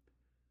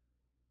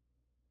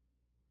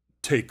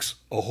takes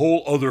a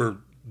whole other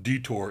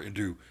detour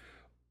into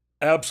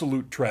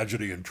absolute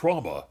tragedy and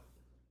trauma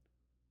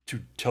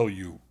to tell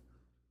you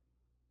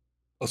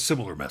a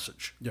similar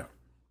message. Yeah.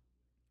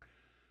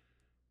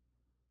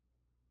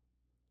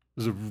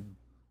 It's a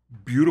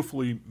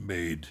beautifully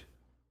made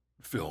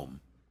film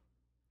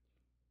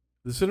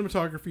The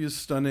cinematography is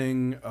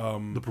stunning.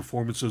 The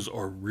performances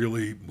are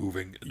really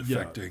moving and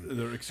affecting.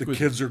 They're The exquisite.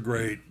 kids are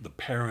great. The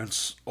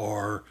parents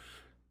are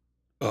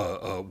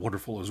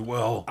wonderful as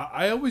well.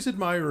 I always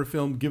admire a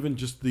film given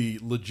just the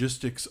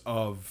logistics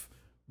of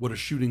what a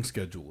shooting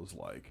schedule is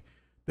like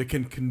that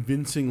can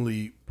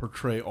convincingly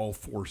portray all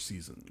 4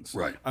 seasons.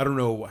 Right. I don't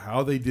know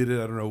how they did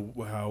it. I don't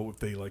know how, if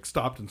they like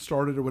stopped and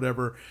started or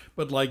whatever,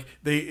 but like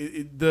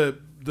the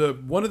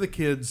one of the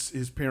kids,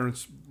 his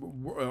parents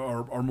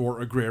are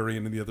more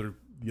agrarian and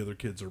the other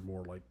kids are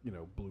more like, you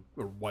know, blue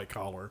or white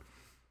collar.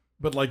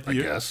 But like I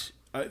guess.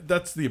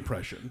 that's the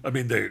impression. I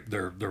mean,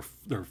 they're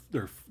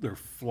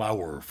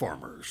flower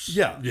farmers.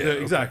 Yeah, okay.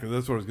 exactly.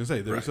 That's what I was gonna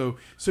say. Right.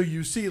 So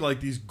you see like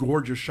these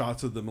gorgeous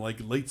shots of them, like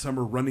late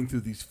summer running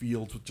through these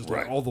fields with just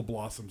like Right. all the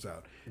blossoms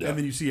out, Yeah. and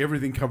then you see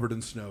everything covered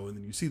in snow, and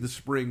then you see the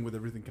spring with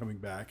everything coming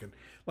back, and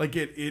like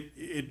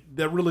it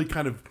that really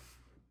kind of,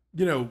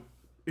 you know,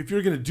 if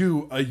you're gonna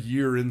do a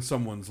year in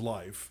someone's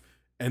life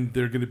and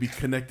they're going to be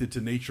connected to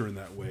nature in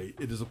that way,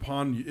 it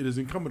is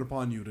incumbent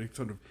upon you to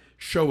sort of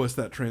show us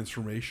that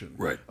transformation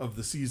Right. of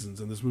the seasons,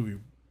 and this movie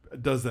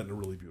does that in a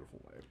really beautiful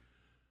way.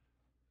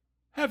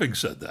 Having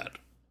said that,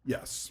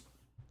 Yes.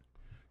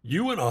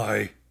 you and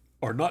I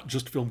are not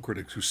just film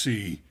critics who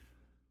see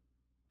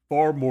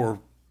far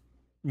more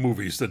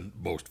movies than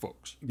most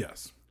folks,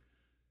 Yes.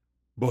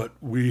 but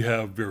we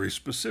have very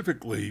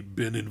specifically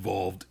been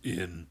involved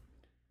in.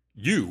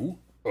 You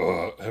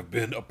have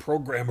been a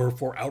programmer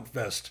for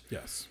Outfest.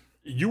 Yes.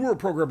 You were a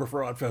programmer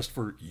for Outfest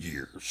for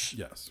years.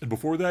 Yes. And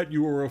before that,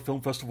 you were a film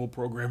festival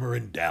programmer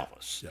in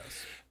Dallas.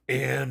 Yes.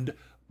 And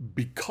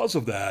because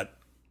of that,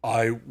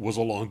 I was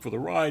along for the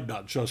ride,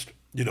 not just,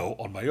 you know,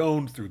 on my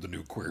own through the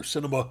new queer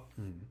cinema,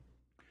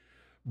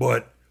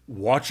 but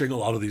watching a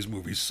lot of these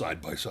movies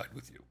side by side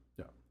with you.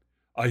 Yeah.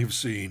 I have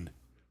seen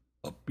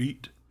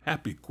upbeat,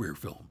 happy queer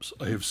films.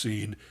 I have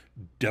seen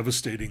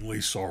devastatingly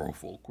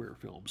sorrowful queer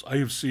films. I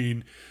have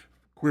seen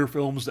queer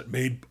films that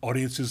made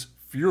audiences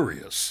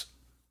furious.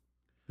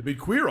 The big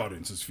queer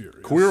audience is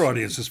furious. Queer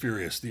audiences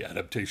furious. The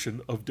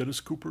adaptation of Dennis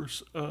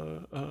Cooper's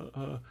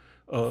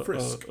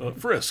Frisk.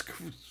 Frisk,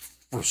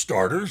 for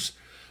starters.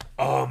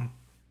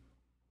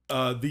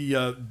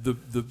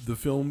 The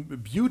film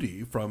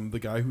Beauty from the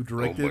guy who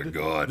directed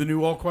God. the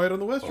new All Quiet on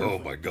the Western Oh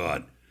Front. my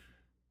God.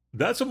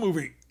 That's a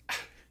movie.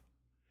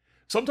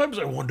 Sometimes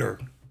I wonder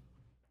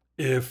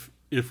if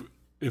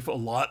a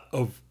lot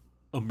of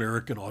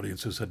American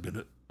audiences had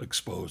been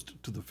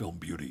exposed to the film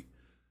Beauty,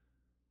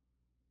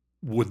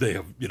 would they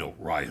have, you know,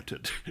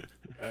 rioted?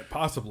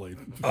 Possibly.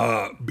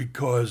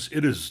 Because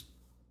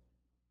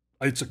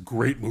it's a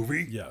great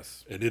movie.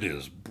 Yes. And it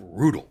is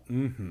brutal.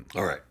 Mm-hmm.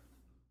 All right.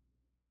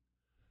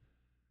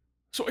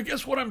 So I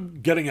guess what I'm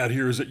getting at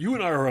here is that you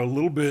and I are a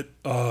little bit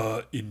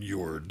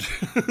inured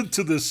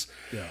to this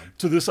Yeah.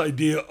 to this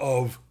idea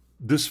of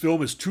this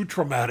film is too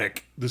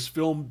traumatic. This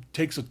film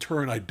takes a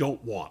turn I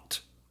don't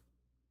want.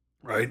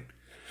 Right?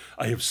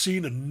 I have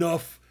seen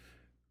enough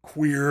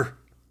queer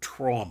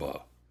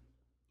trauma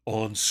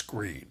on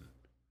screen.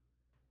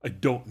 I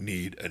don't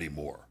need any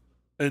more.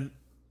 And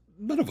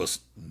none of us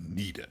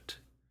need it.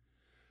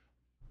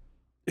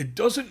 It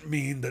doesn't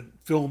mean that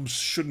films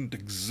shouldn't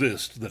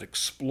exist that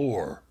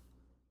explore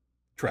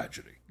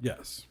tragedy.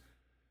 Yes.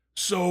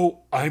 So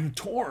I'm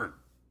torn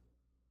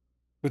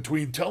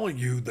between telling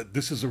you that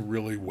this is a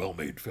really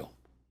well-made film.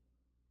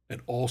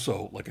 And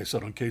also, like I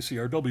said on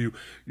KCRW,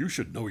 you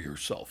should know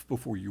yourself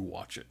before you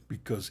watch it,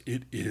 because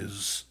it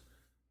is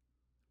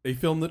A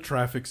film that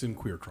traffics in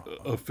queer trauma.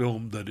 a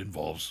film that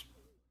involves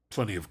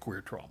plenty of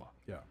queer trauma.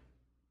 Yeah.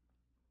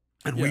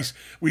 And Yeah.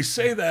 we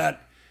say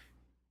that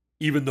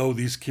even though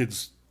these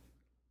kids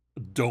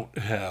don't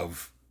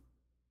have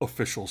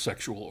official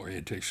sexual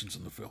orientations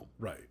in the film.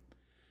 Right.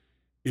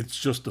 It's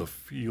just a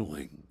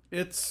feeling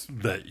It's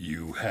that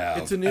you have.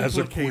 it's an as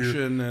a queer-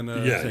 implication and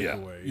a yeah,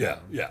 takeaway.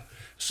 yeah.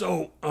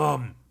 So,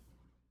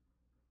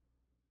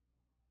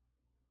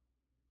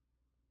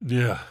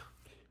 yeah,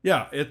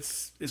 Yeah,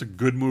 it's it's a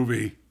good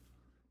movie.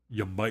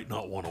 You might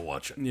not want to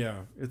watch it.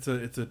 yeah, it's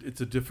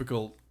a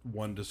difficult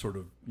one to sort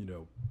of, you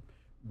know,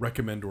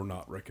 recommend or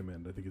not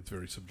recommend. I think it's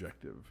very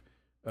subjective.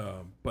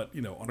 But,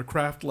 you know, on a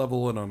craft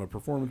level and on a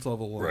performance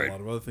level and Right. a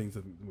lot of other things,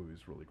 I think the movie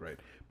is really great.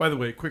 By the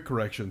way, quick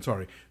correction.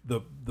 Sorry.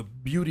 The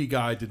Beauty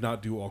guy did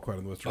not do All Quiet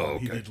on the Western Front. Oh,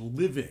 He okay. did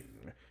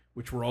Living,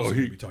 which we're also Oh,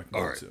 going to be talking all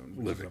about right. soon.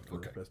 Which Living, is up for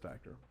okay. Best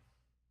Actor.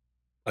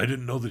 I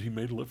didn't know that he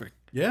made a living.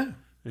 Yeah.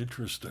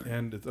 Interesting.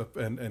 And it's up,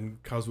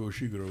 and Kazuo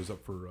Ishiguro is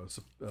up for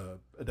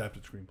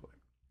adapted screenplay.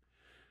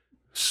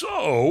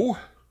 So,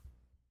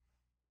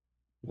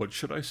 what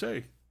should I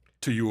say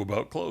to you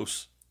about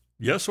Close?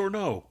 Yes or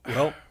no?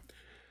 Well,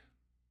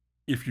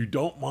 if you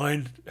don't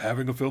mind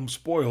having a film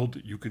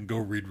spoiled, you can go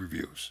read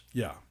reviews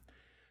Yeah.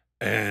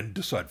 and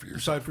decide for yourself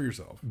Decide for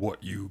yourself.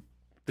 what you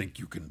think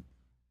you can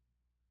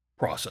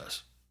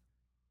process.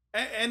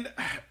 And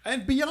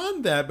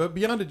beyond that, but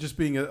beyond it just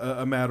being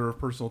a matter of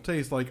personal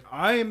taste, like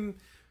I'm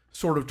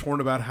sort of torn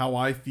about how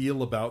I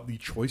feel about the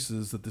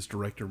choices that this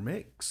director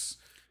makes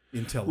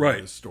in telling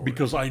Right, this story.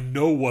 because I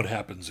know what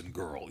happens in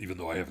Girl, even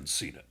though I haven't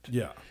seen it.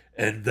 yeah,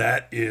 And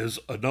that is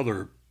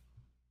another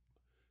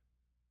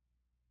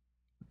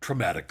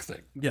traumatic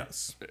thing,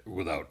 Yes.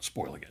 without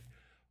spoiling it.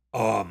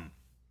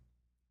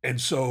 And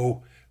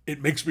so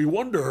it makes me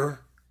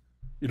wonder,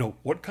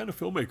 what kind of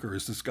filmmaker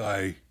is this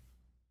guy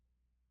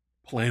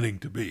planning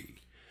to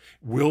be?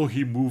 Will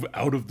he move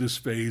out of this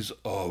phase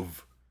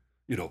of,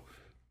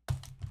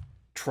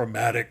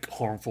 traumatic,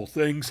 harmful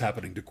things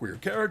happening to queer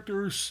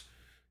characters?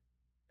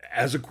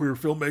 As a queer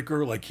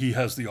filmmaker, like, he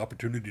has the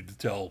opportunity to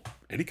tell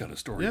any kind of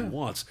story he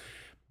wants.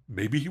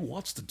 Maybe he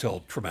wants to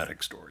tell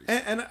traumatic stories.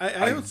 And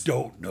I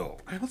don't know.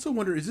 I also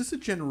wonder, is this a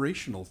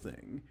generational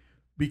thing?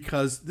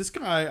 Because this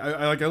guy,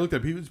 I looked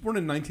up, he was born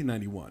in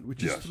 1991,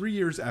 which is 3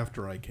 years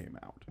after I came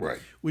out. Right.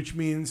 Which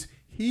means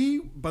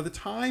by the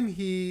time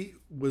he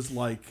was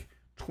like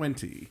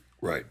 20,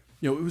 Right.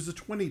 it was the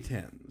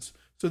 2010s.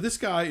 So this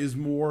guy is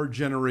more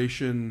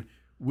generation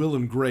Will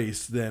and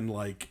Grace than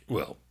like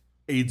Well,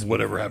 AIDS.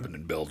 whatever happened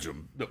in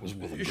Belgium, that was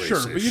Will and Grace.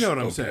 Sure, but you know what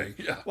I'm saying.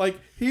 Yeah. Like,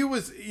 he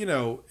was,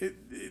 the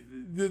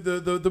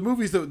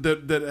movies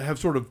that have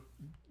sort of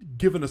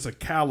given us a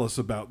callus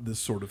about this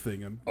sort of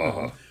thing and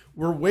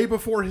were way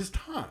before his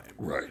time.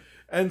 Right.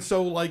 And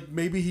so, like,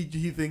 maybe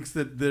he thinks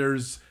that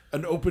there's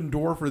an open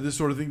door for this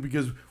sort of thing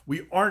because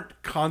we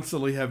aren't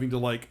constantly having to,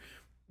 like,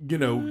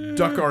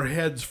 duck our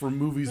heads for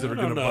movies that are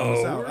going to bum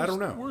us out. I don't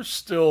know. We're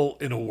still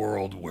in a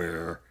world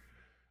where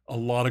a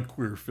lot of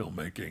queer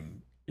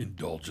filmmaking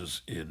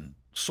indulges in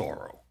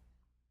sorrow.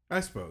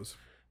 I suppose.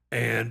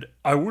 And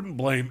I wouldn't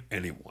blame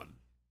anyone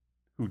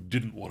who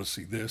didn't want to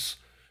see this.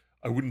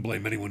 I wouldn't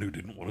blame anyone who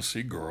didn't want to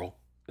see Girl.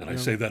 And I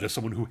say that as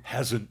someone who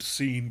hasn't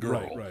seen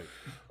Girl. Right.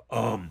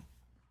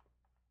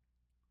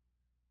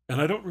 And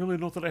I don't really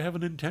know that I have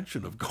an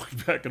intention of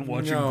going back and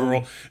watching No.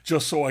 Girl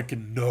just so I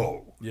can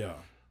know. Yeah.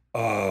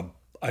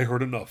 I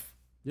heard enough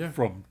Yeah.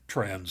 from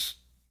trans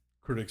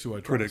Critics who I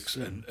trust. critics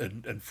Yeah.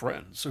 and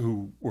friends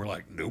who were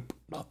like, nope,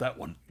 not that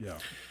one. Yeah.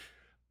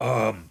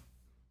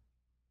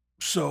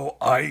 So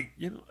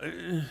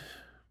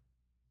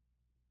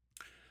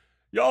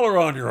y'all are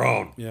on your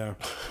own Yeah.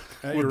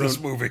 with this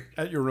movie.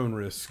 At your own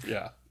risk.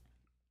 Yeah.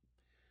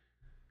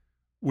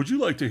 Would you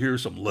like to hear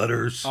some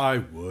letters I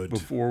would.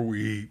 before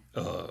we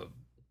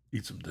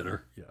eat some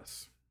dinner?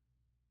 Yes.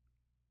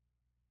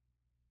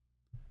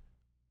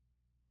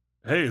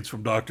 Hey, it's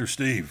from Dr.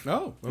 Steve.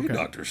 Oh, okay. Hey,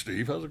 Dr.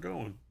 Steve, how's it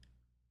going?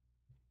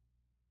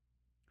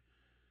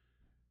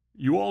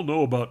 You all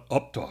know about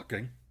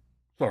uptalking.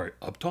 Sorry,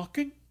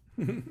 uptalking?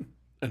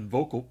 And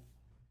vocal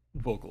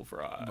fry. Buckle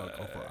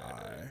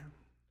fry.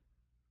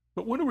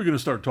 But when are we going to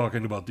start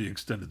talking about the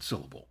extended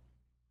syllable?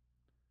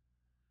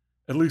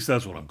 At least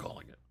that's what I'm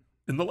calling it.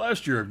 In the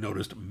last year, I've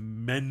noticed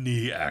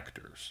many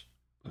actors,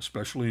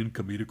 especially in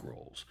comedic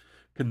roles,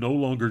 can no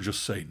longer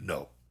just say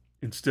no.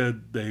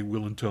 Instead, they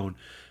will intone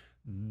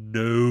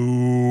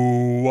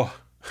no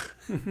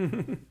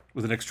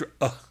with an extra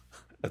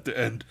at the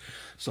end.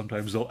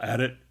 Sometimes they'll add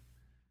it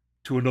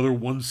to another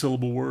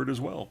one-syllable word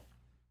as well.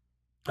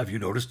 Have you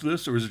noticed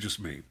this, or is it just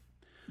me?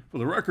 For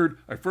the record,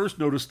 I first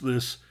noticed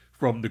this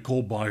from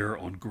Nicole Byer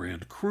on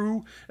Grand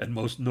Crew, and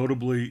most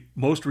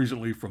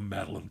recently from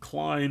Madeline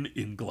Klein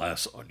in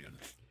Glass Onion.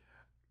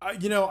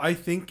 I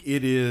think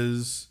it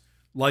is,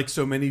 like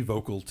so many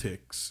vocal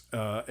tics,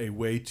 a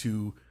way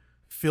to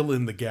fill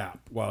in the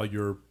gap while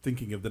you're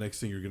thinking of the next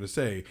thing you're going to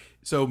say.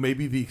 So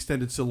maybe the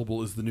extended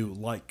syllable is the new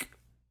like.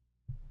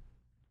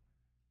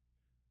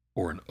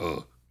 Or an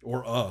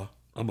Or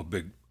I'm a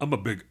big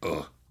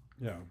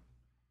Yeah.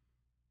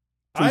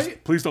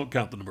 Please don't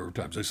count the number of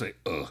times I say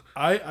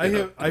I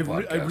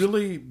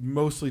really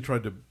mostly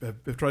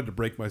have tried to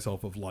break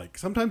myself of like.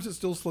 Sometimes it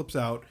still slips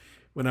out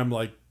when I'm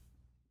like,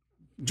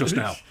 just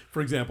now.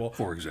 For example,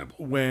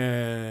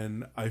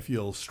 when I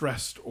feel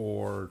stressed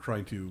or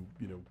trying to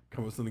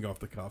come up with something off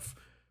the cuff.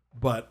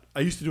 But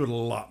I used to do it a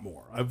lot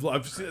more.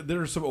 I've seen, there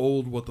are some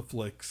old What the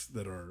Flicks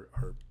that are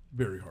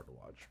very hard to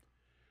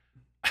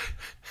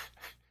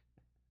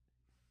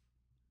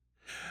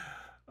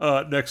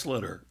watch. Next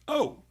letter.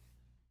 Oh.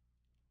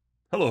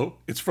 Hello,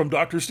 it's from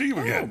Dr. Steve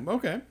again. Oh,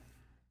 okay.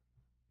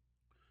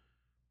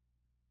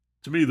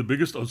 To me, the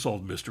biggest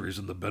unsolved mysteries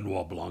in the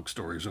Benoit Blanc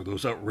stories are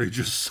those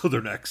outrageous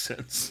Southern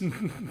accents.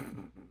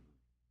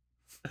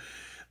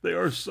 They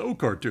are so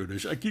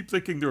cartoonish. I keep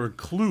thinking they're a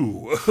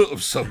clue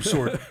of some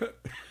sort.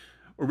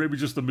 Or maybe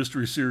just the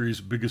mystery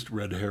series' biggest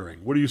red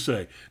herring. What do you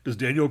say? Does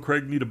Daniel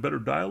Craig need a better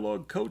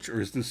dialogue coach,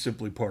 or is this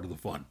simply part of the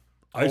fun?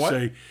 I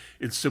say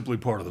it's simply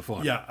part of the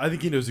fun. Yeah, I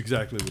think he knows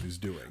exactly what he's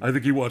doing. I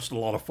think he watched a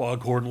lot of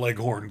Foghorn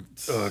Leghorn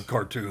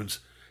cartoons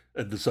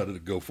and decided to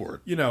go for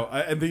it.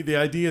 And the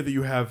idea that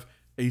you have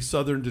a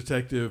Southern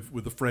detective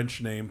with a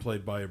French name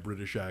played by a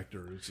British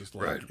actor is just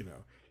like, Right.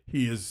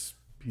 he's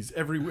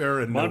everywhere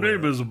and My nowhere.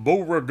 name is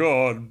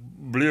Beauregard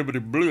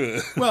Blibbity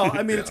Bleh. Well,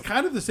 I mean, it's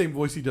kind of the same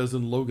voice he does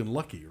in Logan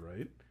Lucky,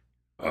 right?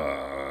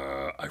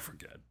 I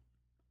forget.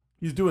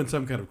 He's doing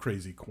some kind of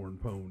crazy corn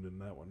pone in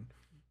that one.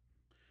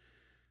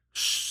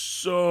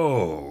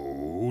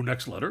 So,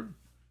 next letter.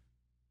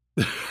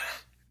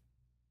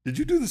 Did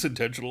you do this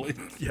intentionally?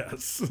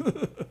 Yes.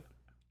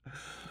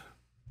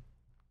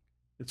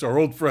 It's our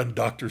old friend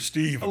Dr.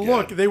 Steve again.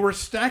 Look, they were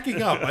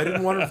stacking up. I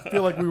didn't want to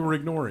feel like we were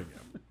ignoring him.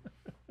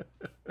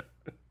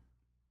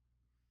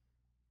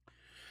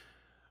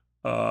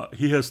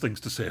 He has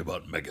things to say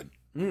about Megan.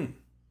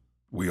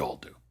 We all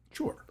do.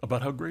 Sure.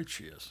 About how great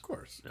she is. Of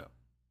course. Yeah.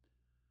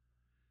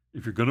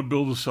 If you're going to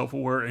build a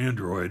self-aware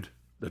android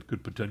that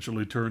could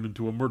potentially turn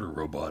into a murder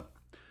robot,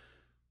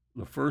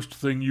 the first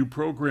thing you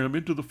program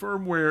into the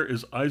firmware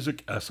is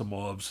Isaac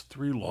Asimov's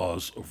 3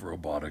 laws of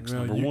robotics.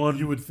 Well, Number one,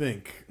 you would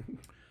think.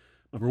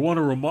 Number one,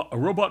 a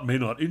robot may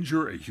not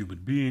injure a human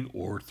being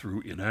or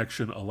through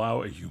inaction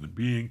allow a human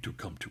being to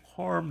come to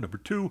harm. Number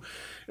two,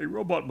 a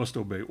robot must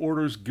obey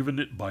orders given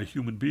it by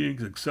human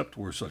beings except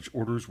where such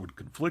orders would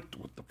conflict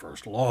with the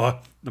first law.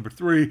 Number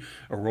three,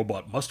 a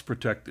robot must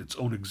protect its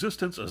own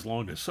existence as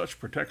long as such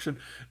protection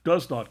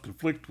does not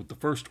conflict with the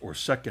first or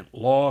second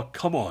law.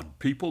 Come on,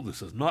 people,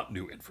 this is not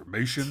new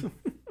information.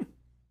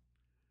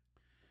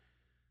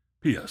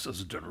 P.S. As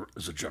a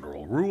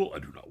general rule, I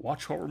do not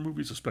watch horror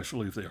movies,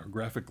 especially if they are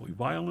graphically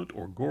violent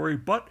or gory,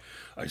 but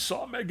I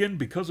saw Megan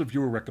because of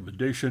your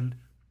recommendation.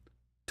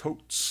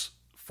 Totes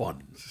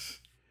fun.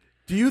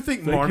 Do you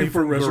think Thank Marnie you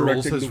for from Girls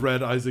resurrecting has the-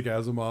 read Isaac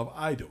Asimov?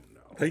 I don't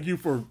know. Thank you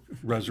for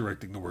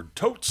resurrecting the word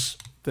totes.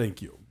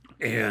 Thank you.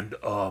 And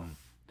I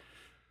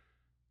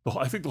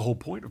think the whole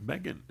point of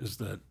Megan is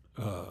that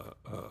they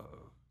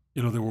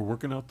were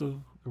working out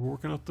the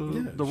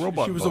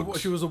robot she was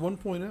bugs. she was a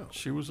 1.0.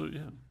 She was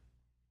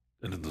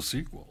and in the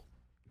sequel,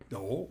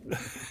 No.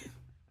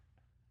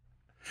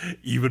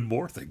 even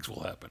more things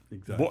will happen.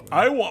 Exactly.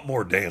 I want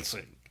more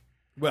dancing.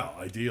 Well,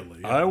 ideally.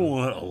 Yeah. I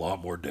want a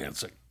lot more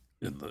dancing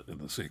in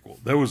the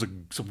sequel. There was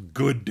some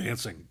good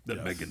dancing that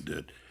Yes. Megan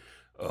did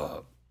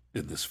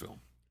in this film.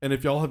 And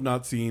if y'all have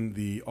not seen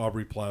the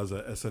Aubrey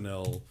Plaza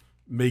SNL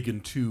Megan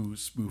 2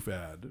 spoof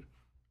ad,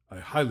 I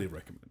highly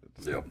recommend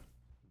it. Yep.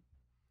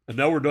 And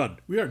now we're done.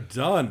 We are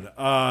done.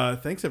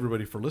 Thanks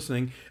everybody for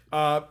listening.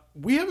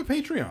 We have a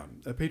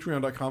Patreon at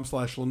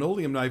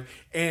patreon.com/linoleumknife.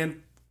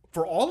 And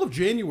for all of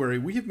January,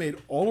 we have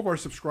made all of our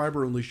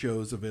subscriber-only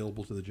shows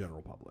available to the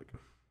general public.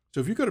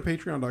 So if you go to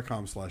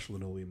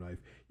patreon.com/linoleumknife,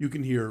 you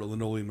can hear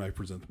Linoleum Knife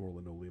Presents More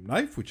Linoleum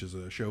Knife, which is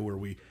a show where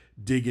we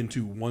dig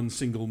into one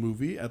single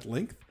movie at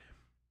length.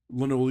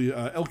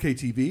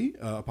 LKTV,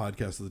 a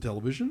podcast of the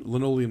television.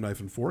 Linoleum Knife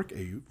and Fork,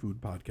 a food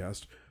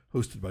podcast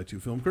hosted by 2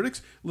 film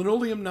critics.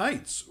 Linoleum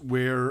Nights,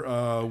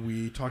 where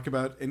we talk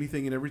about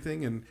anything and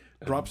everything and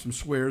drop some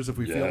swears if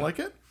we feel like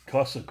it.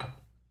 Cussing.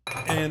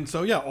 And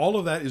so, yeah, all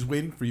of that is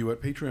waiting for you at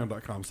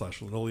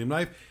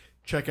patreon.com/linoleumknife.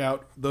 Check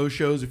out those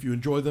shows if you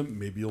enjoy them.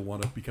 Maybe you'll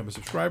want to become a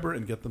subscriber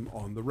and get them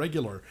on the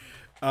regular.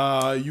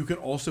 You can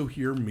also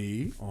hear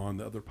me on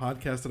the other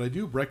podcast that I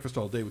do, Breakfast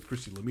All Day with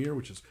Christy Lemire,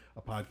 which is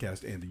a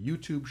podcast and a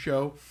YouTube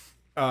show.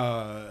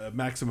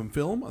 Maximum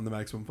Film on the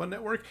Maximum Fun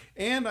Network,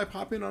 and I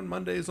pop in on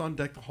Mondays on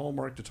Deck the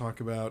Hallmark to talk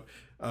about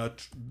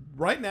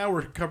right now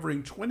we're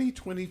covering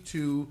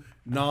 2022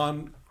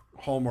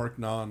 non-Hallmark,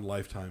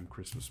 non-Lifetime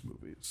Christmas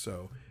movies,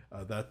 so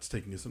that's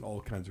taking us in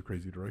all kinds of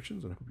crazy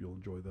directions, and I hope you'll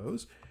enjoy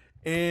those.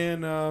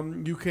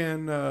 And you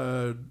can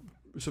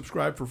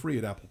subscribe for free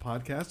at Apple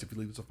Podcasts. If you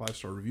leave us a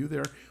 5-star review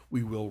there,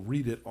 we will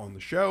read it on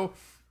the show.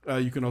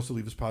 You can also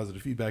leave us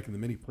positive feedback in the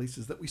many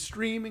places that we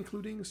stream,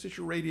 including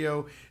Stitcher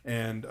Radio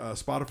and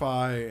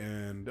Spotify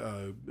and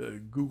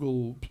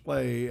Google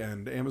Play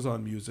and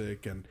Amazon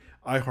Music and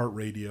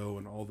iHeartRadio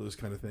and all those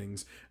kind of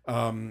things.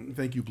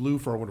 Thank you, Blue,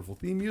 for our wonderful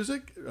theme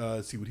music.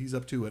 See what he's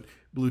up to at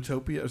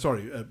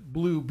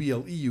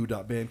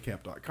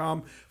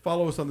bluebleu.bandcamp.com.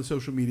 Follow us on the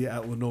social media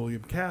at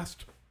LinoleumCast.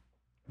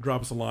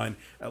 Drop us a line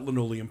at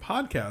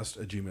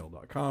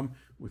linoleumpodcast@gmail.com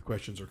with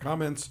questions or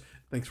comments.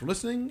 Thanks for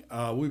listening.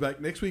 We'll be back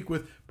next week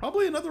with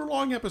probably another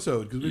long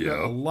episode because we've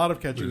got a lot of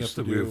catching up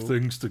to do. We have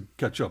things to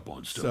catch up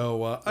on still.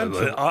 So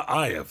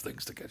I have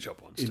things to catch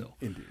up on still.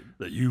 Indeed.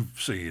 That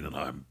you've seen, and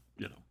I'm,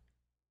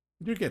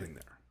 You're getting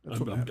there. That's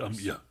what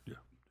matters. yeah.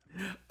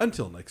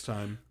 Until next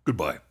time.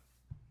 Goodbye.